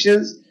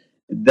functions.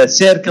 The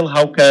circle,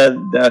 how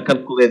can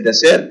calculate the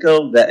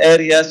circle, the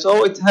area?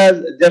 So it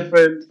has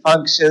different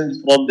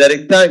functions from the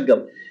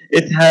rectangle.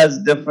 It has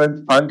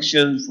different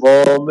functions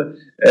from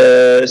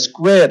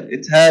square.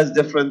 It has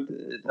different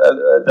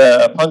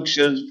the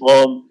functions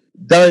from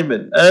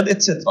diamond and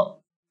etc.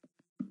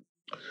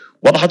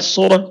 وضحت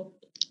الصورة؟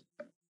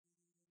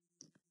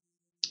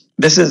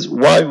 This is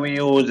why we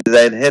use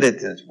the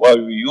inheritance, why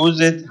we use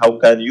it, how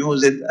can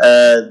use it,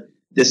 and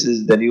this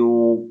is the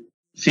new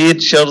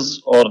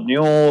features or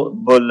new,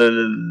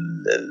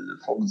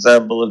 for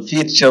example,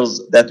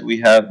 features that we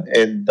have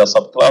in the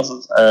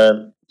subclasses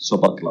and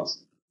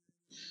superclass.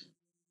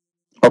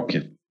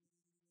 Okay.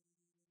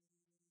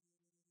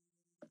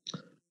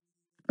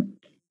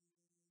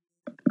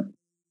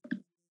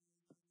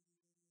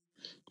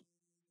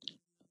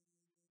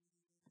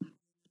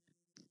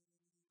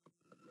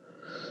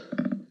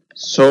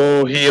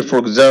 So here, for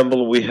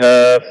example, we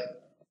have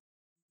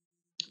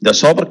the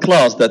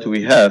superclass that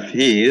we have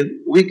here.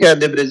 We can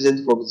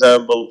represent, for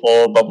example,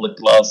 for public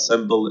class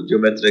simple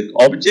geometric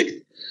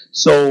object.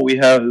 So we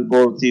have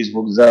properties,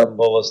 for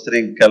example, a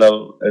string color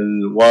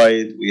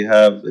white, we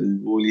have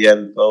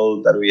boolean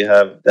field, and we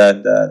have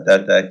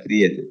data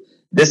created.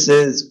 This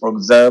is, for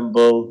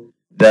example,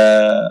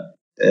 the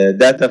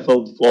data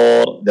field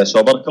for the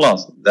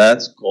superclass.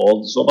 That's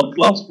called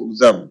superclass, for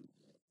example.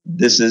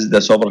 This is the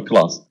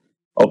superclass.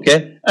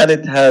 Okay, and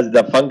it has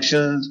the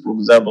functions, for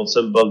example,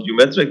 simple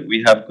geometric.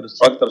 We have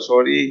constructor,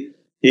 sorry.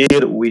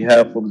 Here we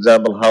have, for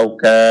example, how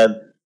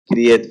can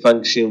create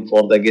function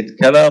for the get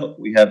color.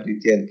 We have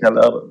retain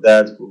color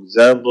that, for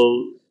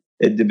example,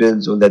 it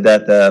depends on the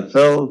data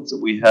field.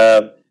 We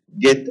have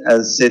get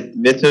and set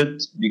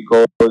method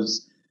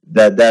because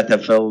the data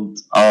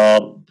fields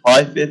are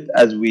private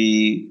as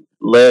we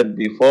learned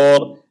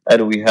before,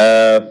 and we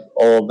have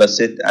all the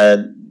set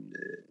and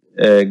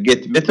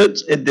get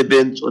methods. It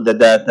depends on the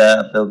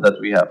data field that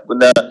we have.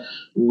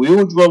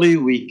 Usually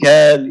we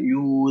can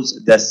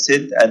use the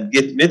set and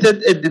get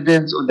method. It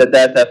depends on the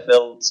data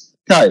fields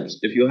types.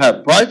 If you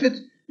have private,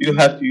 you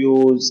have to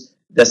use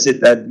the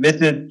set and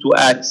method to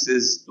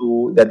access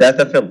to the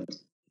data field.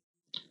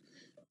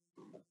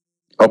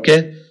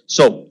 Okay,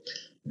 so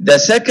the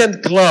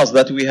second class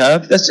that we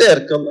have, the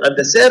circle, and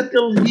the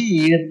circle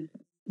here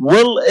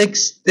will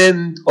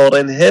extend or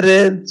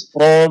inherit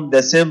from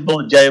the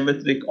simple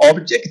geometric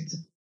object.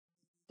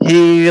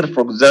 Here,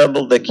 for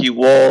example, the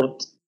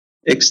keyword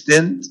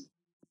extend.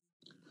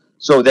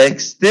 So the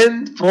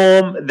extend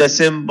from the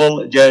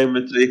simple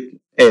geometric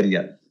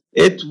area.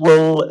 It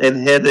will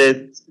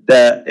inherit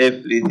the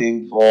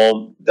everything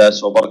from the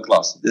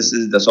superclass. This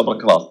is the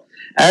superclass.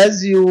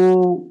 As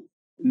you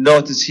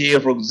notice here,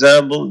 for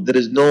example, there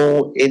is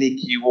no any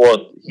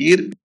keyword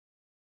here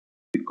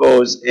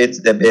because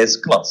it's the base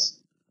class.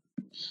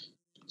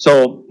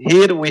 So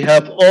here we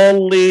have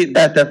only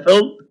data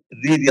field,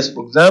 radius,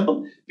 for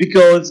example,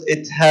 because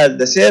it has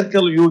the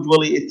circle.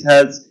 Usually it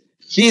has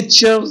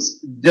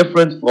features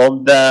different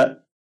from the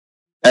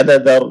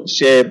another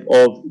shape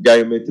of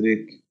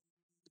geometric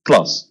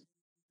class.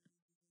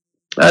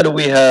 And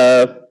we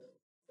have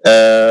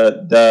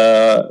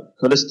the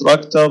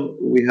constructor.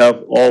 We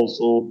have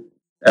also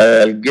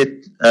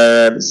get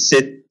and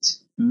set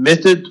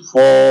method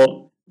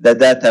for the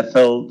data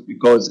field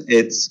because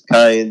its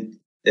kind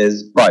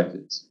is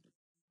private.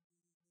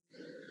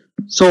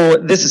 So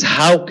this is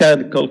how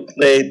can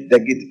calculate the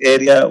get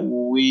area.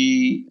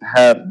 We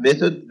have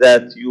method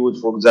that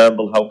use, for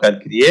example, how can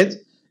create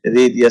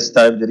radius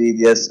times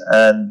radius,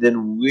 and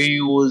then we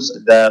use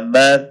the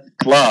math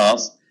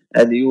class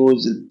and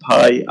use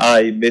pi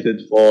I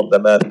method for the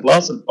math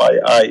class, and pi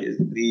I is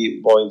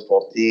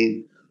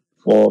 3.14.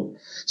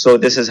 So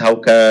this is how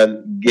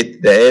can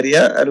get the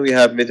area, and we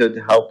have method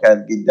how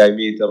can get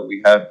diameter.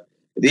 We have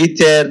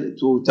return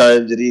 2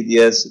 times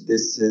radius.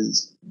 This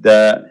is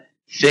the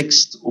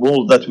fixed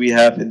rule that we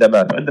have in the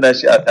math. عندنا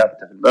أشياء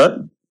ثابتة في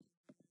الماث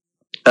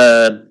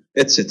and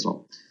etc.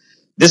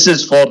 This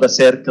is for the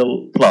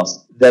circle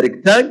class. The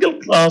rectangle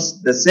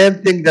class, the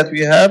same thing that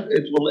we have,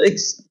 it will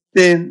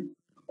extend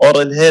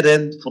or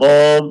inherit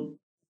from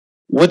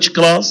which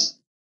class?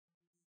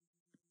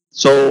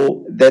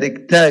 So the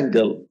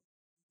rectangle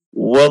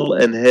will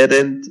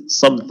inherit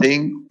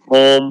something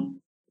from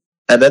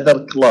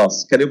another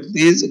class. Can you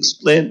please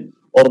explain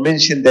or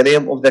mention the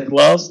name of the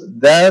class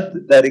that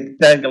the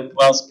rectangle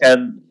class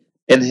can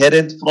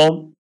inherit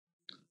from?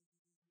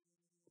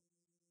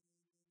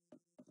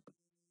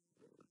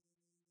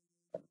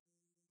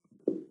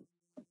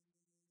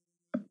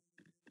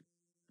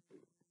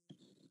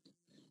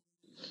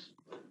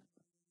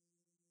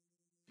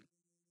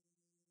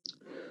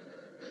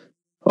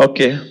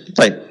 Okay,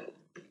 fine.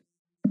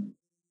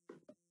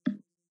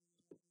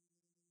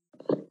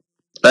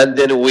 And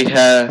then we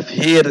have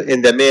here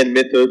in the main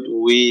method,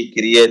 we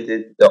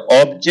created the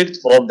object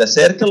from the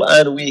circle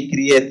and we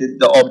created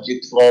the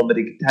object from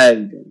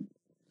rectangle.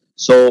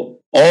 So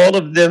All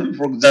of them,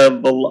 for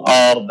example,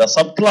 are the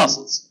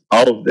subclasses.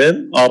 All of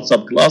them are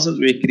subclasses.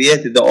 We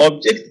created the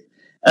object,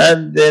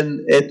 and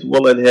then it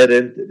will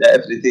inherit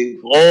everything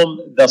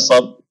from the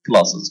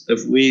subclasses.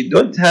 If we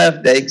don't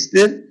have the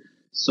extent,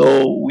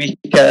 so we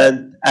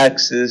can't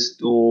access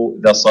to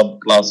the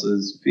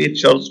subclasses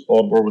features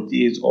or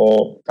properties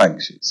or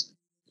functions.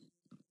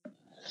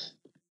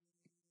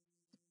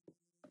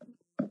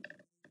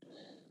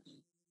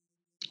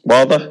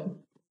 واضح؟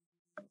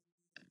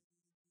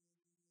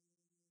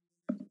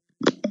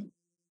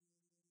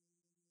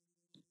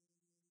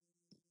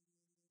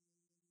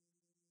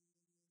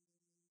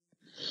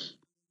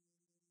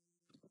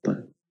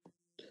 طيب.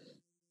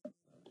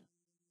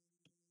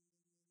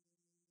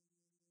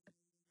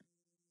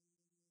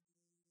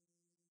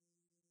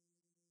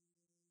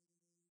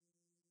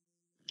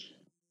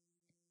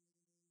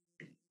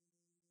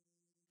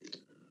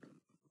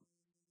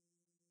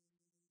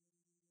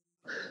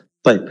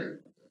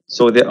 طيب.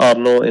 So there are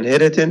no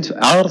inheritance.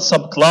 Are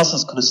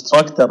subclasses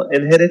constructor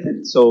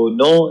inherited? So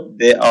no,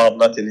 they are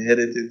not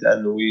inherited,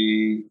 and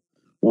we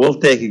will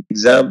take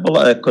example.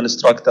 A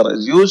constructor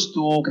is used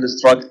to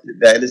construct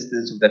the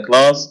instance of the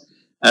class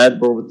and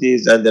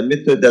properties and the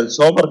method, and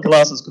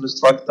superclasses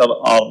constructor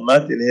are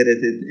not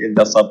inherited in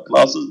the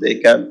subclasses. They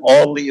can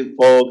only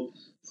invoke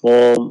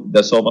from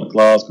the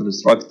superclass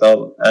constructor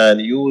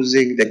and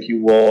using the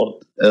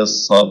keyword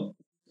sub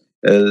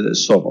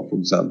sober, for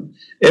example.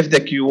 If the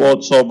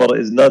keyword sober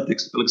is not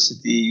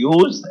explicitly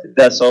used,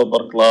 the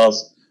sober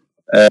class,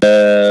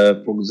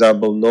 for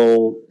example,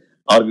 no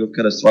argument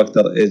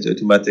constructor is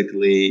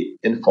automatically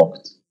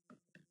invoked.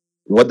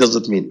 What does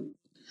it mean?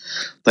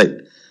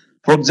 طيب.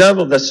 For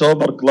example, the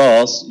sober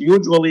class,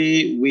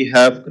 usually we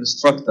have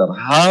constructor.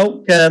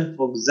 How can,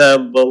 for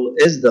example,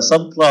 is the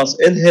subclass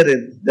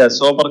inherit the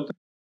sober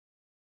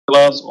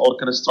class or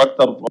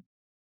constructor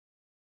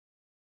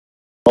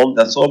from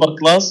the sober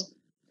class?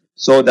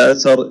 So the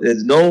answer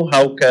is no.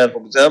 How can,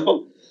 for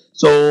example?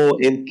 So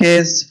in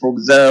case, for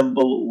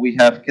example, we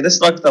have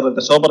constructor in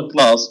the sober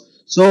class,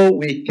 so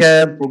we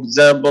can, for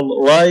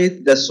example,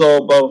 write the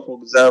sober, for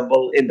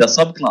example, in the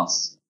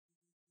subclass.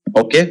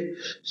 Okay.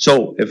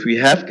 So if we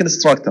have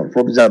constructor,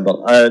 for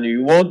example, and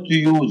you want to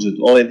use it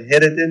or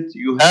inherit it,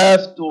 you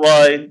have to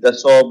write the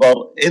sober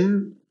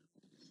in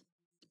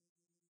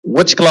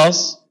which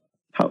class?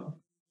 How?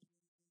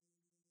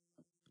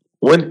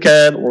 When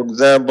can, for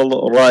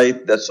example,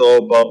 write the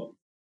sober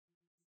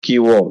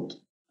keyword?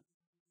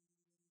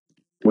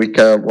 We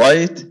can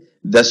write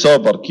the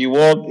sober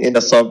keyword in the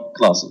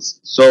subclasses.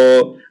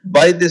 So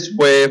by this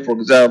way, for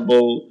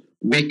example,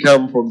 we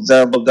come, for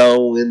example,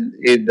 down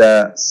in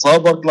the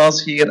sober class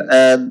here,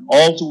 and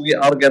also we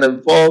are gonna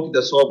invoke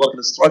the sober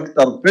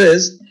constructor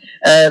first,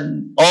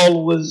 and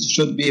always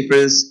should be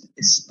first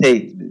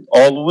statement.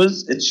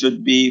 Always it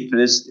should be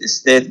first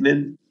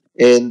statement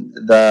in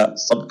the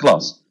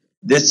subclass.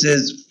 This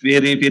is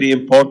very very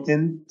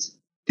important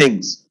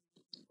things.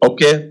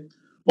 Okay.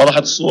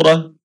 وضحت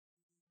الصورة؟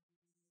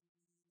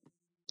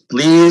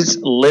 Please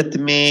let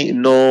me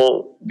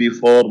know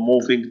before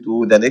moving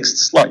to the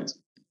next slide.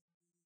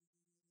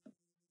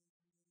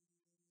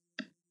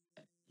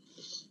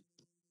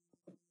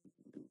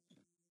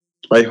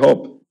 I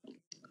hope.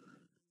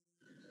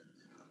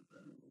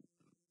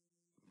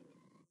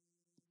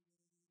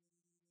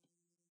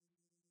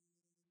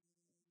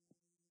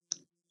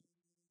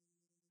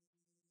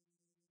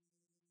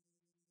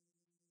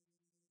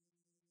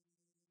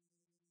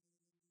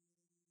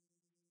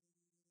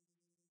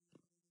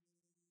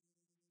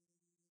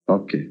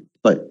 Okay.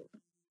 طيب.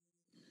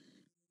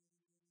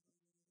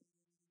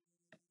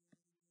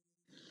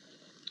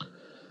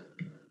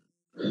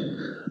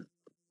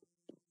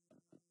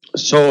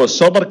 So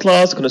sober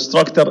class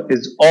constructor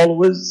is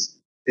always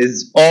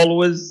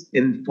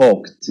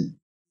invoked.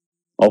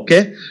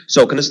 Okay.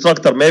 So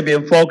constructor may be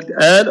invoked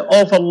and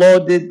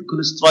overloaded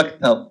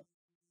constructor.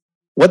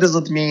 What does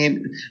it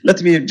mean?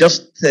 Let me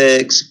just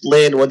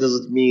explain what does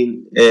it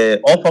mean.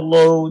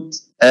 Overload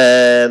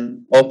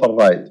and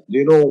override. Do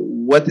you know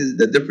what is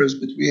the difference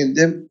between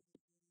them?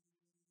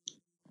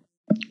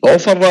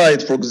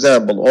 Override, for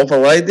example,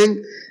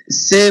 overriding,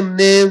 same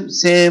name,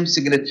 same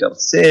signature,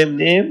 same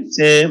name,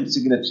 same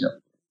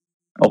signature.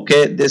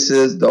 Okay, this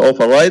is the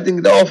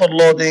overriding. The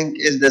overloading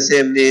is the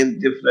same name,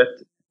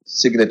 different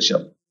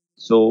signature.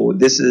 So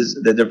this is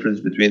the difference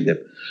between them.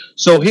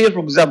 So here,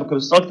 for example,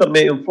 constructor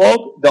may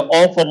invoke the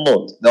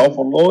overload. The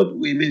overload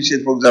we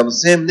mentioned, for example,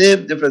 same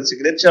name, different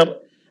signature,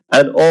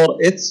 and or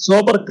its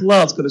sober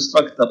class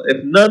constructor.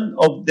 If none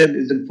of them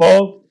is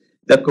invoked,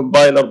 the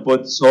compiler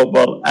puts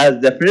sober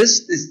as the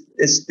first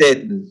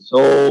statement.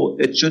 So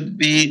it should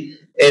be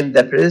in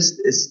the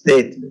first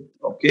statement,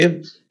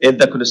 okay, in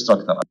the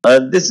constructor.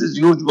 And this is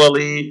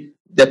usually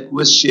the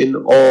question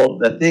or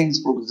the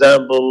things, for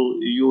example,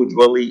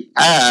 usually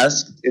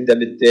asked in the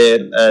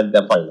midterm and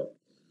the final.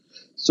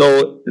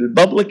 So the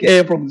public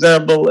A, for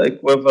example,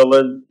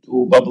 equivalent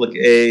to public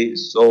A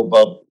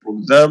sober, for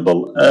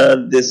example,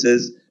 and this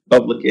is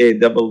public A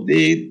double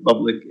D,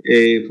 public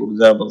A, for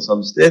example,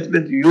 some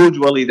statement.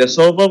 Usually the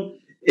sober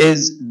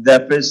is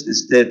the first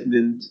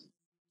statement.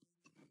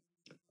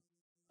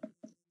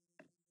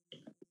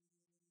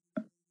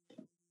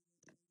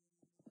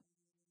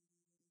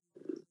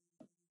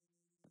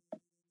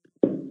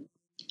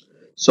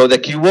 So the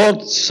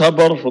keyword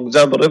super, for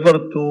example, refer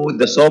to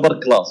the super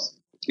class.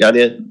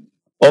 يعني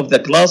of the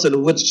class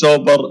in which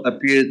super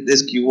appears,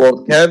 this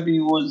keyword can be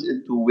used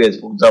in two ways.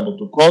 For example,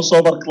 to call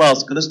super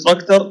class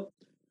constructor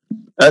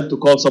and to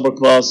call super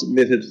class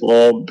method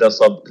from the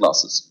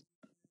subclasses.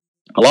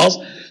 خلاص?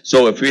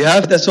 So if we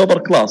have the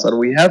super class and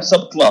we have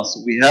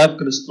subclass, we have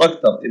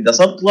constructor in the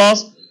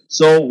subclass,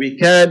 so we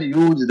can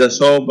use the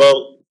super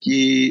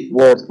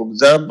keyword, for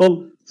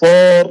example,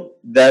 for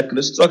the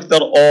constructor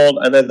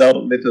or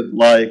another method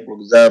like, for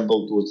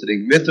example,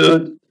 toString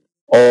method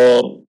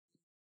or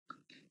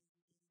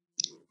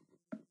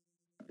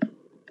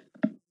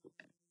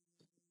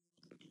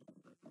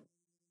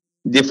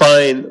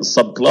define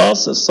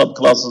subclass.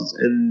 Subclasses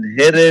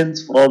inherent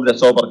from the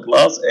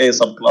superclass. A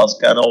subclass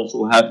can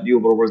also have new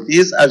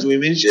properties. As we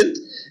mentioned,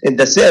 in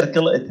the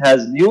circle, it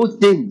has new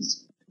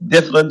things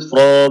different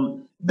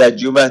from the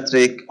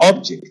geometric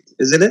object,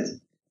 isn't it?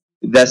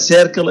 The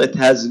circle, it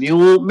has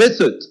new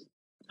method.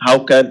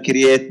 How can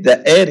create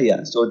the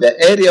area? So the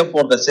area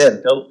for the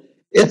circle,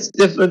 it's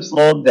different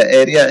from the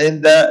area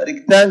in the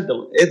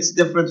rectangle. It's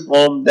different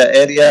from the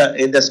area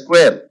in the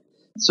square.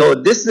 So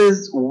this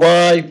is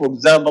why, for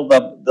example,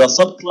 the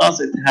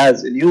subclass, it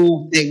has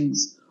new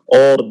things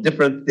or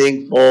different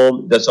things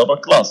from the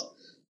superclass.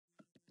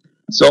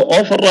 So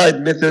override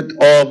method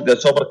of the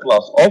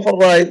superclass.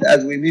 Override,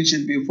 as we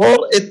mentioned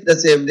before, it's the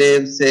same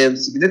name, same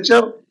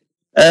signature,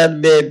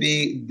 and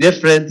maybe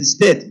different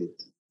statement.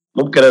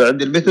 ممكن انا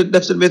عندي الميثود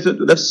نفس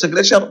الميثود ونفس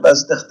السيجنتشر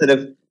بس تختلف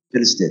في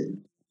الستيتمنت.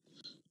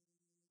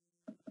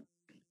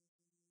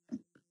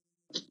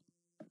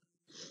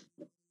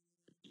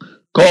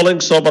 Calling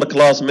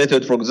superclass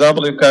method, for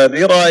example, you can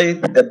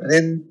rewrite the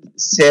print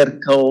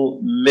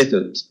circle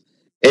method.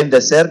 In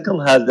the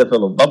circle has the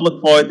following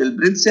public void, the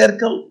print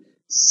circle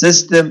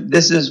system.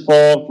 This is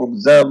for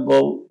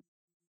example,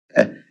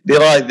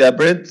 rewrite the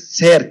print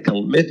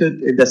circle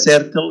method in the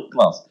circle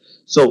class.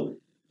 So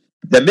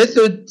the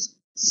method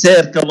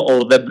circle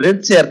or the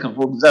print circle,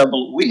 for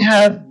example, we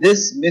have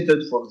this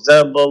method, for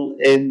example,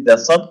 in the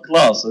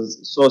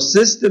subclasses. So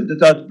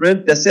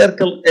system.print, the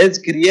circle is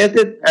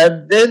created,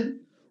 and then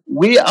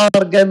we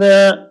are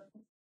gonna,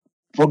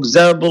 for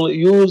example,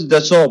 use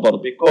the super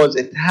because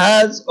it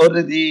has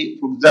already,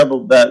 for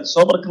example, the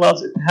super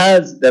class, it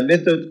has the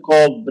method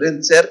called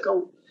print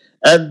circle,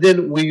 and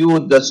then we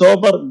use the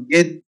super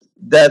get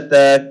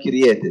data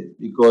created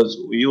because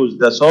we use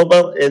the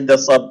super in the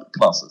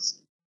subclasses.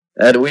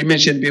 And we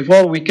mentioned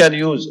before we can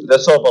use the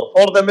super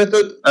for the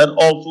method and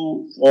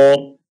also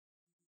for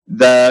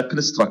the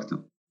constructor.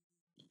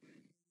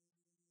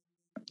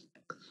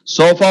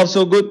 So far,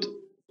 so good.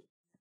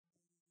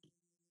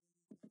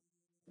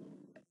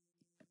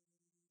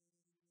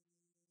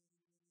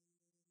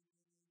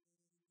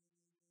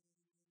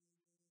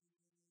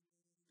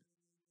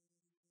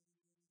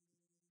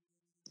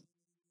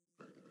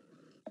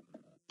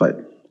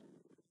 Fine.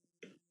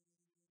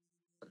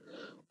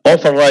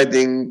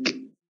 Overriding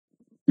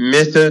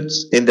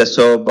methods in the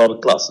super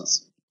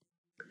classes.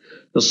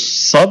 The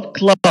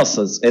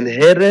subclasses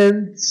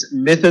inherit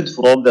method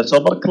from the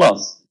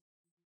superclass.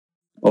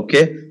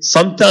 Okay,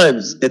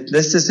 sometimes it's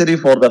necessary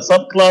for the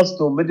subclass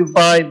to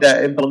modify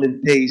the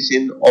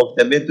implementation of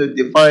the method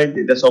defined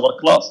in the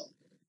superclass.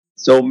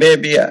 So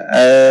maybe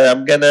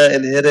I'm gonna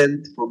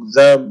inherit, for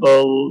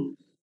example,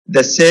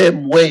 the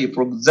same way,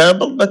 for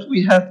example, but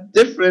we have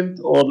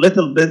different or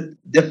little bit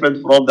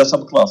different from the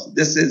subclass.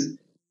 This is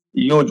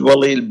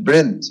usually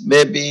print.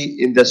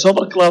 Maybe in the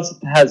superclass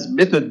it has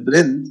method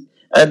print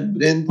and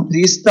print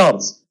 3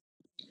 stars.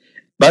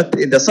 But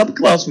in the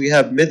subclass we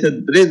have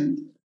method print,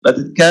 but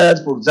it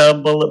can, for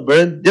example,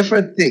 print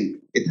different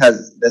thing. It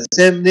has the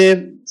same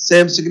name,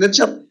 same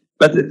signature,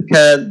 but it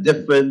can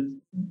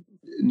different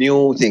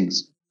new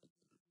things.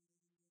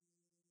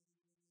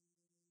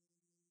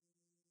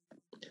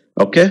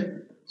 Okay,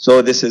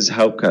 so this is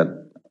how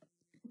can.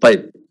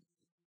 طيب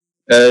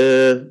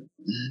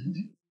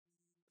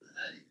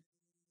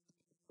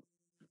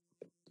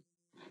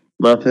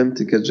ما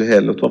فهمتك يا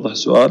جهيل، لو توضح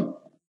السؤال.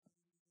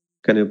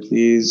 Can you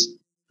please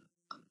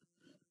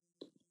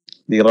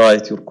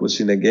rewrite your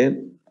question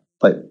again?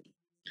 طيب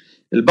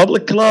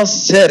البابليك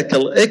class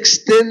circle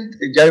extend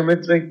a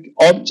geometric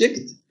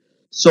object,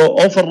 so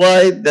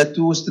override the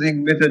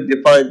toString method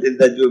defined in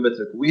the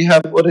geometric. We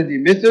have already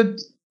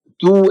method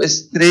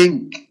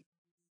toString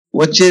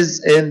which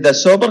is in the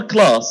super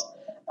class,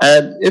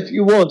 and if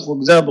you want, for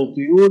example, to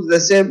use the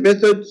same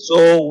method,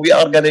 so we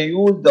are going to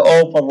use the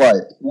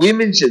override. We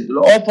mentioned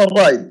the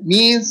override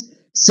means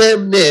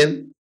same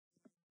name,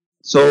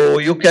 so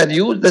you can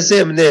use the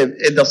same name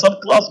in the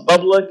subclass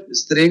public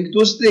string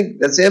to string,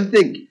 the same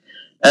thing,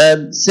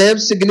 and same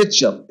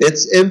signature.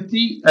 It's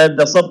empty, and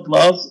the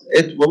subclass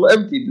it will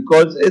empty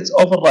because it's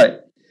override.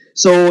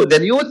 So the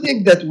new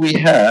thing that we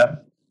have,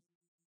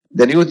 in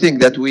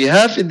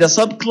the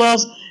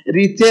subclass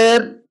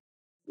return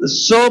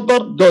sober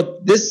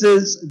dot. This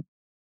is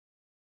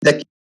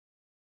the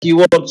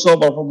keyword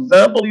sober. For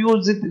example,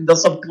 use it in the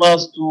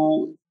subclass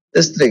to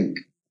string.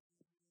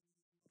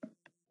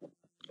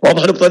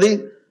 واضح النقطة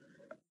دي؟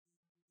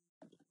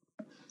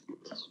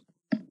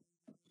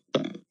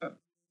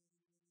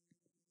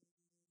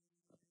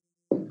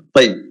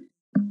 طيب.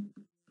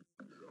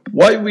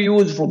 Why we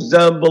use, for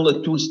example,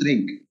 a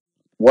toString?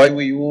 Why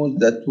we use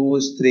the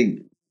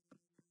toString?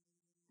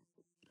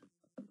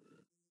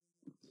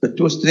 The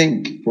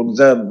toString, for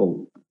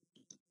example,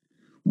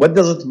 what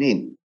does it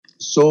mean?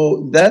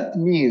 So that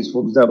means,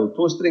 for example,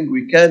 toString,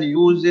 we can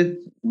use it,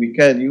 we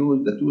can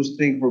use the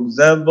toString, for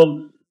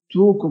example,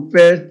 to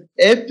convert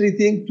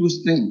everything to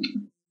string.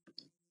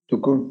 To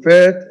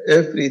convert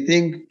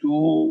everything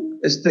to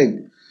a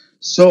string.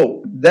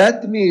 So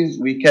that means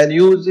we can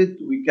use it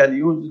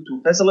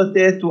to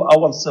facilitate to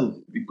ourselves,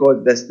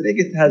 because the string,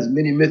 it has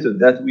many methods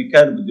that we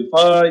can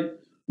modify.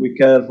 We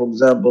can, for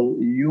example,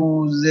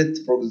 use it,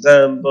 for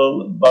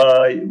example,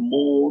 by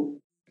more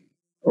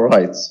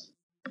rights.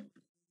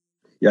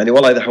 يعني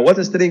والله اذا حولت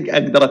string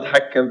اقدر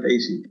اتحكم في اي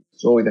شيء.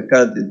 So اذا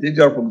كانت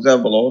integer, for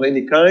example, or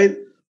any kind,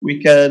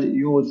 we can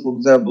use, for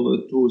example, a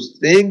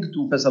toString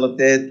to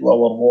facilitate to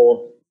our work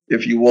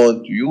if you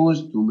want to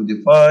use, to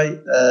modify,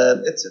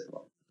 and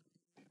etc.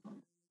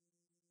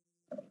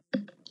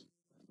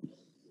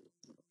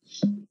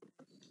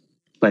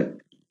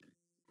 طيب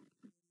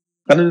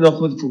خلينا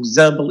ناخذ for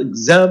example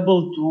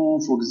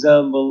for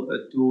example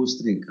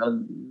toString.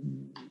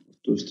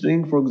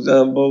 toString for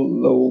example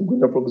لو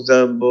قلنا for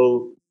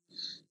example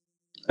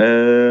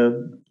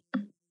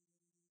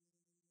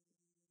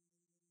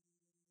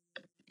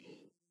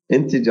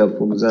integer,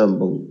 for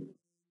example,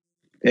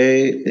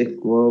 a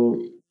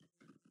equal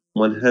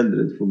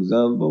 100, for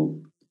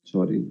example.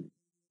 Sorry.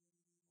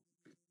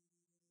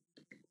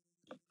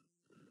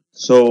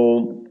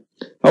 So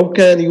how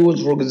can you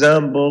use, for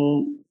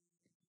example,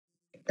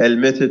 a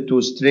method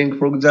toString,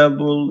 for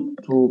example,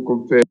 to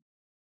compare?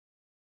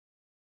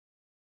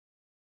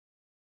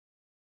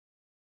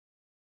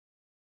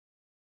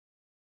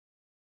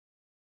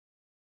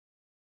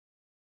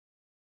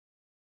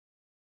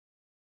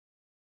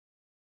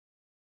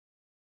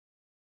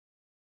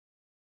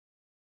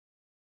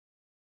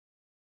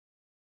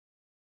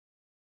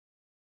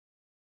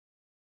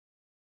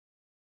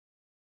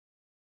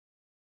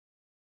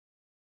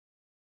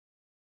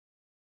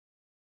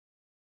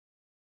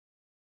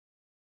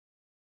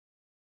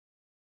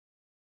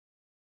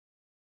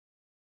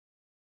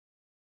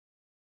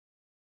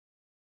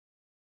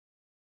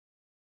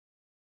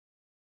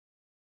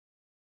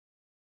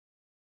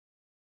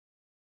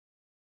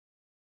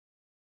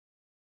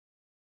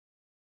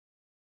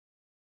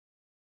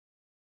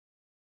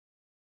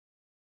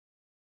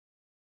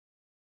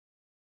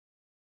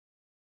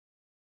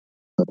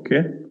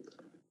 Okay,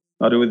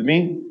 are you with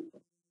me?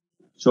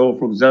 So,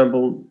 for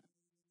example,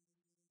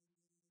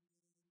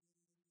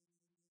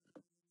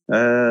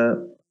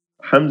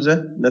 Hamza,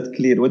 not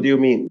clear. What do you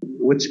mean?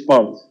 Which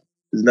part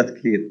is not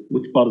clear?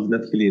 Which part is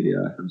not clear,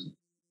 yeah, Hamza?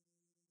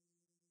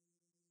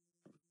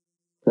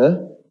 Huh?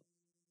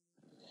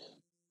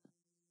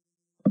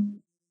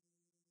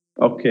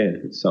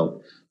 Okay,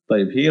 so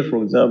طيب here,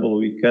 for example,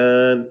 we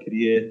can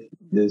create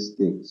this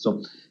thing.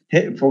 So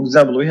here, for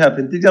example, we have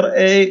integer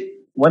a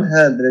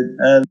 100,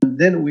 and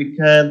then we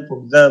can,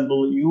 for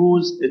example,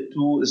 use it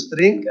to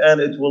string, and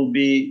it will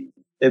be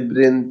a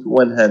print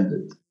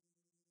 100.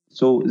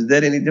 So is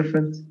there any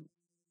difference?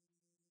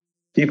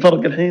 في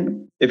فرق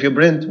الحين? If you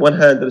print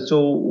 100,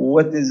 so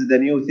what is the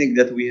new thing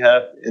that we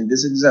have in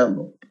this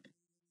example?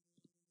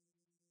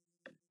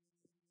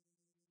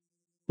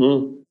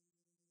 Hmm.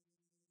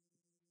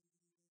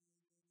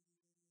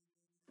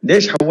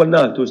 ليش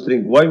حولناها to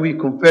string? Why we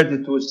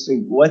converted to a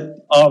string?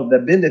 What are the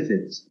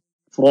benefits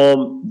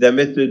from the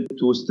method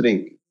to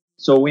string?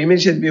 So we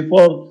mentioned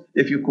before,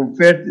 if you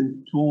convert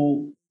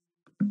into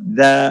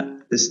the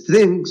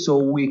string, so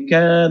we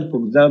can,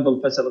 for example,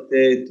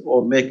 facilitate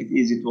or make it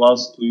easy to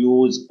us to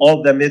use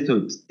all the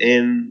methods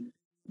in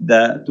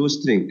the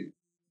toString.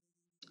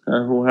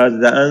 Who has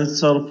the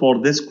answer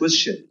for this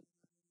question?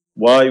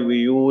 Why we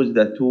use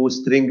the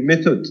toString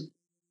method?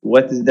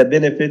 What is the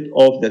benefit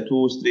of the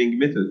toString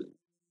method?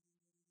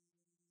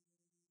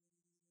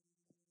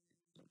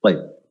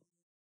 طيب.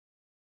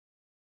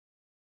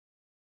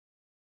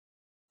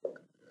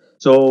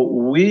 So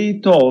we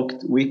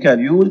can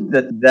use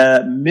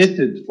the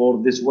method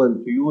for this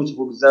one to use,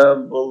 for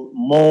example,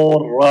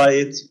 more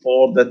rights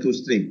for the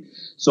toString.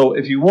 So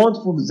if you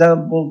want, for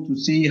example, to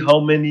see how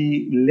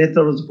many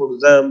letters, for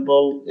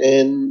example,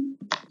 in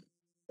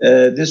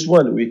this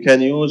one, we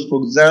can use,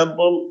 for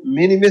example,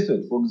 many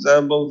methods. For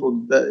example,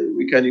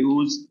 we can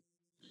use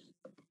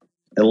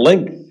a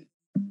length,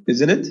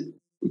 isn't it?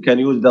 We can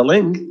use the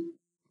length,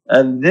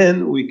 and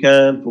then we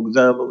can, for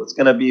example, it's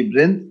gonna be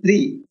print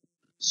 3.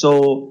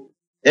 So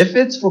if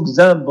it's, for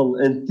example,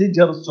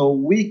 integer, so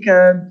we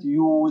can't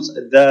use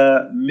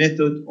the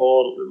method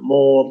or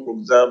more, for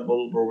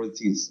example,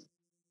 properties.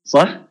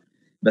 صح؟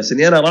 بس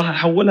اني انا راح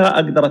احولها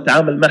اقدر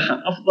اتعامل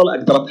معها افضل،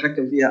 اقدر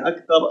اتحكم فيها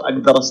اكثر،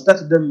 اقدر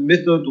استخدم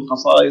ميثود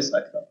وخصائص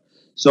اكثر.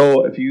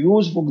 So if you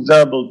use, for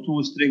example,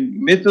 two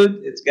string method,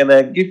 it's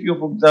gonna give you,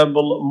 for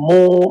example,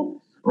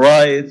 more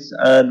rights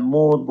and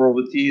more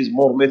properties,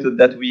 more method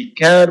that we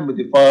can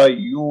modify,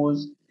 use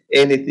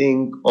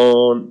anything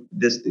on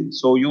this thing.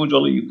 So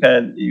usually you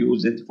can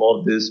use it for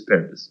this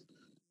purpose.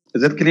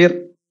 Is it clear?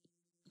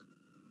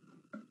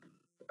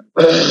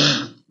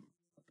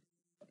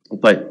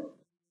 طيب.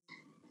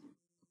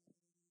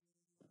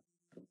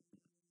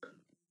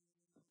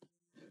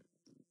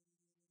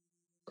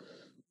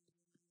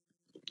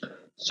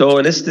 So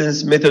an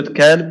instance method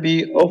can be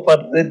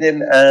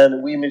overridden,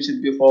 and we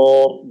mentioned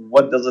before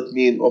what does it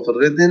mean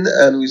overridden,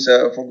 and we say,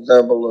 for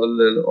example,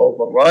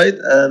 override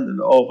and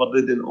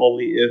overridden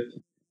only if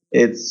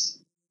it's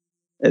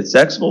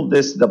accessible.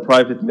 This the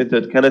private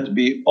method cannot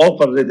be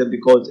overridden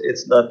because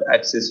it's not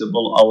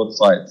accessible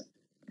outside.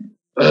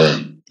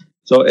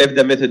 So if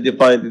the method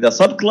defined in the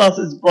subclass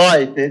is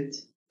private,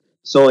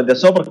 so in the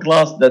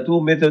superclass the two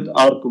methods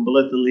are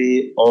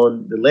completely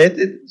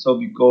unrelated. So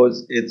because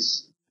it's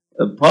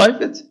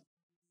private,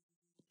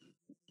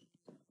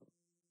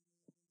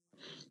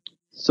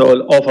 so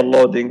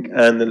overloading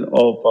and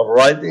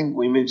overriding,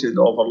 we mentioned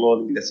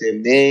overloading the same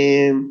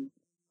name,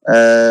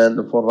 and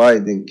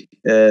overriding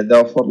the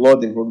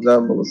overloading, for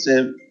example,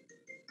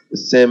 the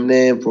same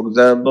name, for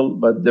example,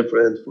 but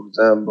different, for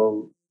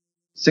example,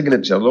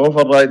 signature. The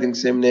overriding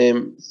same name,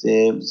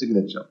 same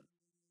signature.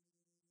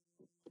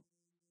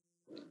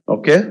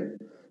 Okay,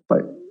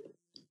 right.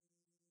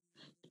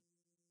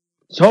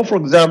 So, for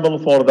example,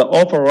 for the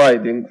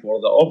overriding, for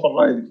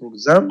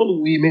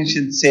example, we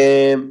mentioned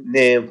same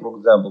name, for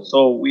example. So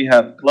we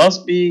have class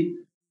B,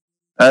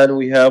 and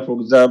we have, for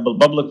example,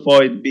 public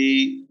void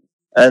B,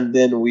 and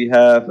then we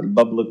have a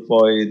public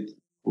void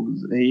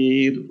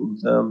here, for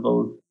example,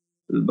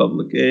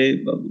 public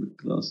A, public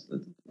class,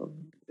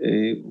 public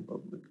A,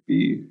 public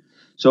B.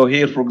 So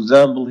here, for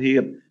example,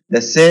 here,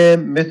 the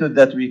same method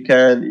that we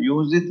can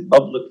use it,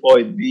 public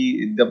void B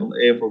in double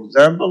A, for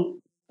example,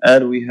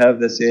 and we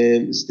have the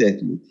same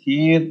statement.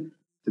 Here,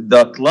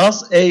 the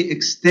class A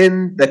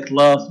extend the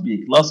class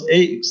B. Class A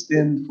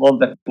extend from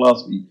the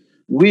class B.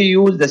 We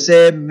use the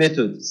same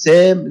method,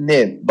 same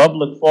name,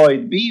 public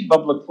void B,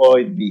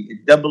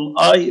 double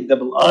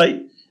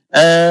I,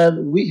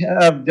 and we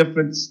have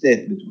different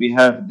statements. We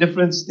have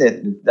different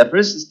statements. The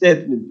first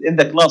statement in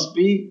the class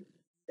B,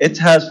 it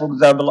has, for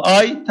example,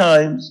 I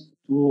times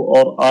 2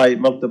 or I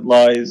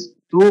multiplies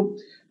 2,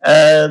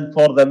 and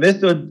for the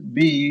method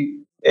B,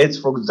 it's,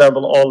 for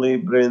example, only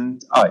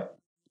print I.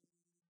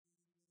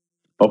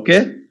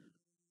 Okay?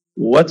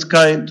 What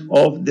kind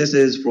of this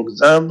is, for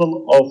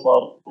example,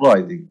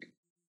 overriding.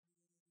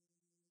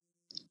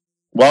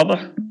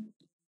 واضح؟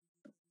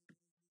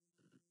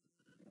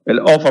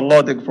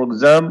 Overloading, for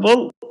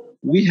example,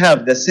 we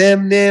have the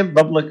same name,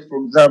 public,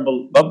 for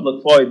example,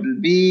 public void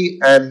B,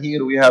 and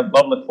here we have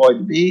public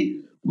void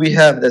B. We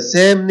have the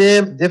same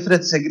name,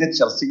 different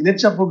signature.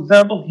 Signature, for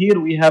example, here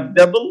we have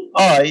double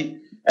I,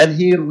 and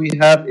here we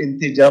have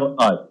integer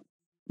I.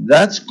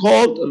 That's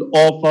called an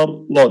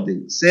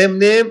overloading. Same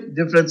name,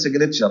 different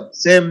signature.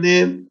 Same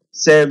name,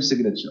 same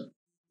signature.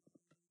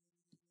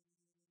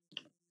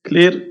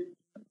 Clear?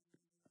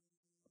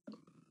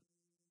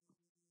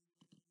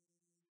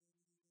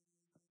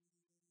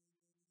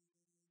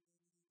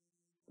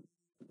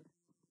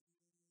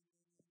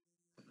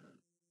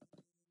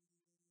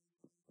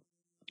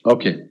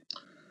 Okay.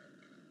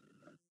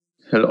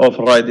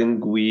 Overriding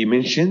we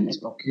mentioned.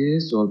 Okay,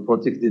 so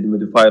protected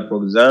modifier,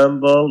 for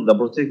example, the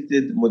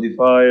protected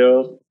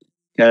modifier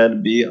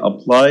can be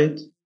applied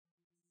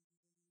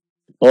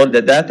on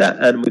the data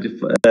and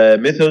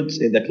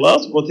methods in the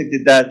class.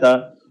 Protected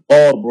data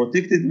or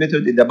protected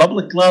method in the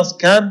public class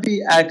can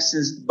be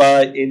accessed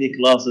by any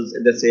classes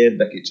in the same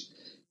package.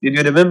 Did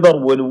you remember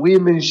when we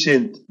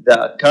mentioned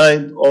the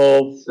kind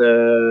of,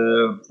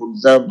 for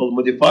example,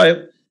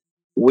 modifier?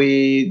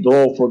 We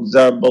know, for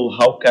example,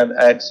 how can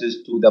access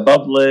to the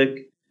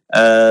public,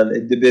 and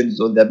it depends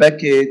on the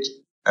package,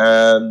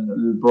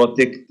 and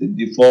protect the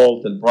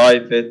default and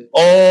private,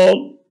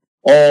 all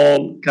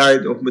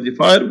kind of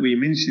modifier we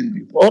mentioned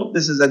before.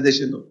 This is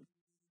additional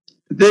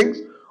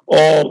things,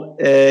 or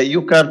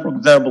you can, for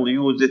example,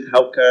 use it.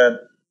 How can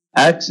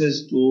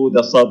access to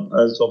the sub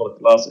and super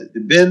class? It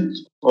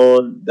depends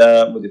on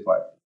the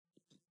modifier.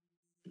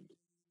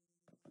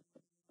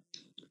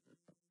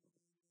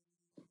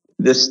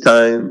 This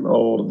time,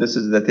 or this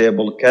is the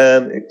table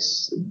can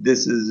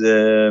this is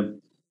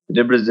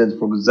represent,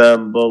 for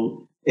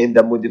example, in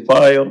the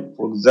modifier,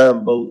 for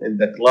example, in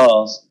the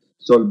class.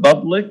 So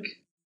public,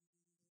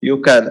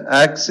 you can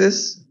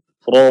access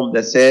from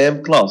the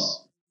same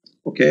class,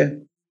 okay,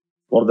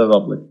 for the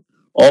public.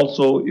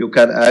 Also, you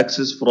can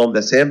access from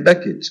the same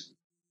package.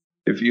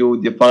 If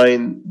you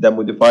define the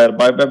modifier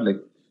by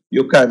public,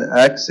 you can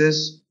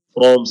access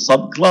from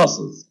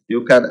subclasses.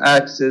 You can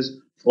access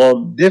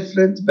from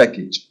different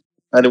package.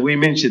 And we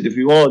mentioned if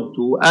you want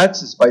to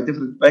access by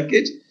different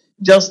package,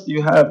 just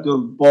you have to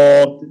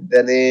import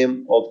the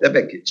name of the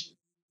package.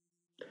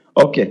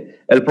 Okay,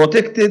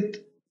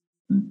 protected,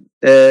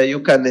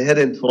 you can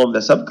inherit from the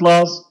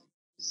subclass,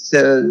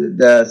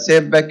 the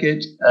same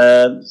package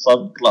and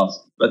subclass,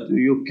 but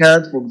you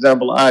can't, for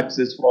example,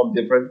 access from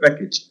different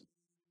package.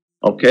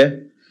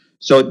 Okay,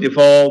 so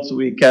defaults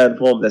we can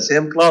from the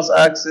same class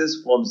access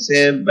from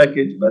same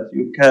package, but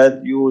you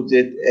can't use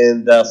it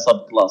in the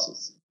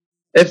subclasses,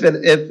 if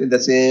in the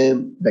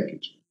same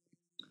package.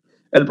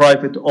 And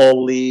private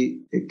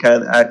only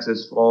can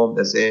access from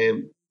the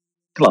same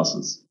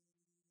classes.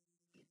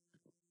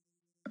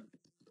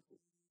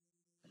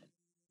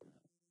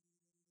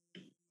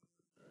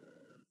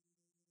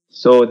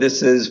 So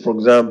this is, for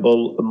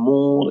example, a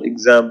more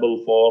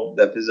example for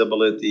the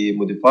visibility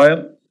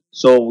modifier.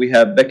 So we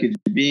have package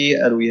B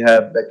and we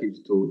have package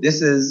 2.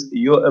 This is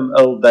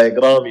UML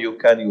diagram, you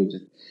can use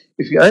it.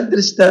 If you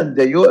understand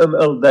the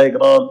UML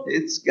diagram,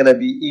 it's going to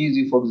be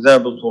easy, for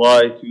example, to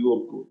write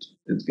your code.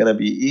 It's going to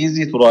be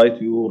easy to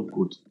write your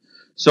code.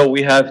 So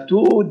we have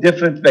two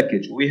different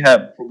packages. We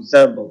have, for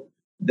example,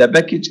 the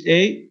package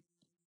A.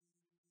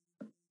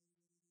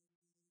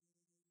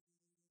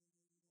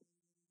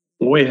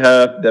 We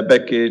have the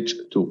package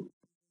 2.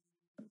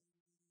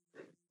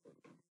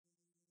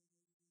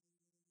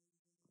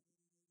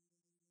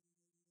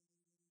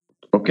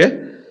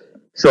 Okay.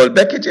 So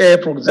package A,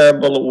 for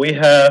example, we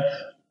have,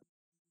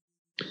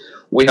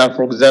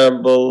 for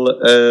example,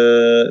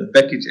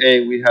 package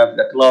A, we have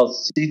the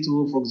class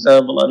C2, for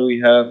example, and we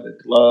have the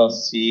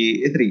class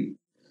C3.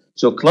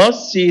 So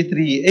class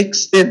C3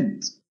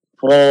 extends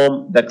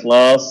from the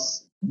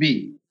class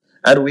B.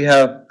 And we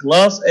have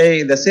class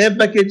A, the same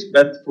package,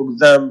 but for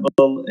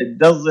example, it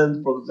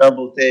doesn't, for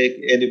example,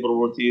 take any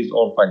properties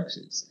or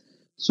functions.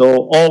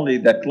 So only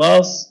the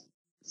class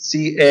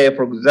CA,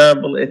 for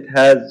example, it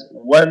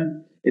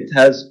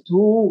has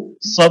two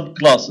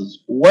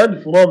subclasses,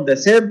 one from the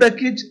same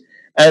package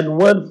and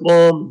one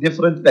from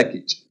different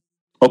package.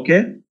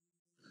 Okay,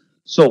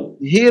 so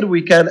here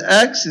we can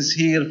access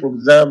here, for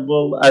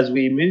example, as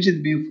we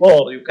mentioned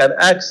before, you can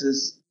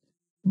access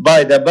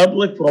by the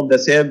public from the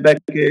same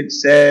package,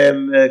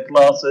 same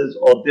classes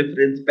or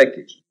different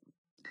package.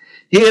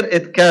 Here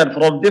it can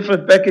from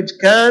different package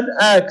can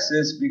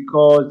access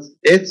because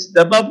it's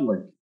the public.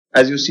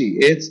 As you see,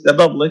 it's the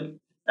public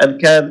and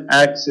can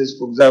access,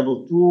 for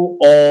example, to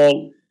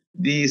all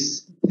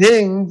these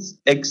things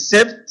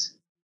except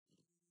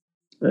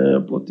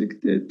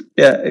protected.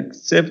 Yeah,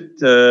 except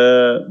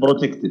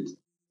protected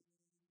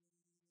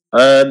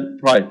and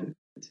private.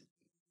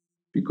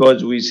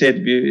 Because we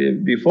said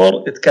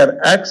before, it can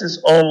access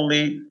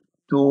only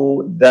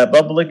to the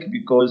public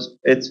because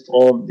it's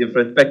from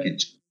different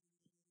package.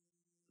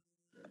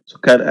 So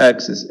can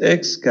access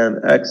X, can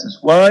access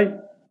Y,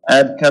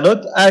 and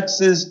cannot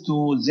access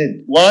to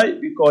Z. Why?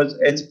 Because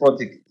it's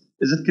protected.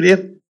 Is it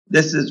clear?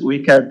 This is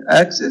we can't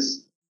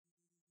access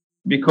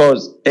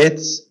because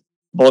it's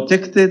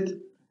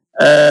protected,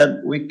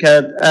 and we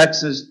can't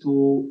access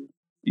to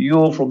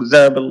you, for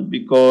example,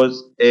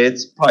 because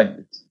it's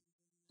private.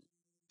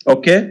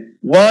 Okay?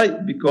 Why?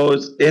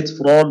 Because it's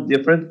from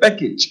different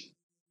package.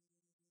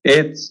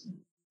 It's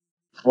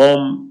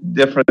from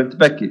different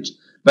package.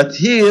 But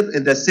here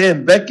in the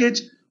same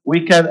package,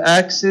 we can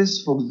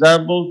access, for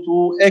example,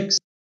 to X.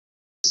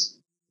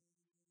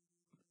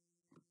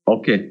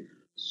 Okay,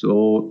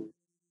 so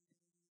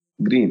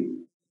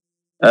green.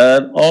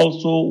 And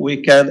also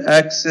we can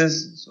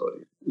access,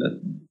 sorry,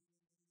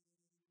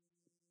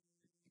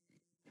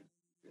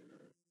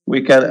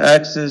 we can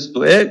access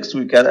to X,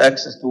 we can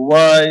access to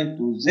Y,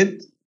 to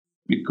Z,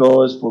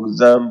 because, for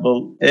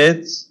example,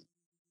 it's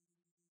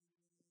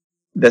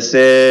the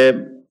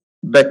same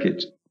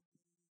package.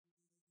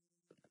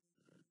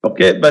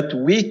 Okay, but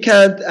we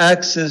can't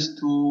access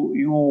to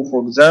you,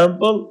 for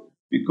example,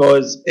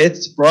 because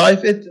it's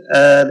private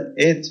and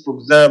it's, for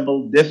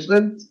example,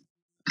 different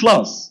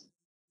class.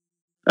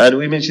 And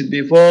we mentioned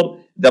before,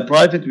 the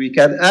private, we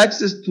can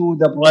access to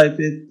the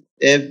private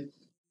if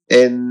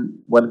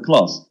in one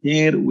class.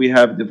 Here we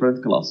have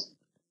different class.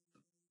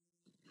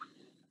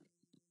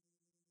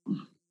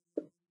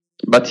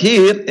 But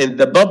here in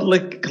the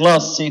public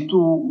class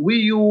C2, we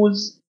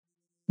use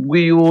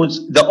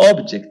the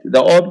object.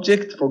 The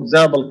object, for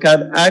example,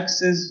 can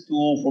access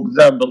to, for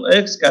example,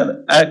 X,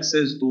 can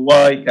access to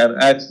Y, can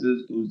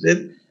access to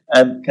Z,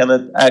 and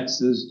cannot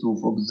access to,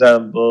 for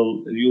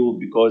example, U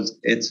because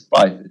it's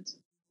private.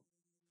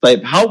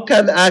 Type, how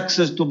can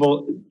access to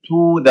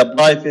the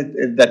private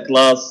in the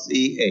class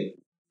CA?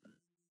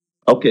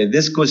 Okay,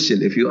 this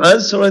question, if you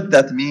answer it,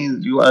 that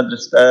means you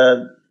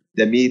understand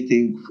the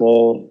meeting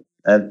 4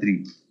 and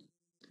 3.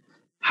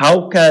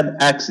 How can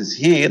access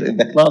here in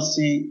the class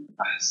C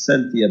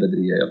أحسنت يا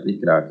بدرية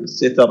يعطيك العافية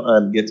setter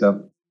and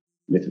getter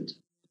method.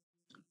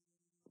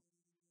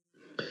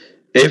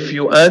 If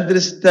you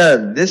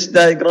understand this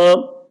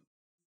diagram,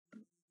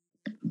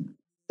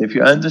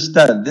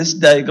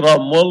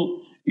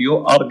 well, you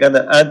are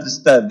gonna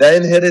understand the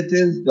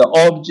inheritance, the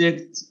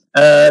object,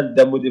 and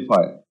the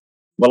modifier.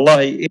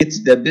 Wallahi,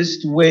 it's the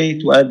best way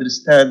to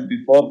understand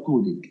before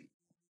coding.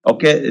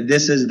 Okay,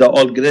 this is the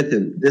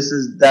algorithm. This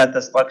is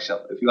data structure.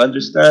 If you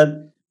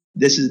understand,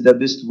 This is the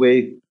best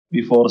way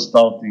before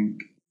start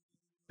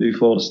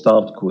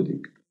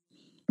coding.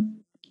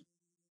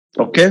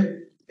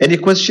 Okay, any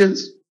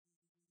questions?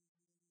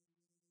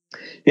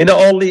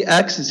 Only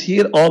access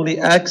here, only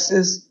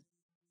access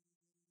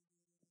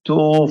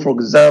to, for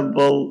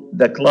example,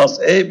 the class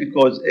A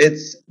because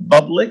it's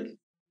public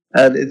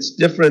and it's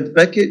different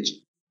package.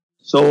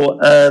 So,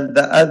 and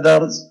the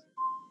others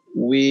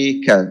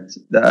we can't.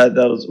 The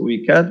others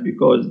we can't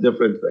because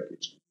different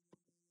package.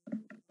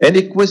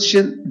 Any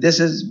question? This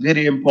is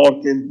very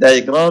important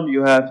diagram.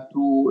 You have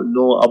to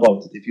know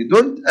about it. If you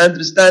don't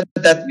understand,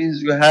 that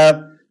means you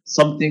have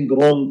something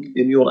wrong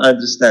in your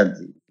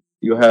understanding.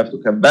 You have to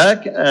come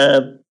back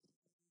and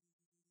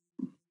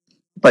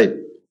type.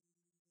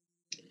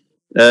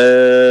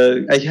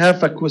 I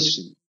have a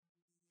question.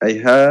 I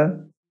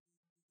have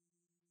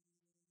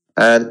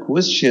and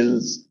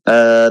questions,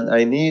 and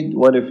I need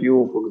one of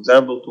you, for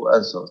example, to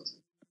answer it.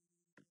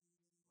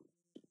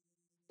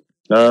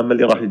 من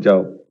اللي راح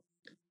يجاوب؟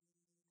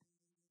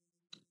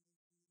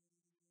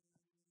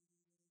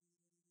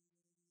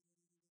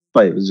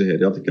 طيب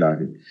زهير يعطيك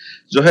العافية.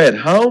 زهير,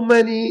 how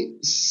many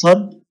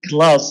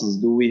subclasses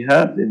do we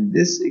have in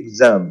this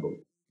example?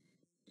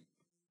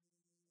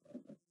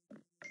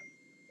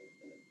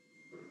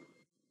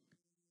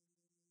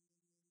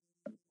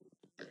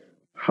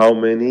 How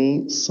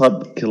many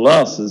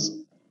subclasses?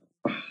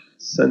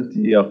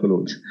 أحسنتي يا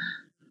خلود.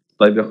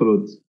 طيب يا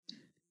خلود.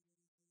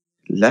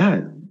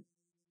 لا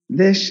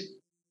ليش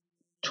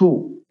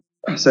 2؟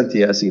 أحسنتي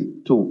يا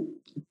أسيل 2.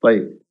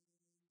 طيب.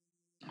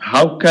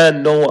 How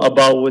can know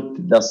about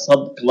the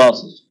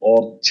subclasses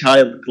or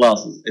child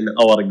classes in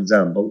our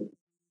example?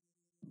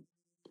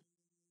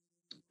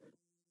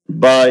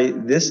 By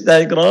this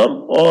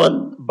diagram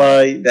or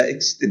by the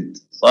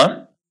extent,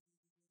 صح?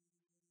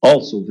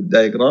 Also the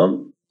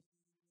diagram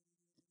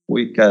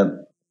we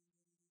can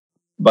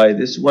by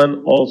this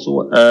one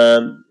also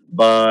and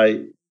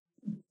by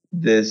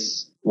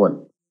this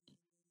one.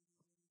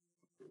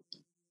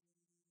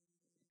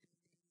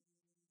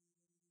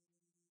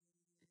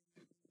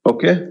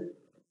 اوكي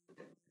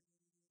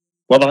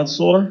وضحت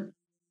الصورة؟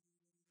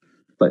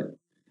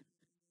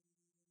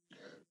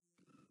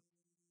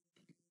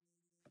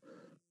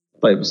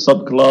 طيب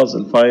السب كلاس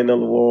الفاينل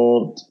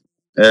وورد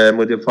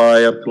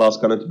modifier class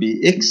cannot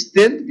be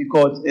extend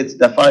because it's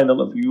the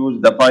final. If you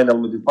use the final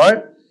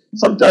modifier,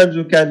 sometimes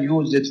we can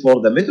use it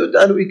for the method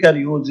and we can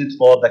use it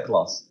for the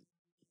class.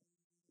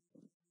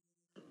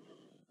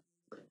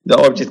 The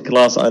object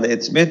class and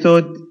its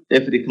method.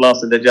 Every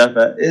class in the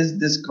Java is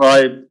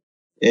described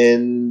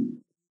in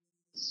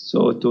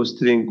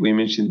toString we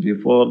mentioned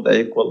before,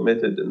 the equal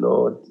method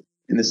node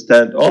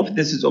instead of.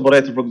 This is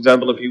operator, for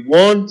example,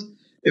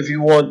 if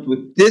you want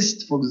to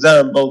test, for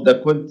example,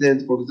 the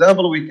content, for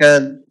example, we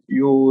can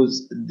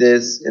use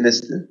this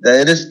instance.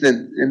 The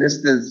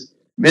instance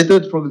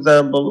method, for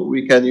example,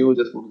 we can use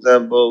it, for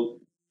example,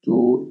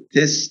 to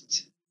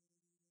test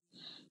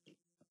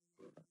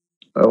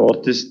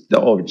the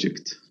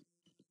object.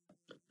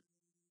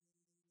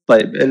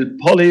 طيب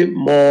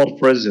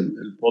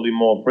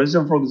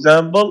polymorphism, for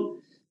example,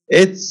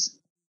 it's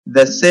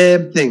the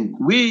same thing.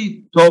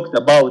 We talked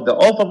about the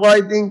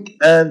overriding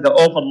and the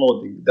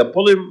overloading. The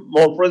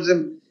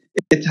polymorphism,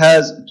 it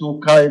has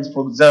two kinds,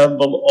 for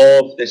example,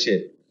 of the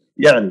shape.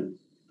 يعني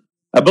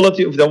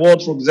ability of the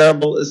word, for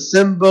example, is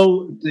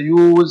simple to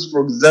use,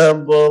 for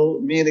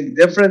example, meaning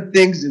different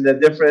things in a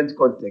different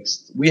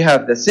context. We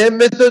have the same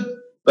method,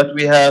 but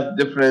we have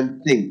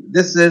different things.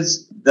 This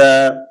is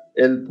the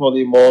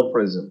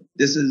polymorphism.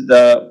 This is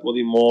the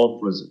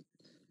polymorphism.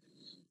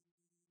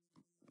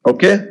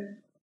 Okay?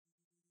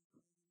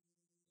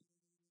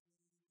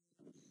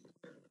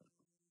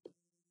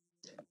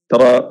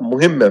 ترى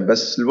مهمة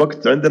بس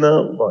الوقت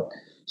عندنا ضاق.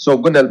 So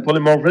قلنا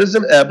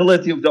البوليمورفيزم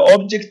ability of the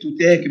object to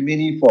take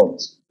many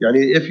forms.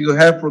 يعني if you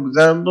have, for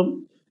example,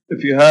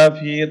 if you have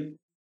here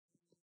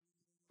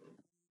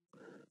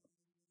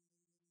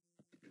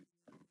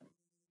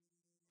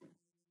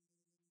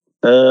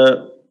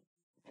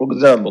for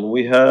example,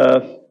 we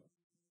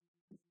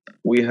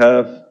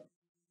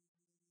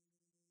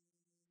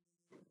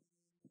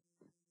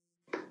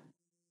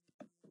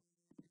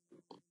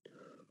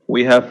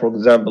have for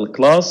example,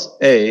 class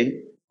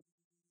A,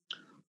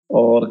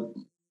 or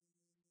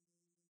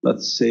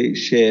let's say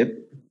shape,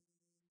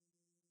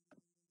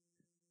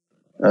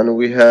 and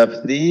we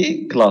have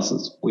three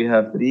classes. We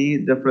have three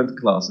different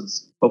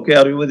classes. Okay,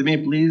 are you with me?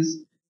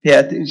 Please pay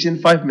attention.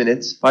 5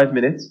 minutes. 5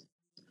 minutes.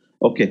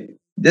 Okay,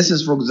 this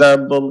is, for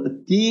example,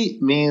 T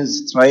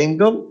means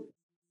triangle,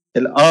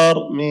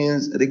 R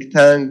means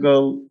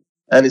rectangle,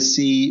 and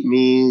C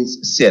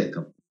means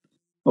circle.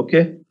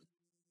 Okay.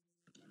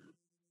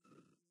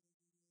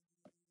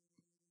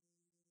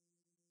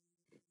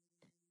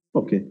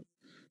 Okay.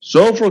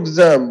 So, for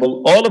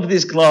example, all of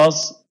these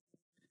class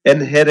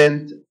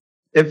inherent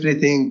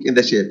everything in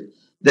the shape.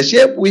 The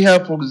shape we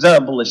have, for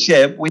example, a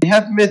shape, we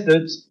have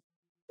methods.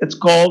 It's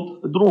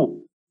called draw.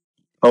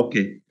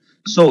 Okay.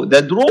 So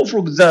the draw, for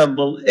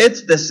example,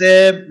 it's the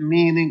same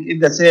meaning in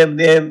the same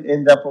name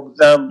in the, for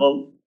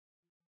example,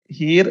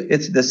 here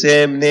it's the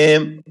same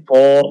name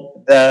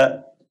for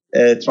the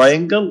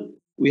triangle.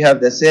 We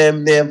have the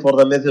same name for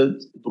the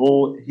method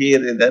draw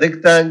here in the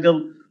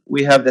rectangle.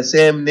 We have the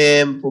same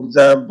name, for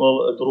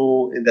example,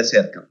 draw in the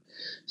circle.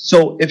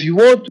 So if you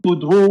want to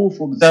draw,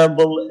 for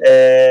example,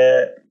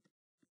 a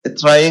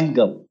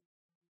triangle,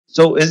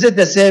 so is it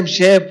the same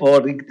shape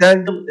for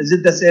rectangle? Is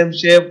it the same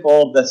shape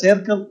for the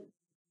circle?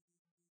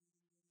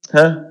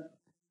 Huh?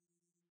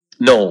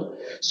 No.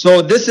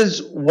 So this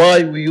is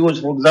why we use,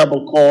 for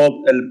example,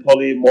 called a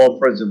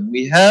polymorphism.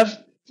 We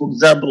have, for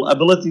example,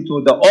 ability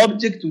to the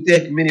object to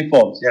take many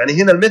forms. يعني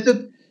هنا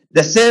الميثod,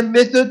 the same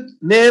method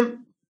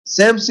name,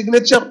 same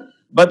signature,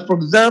 but for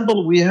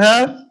example, we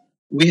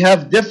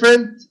have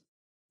different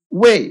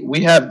way.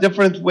 We have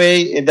different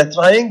way in the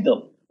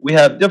triangle. We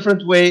have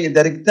different way in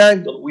the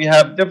rectangle. We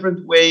have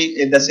different way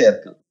in the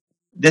circle.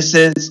 This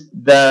is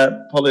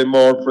the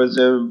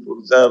polymorphism, for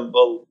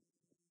example.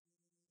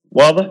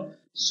 واضح؟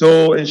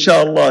 So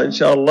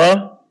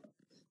inshallah,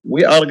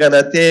 we are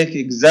gonna take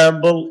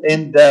example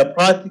in the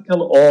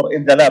practical or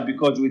in the lab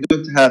because we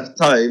don't have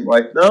time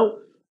right now.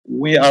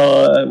 We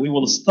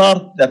will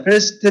start the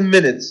first 10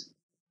 minutes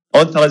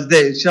on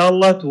Thursday,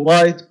 inshallah, to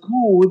write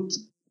code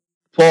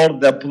for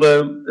the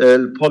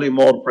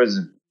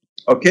polymorphism.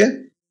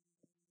 Okay?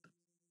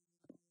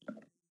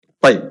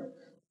 طيب.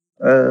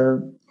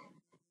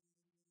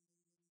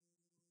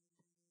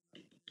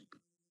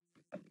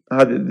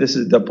 This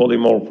is the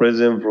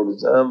polymorphism, for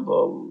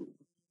example.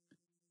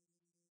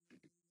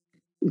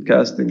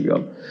 Casting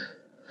girl.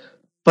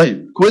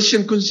 طيب.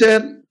 Question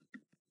concern.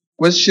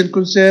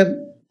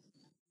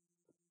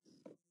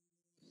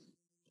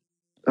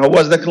 How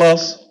was the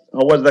class?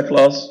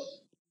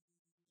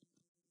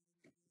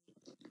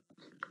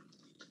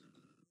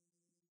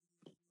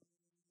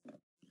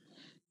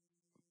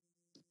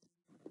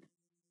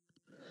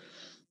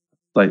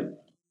 طيب.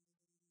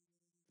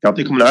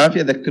 يعطيكم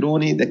العافية.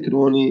 ذكروني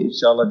إن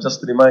شاء الله.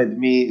 Just remind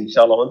me إن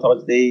شاء الله on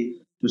Thursday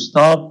to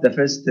start the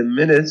first 10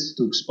 minutes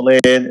to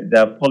explain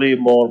the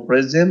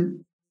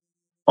polymorphism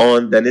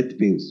on the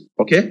NetBeans.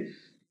 Okay?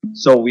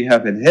 So we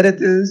have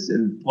inheritance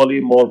and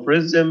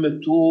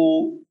polymorphism,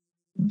 two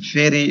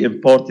very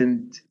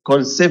important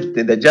concepts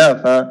in the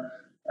Java,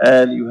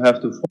 and you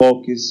have to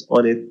focus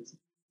on it.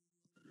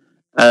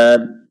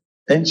 And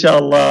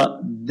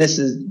inshallah, this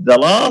is the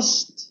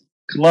last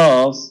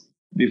class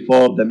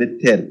before the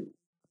midterm.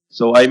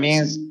 So I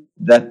mean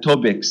the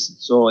topics.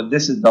 So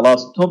this is the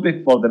last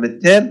topic for the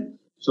midterm.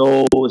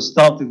 So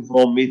starting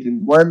from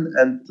meeting 1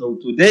 until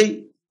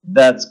today,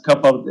 that's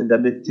covered in the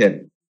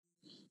midterm.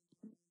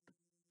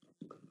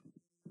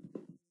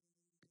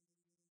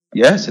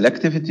 Yes,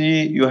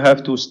 activity, you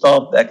have to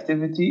start the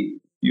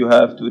activity. You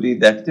have to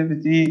read the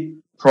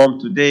activity from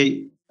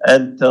today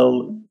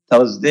until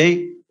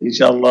Thursday.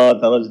 Inshallah,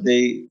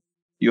 Thursday,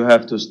 you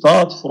have to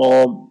start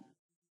from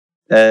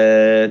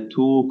 2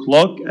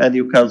 o'clock and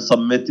you can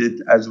submit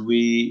it as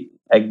we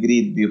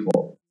agreed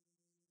before.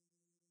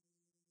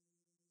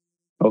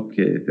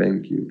 Okay,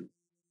 thank you.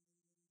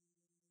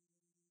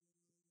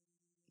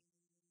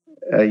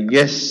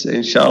 Yes,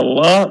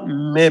 inshallah,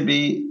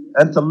 maybe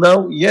until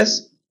now,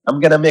 yes, I'm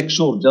gonna make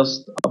sure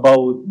just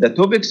about the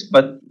topics,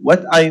 but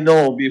what I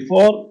know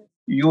before,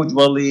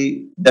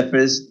 usually the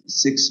first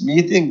 6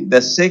 meeting,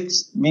 the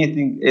sixth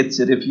meeting, it's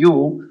a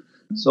review.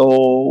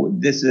 So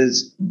this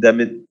is the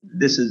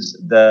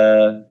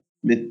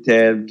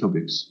midterm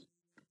topics.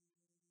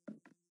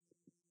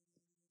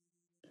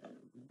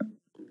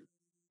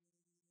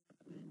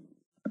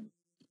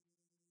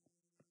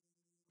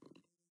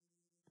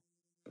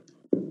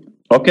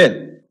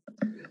 Okay.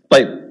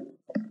 طيب.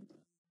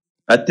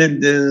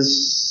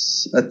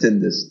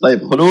 attendance. طيب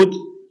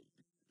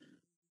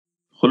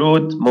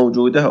خلود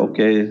موجودة.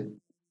 اوكي،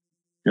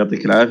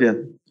 يعطيك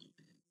العافية.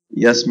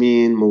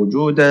 ياسمين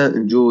موجودة،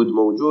 نجود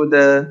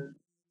موجودة،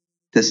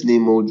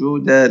 تسنيم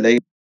موجودة، ليلى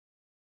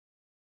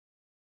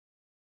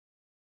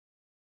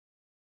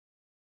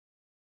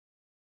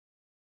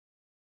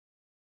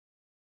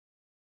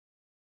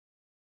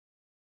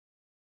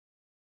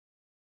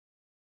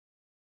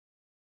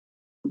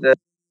موجودة.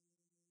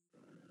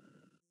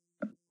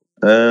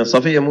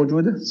 صفية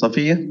موجودة.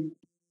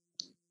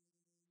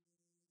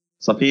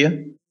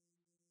 صفية.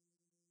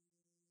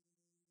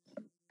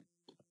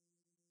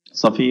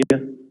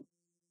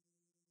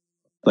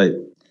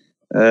 طيب.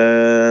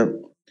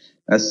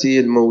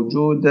 أسيل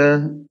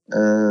موجودة.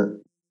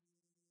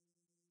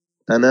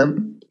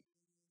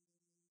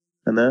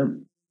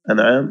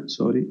 أنعام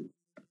سوري.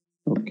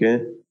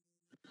 أوكي،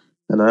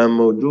 أنعام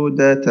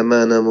موجودة.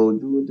 تمانة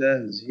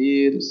موجودة.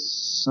 زهير.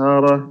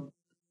 سارة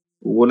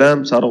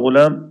غلام.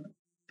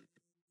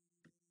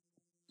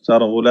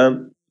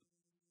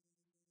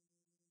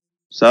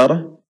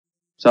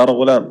 سارة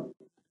غلام.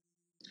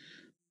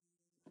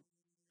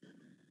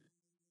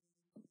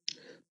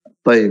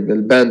 طيب،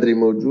 الباندري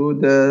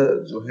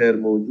موجودة. زهير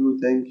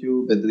موجود. ثانك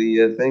يو.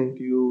 بدرية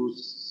ثانك يو.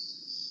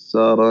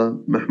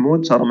 سارة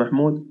محمود.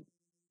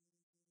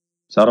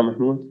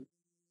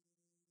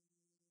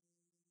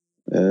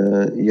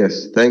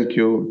 يس ثانك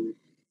يو.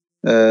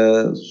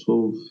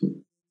 صوف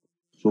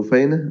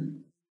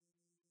صفينة.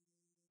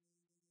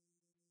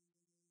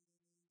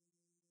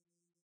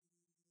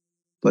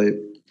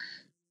 طيب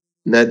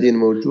نادين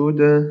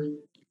موجودة.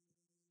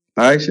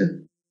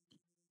 عايشة.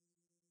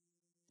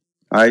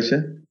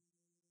 عايشة.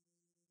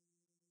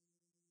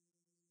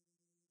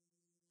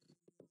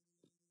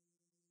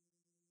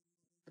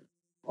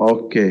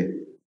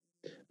 أوكي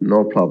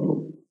no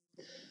problem.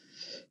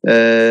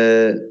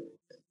 آه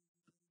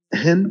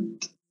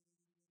هند.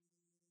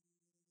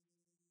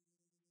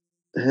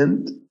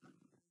 هند.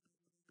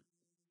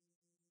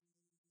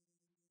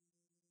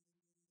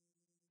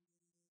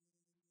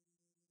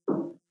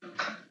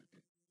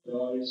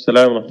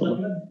 السلام ورحمة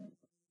الله.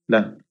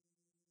 لا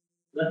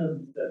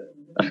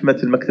أحمد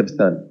في المكتب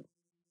الثاني.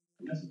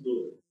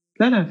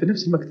 لا لا في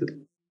نفس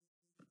المكتب،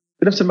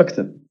 في نفس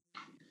المكتب.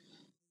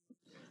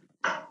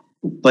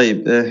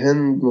 طيب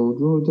هند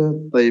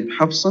موجودة. طيب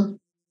حفصة.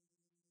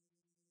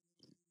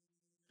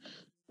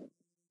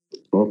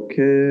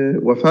 أوكي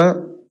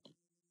وفاء.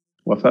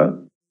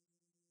 وفاء.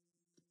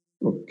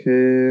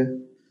 أوكي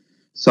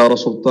سارة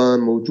سلطان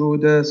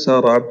موجودة.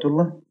 سارة عبد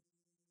الله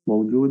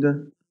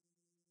موجودة.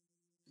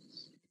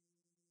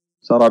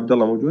 سارة عبد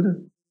الله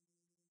موجودة.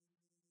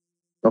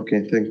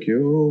 أوكي ثانك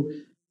يو.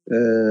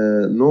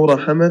 نورة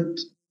حمد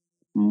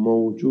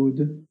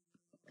موجودة.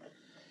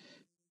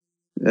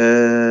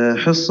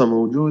 حصة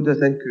موجودة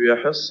ثانك يو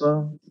يا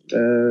حصة.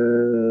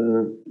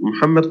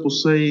 محمد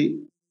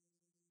قصي.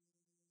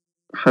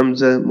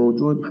 حمزة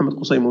موجود. محمد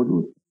قصي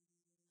موجود.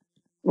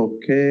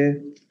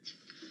 أوكي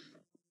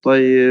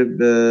طيب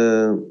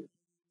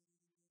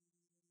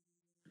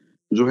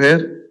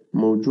زهير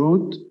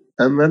موجود.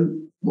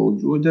 أمل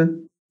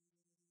موجودة.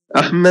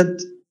 أحمد.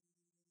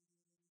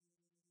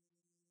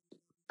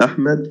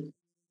 أحمد.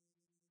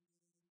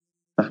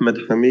 أحمد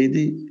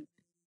حميدي.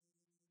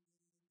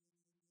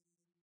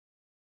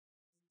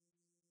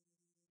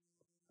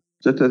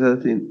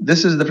 36.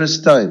 This is the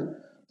first time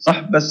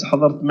صح بس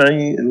حضرت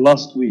معي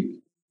last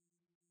week.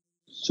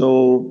 So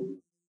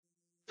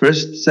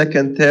first,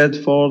 second, third,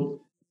 fourth.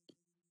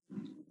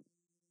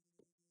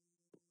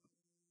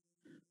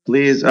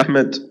 Please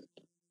Ahmed,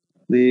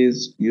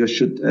 please you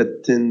should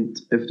attend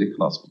every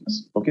class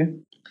please. Okay.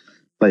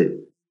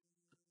 طيب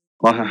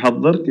راح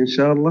أحضرك إن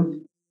شاء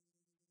الله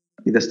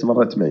إذا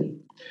استمرت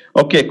معي.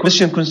 Okay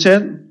question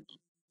concern.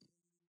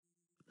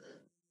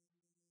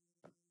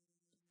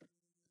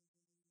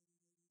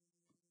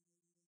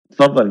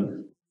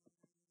 تفضلي.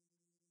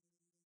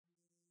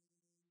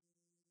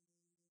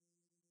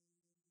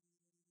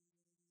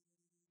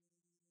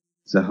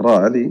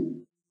 زهراء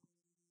علي.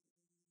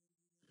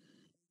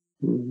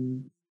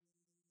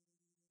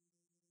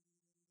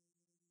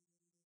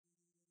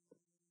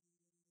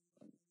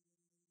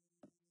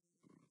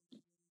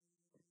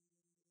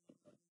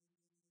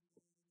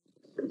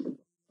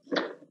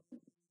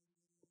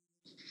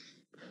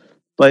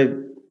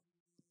 طيب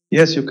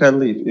yes you can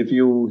leave if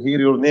you hear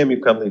your name you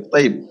can leave.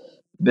 طيب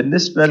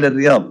بالنسبة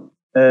للرياض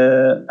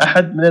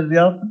أحد من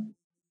الرياض؟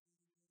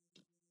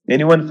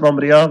 Anyone from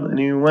Riyadh?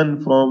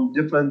 Anyone from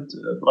different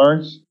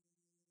branch?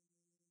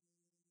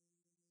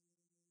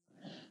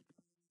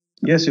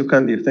 Yes you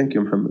can leave. Thank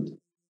you محمد.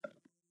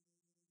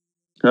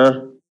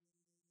 ها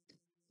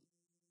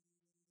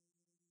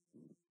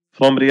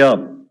from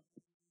Riyadh.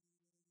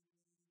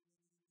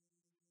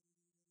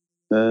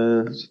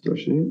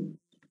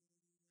 26.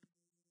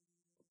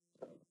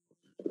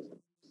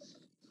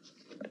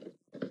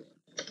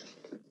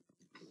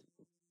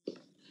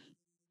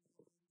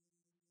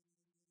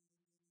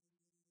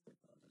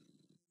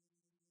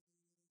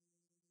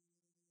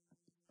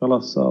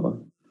 خلاص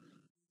سارة.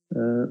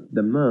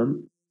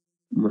 دمام.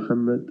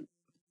 محمد.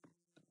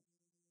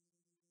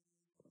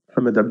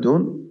 محمد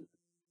عبدون.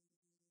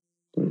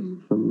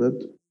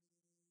 محمد.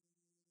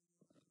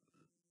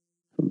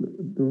 محمد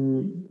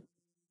عبدون.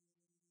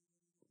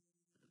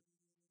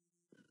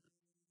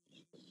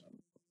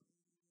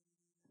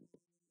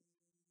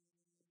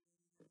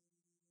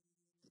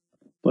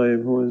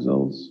 طيب who is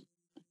else؟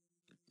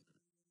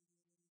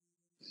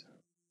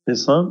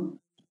 عصام.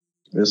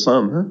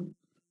 عصام ها.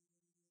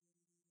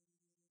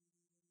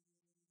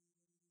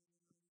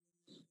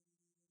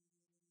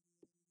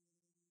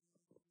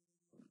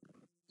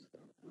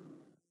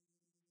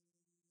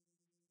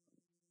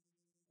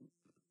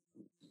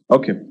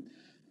 اوكي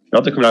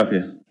يعطيكم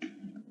العافية.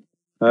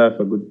 Have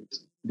a good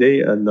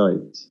day and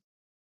night.